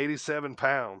 287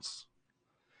 pounds.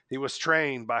 He was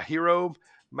trained by Hiro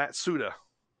Matsuda.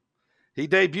 He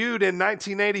debuted in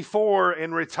 1984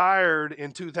 and retired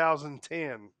in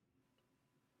 2010.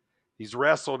 He's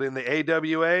wrestled in the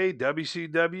AWA,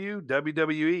 WCW,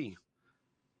 WWE.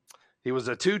 He was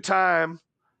a 2-time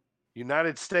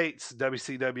United States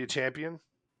WCW champion.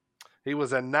 He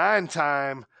was a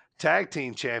 9-time tag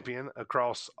team champion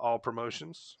across all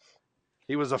promotions.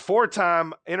 He was a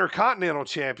 4-time Intercontinental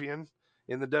champion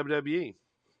in the WWE.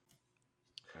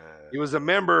 He was a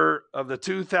member of the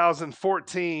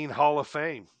 2014 Hall of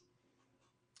Fame.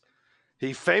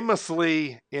 He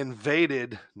famously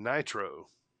invaded Nitro.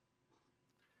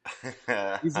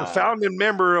 He's a founding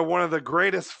member of one of the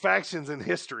greatest factions in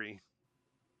history.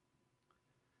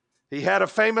 He had a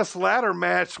famous ladder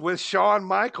match with Shawn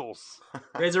Michaels.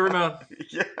 Razor Ramon.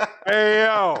 Yeah. Hey,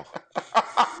 yo.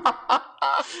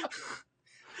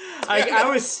 I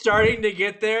was starting to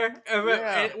get there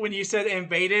when you said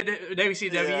invaded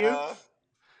WCW. Yeah.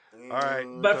 All right.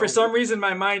 But for some reason,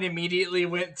 my mind immediately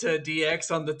went to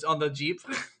DX on the Jeep.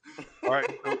 All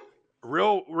right.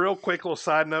 Real quick little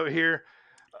side note here.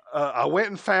 I went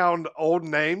and found old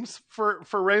names for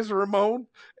Razor Ramon,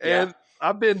 and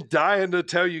I've been dying to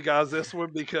tell you guys this one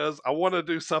because I want to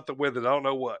do something with it. I don't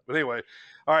know what. But anyway,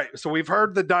 all right. So we've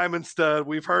heard the Diamond Stud.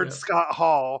 We've heard Scott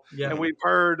Hall. Yeah. And we've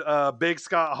heard Big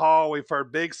Scott Hall. We've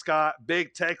heard Big Scott,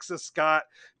 Big Texas Scott,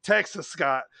 Texas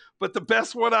Scott. But the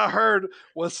best one I heard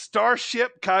was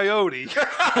Starship Coyote.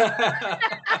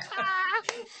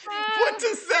 What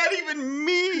does that even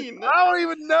mean? I don't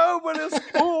even know, but it's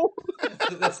cool.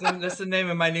 That's the name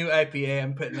of my new IPA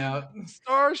I'm putting out.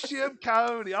 Starship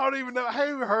Coyote. I don't even know. I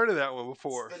haven't even heard of that one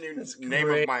before. It's the new name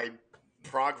of my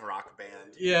prog rock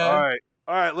band. Yeah.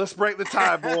 All right. Let's break the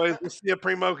tie, boys. Let's see if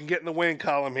Primo can get in the win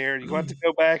column here. You're going to have to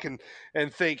go back and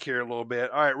think here a little bit.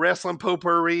 All right. Wrestling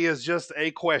potpourri is just a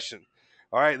question.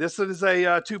 All right. This is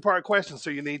a 2-part question, so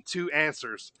you need 2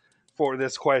 answers for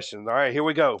this question. All right. Here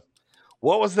we go.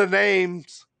 What was the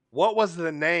names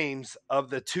of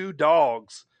the 2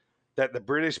 dogs that the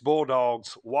British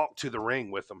Bulldogs walked to the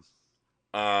ring with them?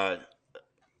 I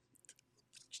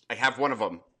have one of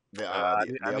them. The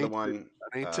other one.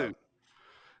 I need 2.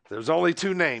 There's only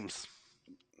two names.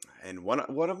 And one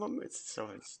of them, it's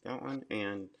that one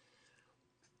and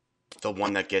the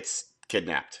one that gets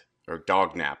kidnapped or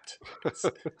dog napped.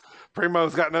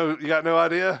 Primo's got no. You got no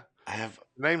idea. I have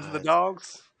Names of the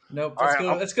dogs. Nope. All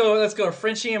Let's right, go.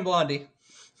 Frenchie and Blondie.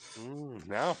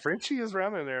 Now Frenchie is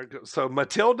around in there. So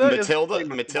Matilda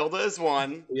is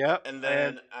one. Yep. And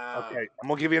then okay, I'm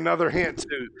gonna give you another hint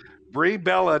too. Brie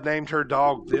Bella named her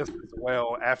dog this as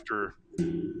well after.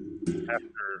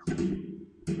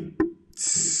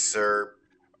 Sir.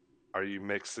 Are you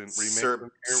remixing Sir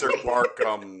here?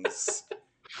 Barkham's.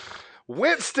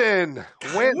 Winston.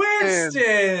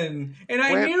 And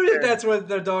I knew that's what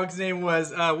the dog's name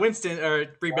was. Winston or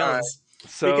Brie Bella's.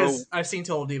 So because I've seen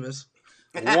Total Divas.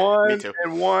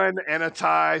 1-1 and a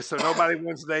tie, so nobody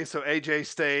wins today. So AJ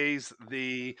stays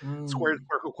the square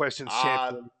circle questions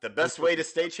champion. The best way to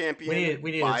stay champion.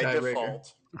 We need by a tiebreaker.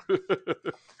 default.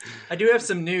 I do have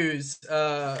some news.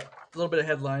 A little bit of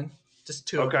headline, just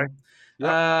two. Okay. Of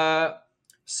them.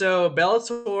 So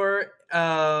Bellator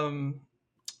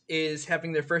is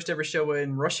having their first ever show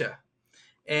in Russia,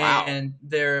 and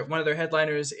one of their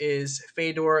headliners is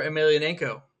Fedor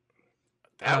Emelianenko.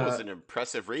 That was an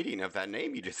impressive reading of that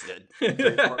name you just did.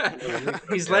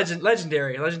 He's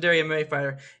legendary MMA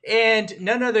fighter, and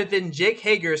none other than Jake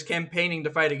Hager is campaigning to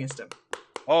fight against him.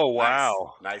 Oh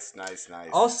wow! Nice.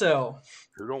 Also,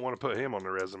 who don't want to put him on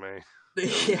the resume?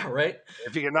 Yeah, right.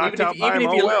 If you get knocked out by him,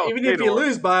 even if you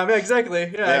lose by him,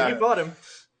 exactly. Yeah, you fought him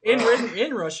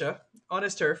in Russia on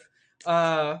his turf.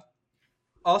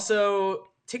 Also,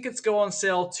 tickets go on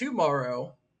sale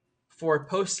tomorrow for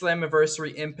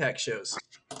post-Slammiversary Impact shows.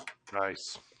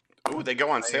 Nice. Oh, they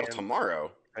go on sale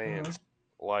tomorrow.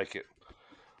 Like it.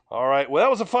 All right. Well, that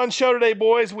was a fun show today,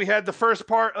 boys. We had the first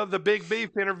part of the Big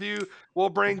Beef interview. We'll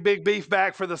bring Big Beef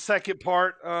back for the second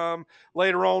part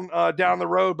later on down the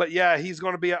road. But, yeah, he's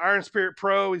going to be at Iron Spirit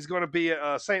Pro. He's going to be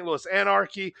at St. Louis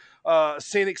Anarchy,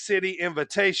 Scenic City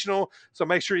Invitational. So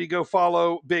make sure you go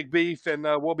follow Big Beef, and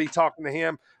we'll be talking to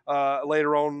him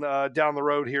later on down the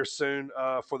road here soon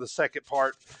for the second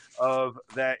part of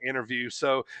that interview.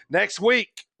 So next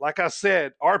week, like I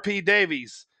said, RP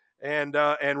Davies and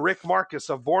Rick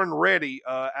Marcus of Born Ready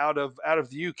out of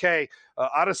the UK,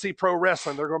 Odyssey Pro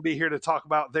Wrestling. They're going to be here to talk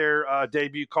about their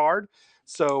debut card.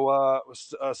 So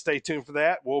stay tuned for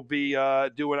that. We'll be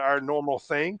doing our normal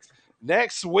thing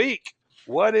next week.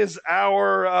 What is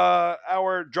our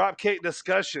Dropkick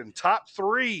discussion? Top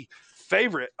 3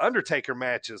 favorite Undertaker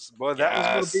matches. Well,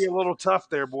 that was going to be a little tough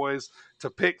there, boys,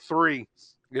 to pick 3.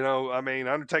 You know, I mean,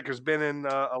 Undertaker's been in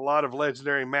a lot of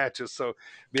legendary matches, so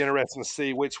be interesting to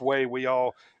see which way we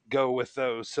all go with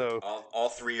those. So all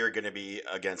 3 are going to be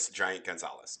against Giant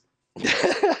Gonzalez.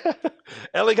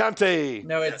 Elegante.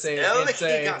 No, it's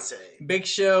a Big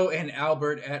Show and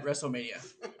Albert at WrestleMania.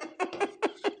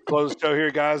 Close the show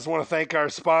here, guys. I want to thank our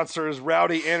sponsors,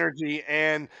 Rowdy Energy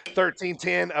and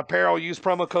 1310 Apparel. Use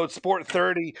promo code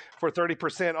SPORT30 for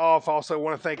 30% off. Also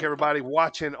want to thank everybody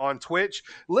watching on Twitch,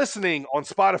 listening on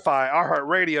Spotify,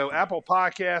 iHeartRadio, Apple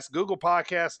Podcasts, Google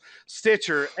Podcasts,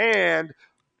 Stitcher, and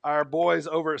our boys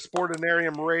over at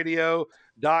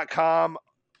SportinariumRadio.com.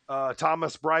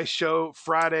 Thomas Bryce Show,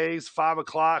 Fridays, 5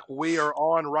 o'clock. We are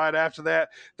on right after that.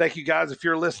 Thank you, guys. If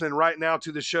you're listening right now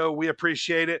to the show, we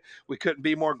appreciate it. We couldn't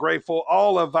be more grateful.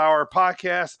 All of our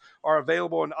podcasts are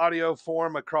available in audio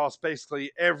form across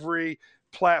basically every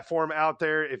platform out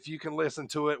there. If you can listen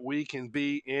to it, we can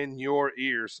be in your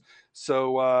ears.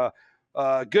 So, a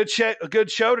good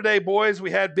show today, boys.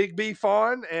 We had Big Beef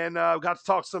on, and got to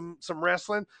talk some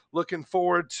wrestling. Looking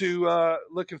forward to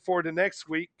next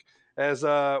week, as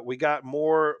we got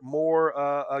more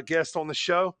guests on the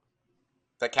show.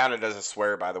 That counted as a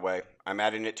swear, by the way. I'm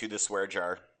adding it to the swear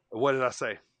jar. What did I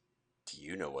say? Do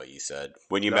you know what you said?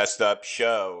 When you messed up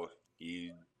show,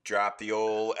 you dropped the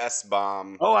old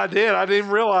S-bomb. Oh, I did. I didn't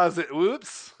realize it.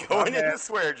 Whoops. Going in the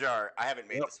swear jar. I haven't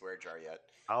made the swear jar yet.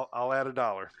 I'll add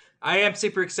 $1. I am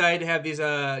super excited to have these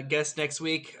guests next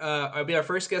week. I'll be our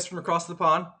first guest from across the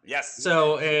pond. Yes.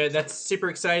 So that's super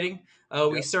exciting.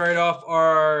 We started off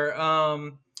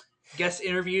our guest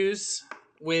interviews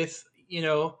with,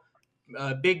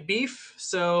 Big Beef.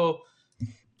 So,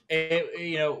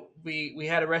 we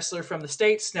had a wrestler from the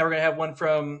States. Now we're going to have one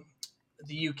from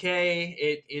the UK.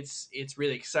 It's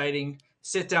really exciting.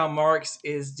 Sit Down Marks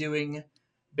is doing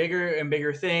bigger and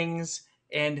bigger things.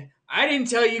 And I didn't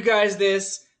tell you guys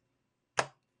this.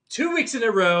 2 weeks in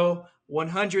a row,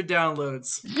 100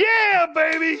 downloads. Yeah,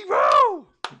 baby. Woo!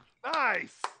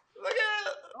 Nice. Look at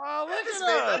it. Oh, look at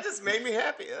that us. just made me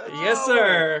happy. Yes,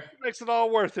 sir. Makes it all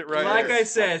worth it, right? Like here. I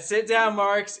said, sit down,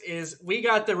 Marks. We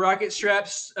got the rocket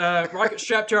straps, rocket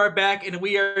strap to our back, and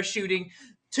we are shooting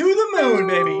to the moon,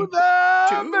 baby. To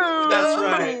the moon. That's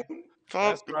right.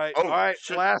 That's right. Oh, All right,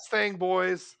 shit. last thing,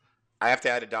 boys. I have to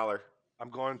add $1. I'm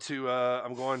going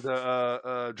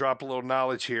to drop a little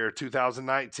knowledge here.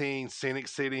 2019 Scenic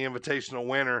City Invitational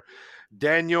winner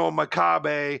Daniel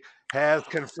Makabe has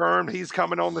confirmed he's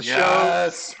coming on the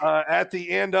show at the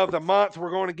end of the month.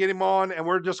 We're going to get him on, and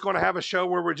we're just going to have a show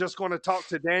where we're just going to talk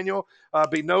to Daniel.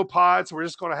 Be no pods. We're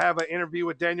just going to have an interview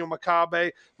with Daniel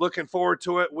Makabe. Looking forward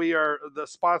to it. We are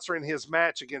sponsoring his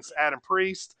match against Adam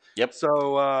Priest. Yep.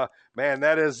 So, man,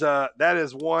 that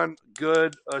is one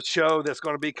good show that's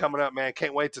going to be coming up, man.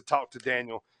 Can't wait to talk to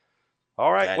Daniel.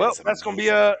 All right, that's gonna be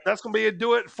a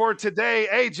do it for today.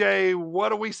 AJ, what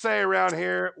do we say around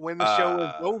here when the show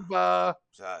is over?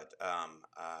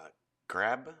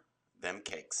 Grab them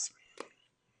cakes.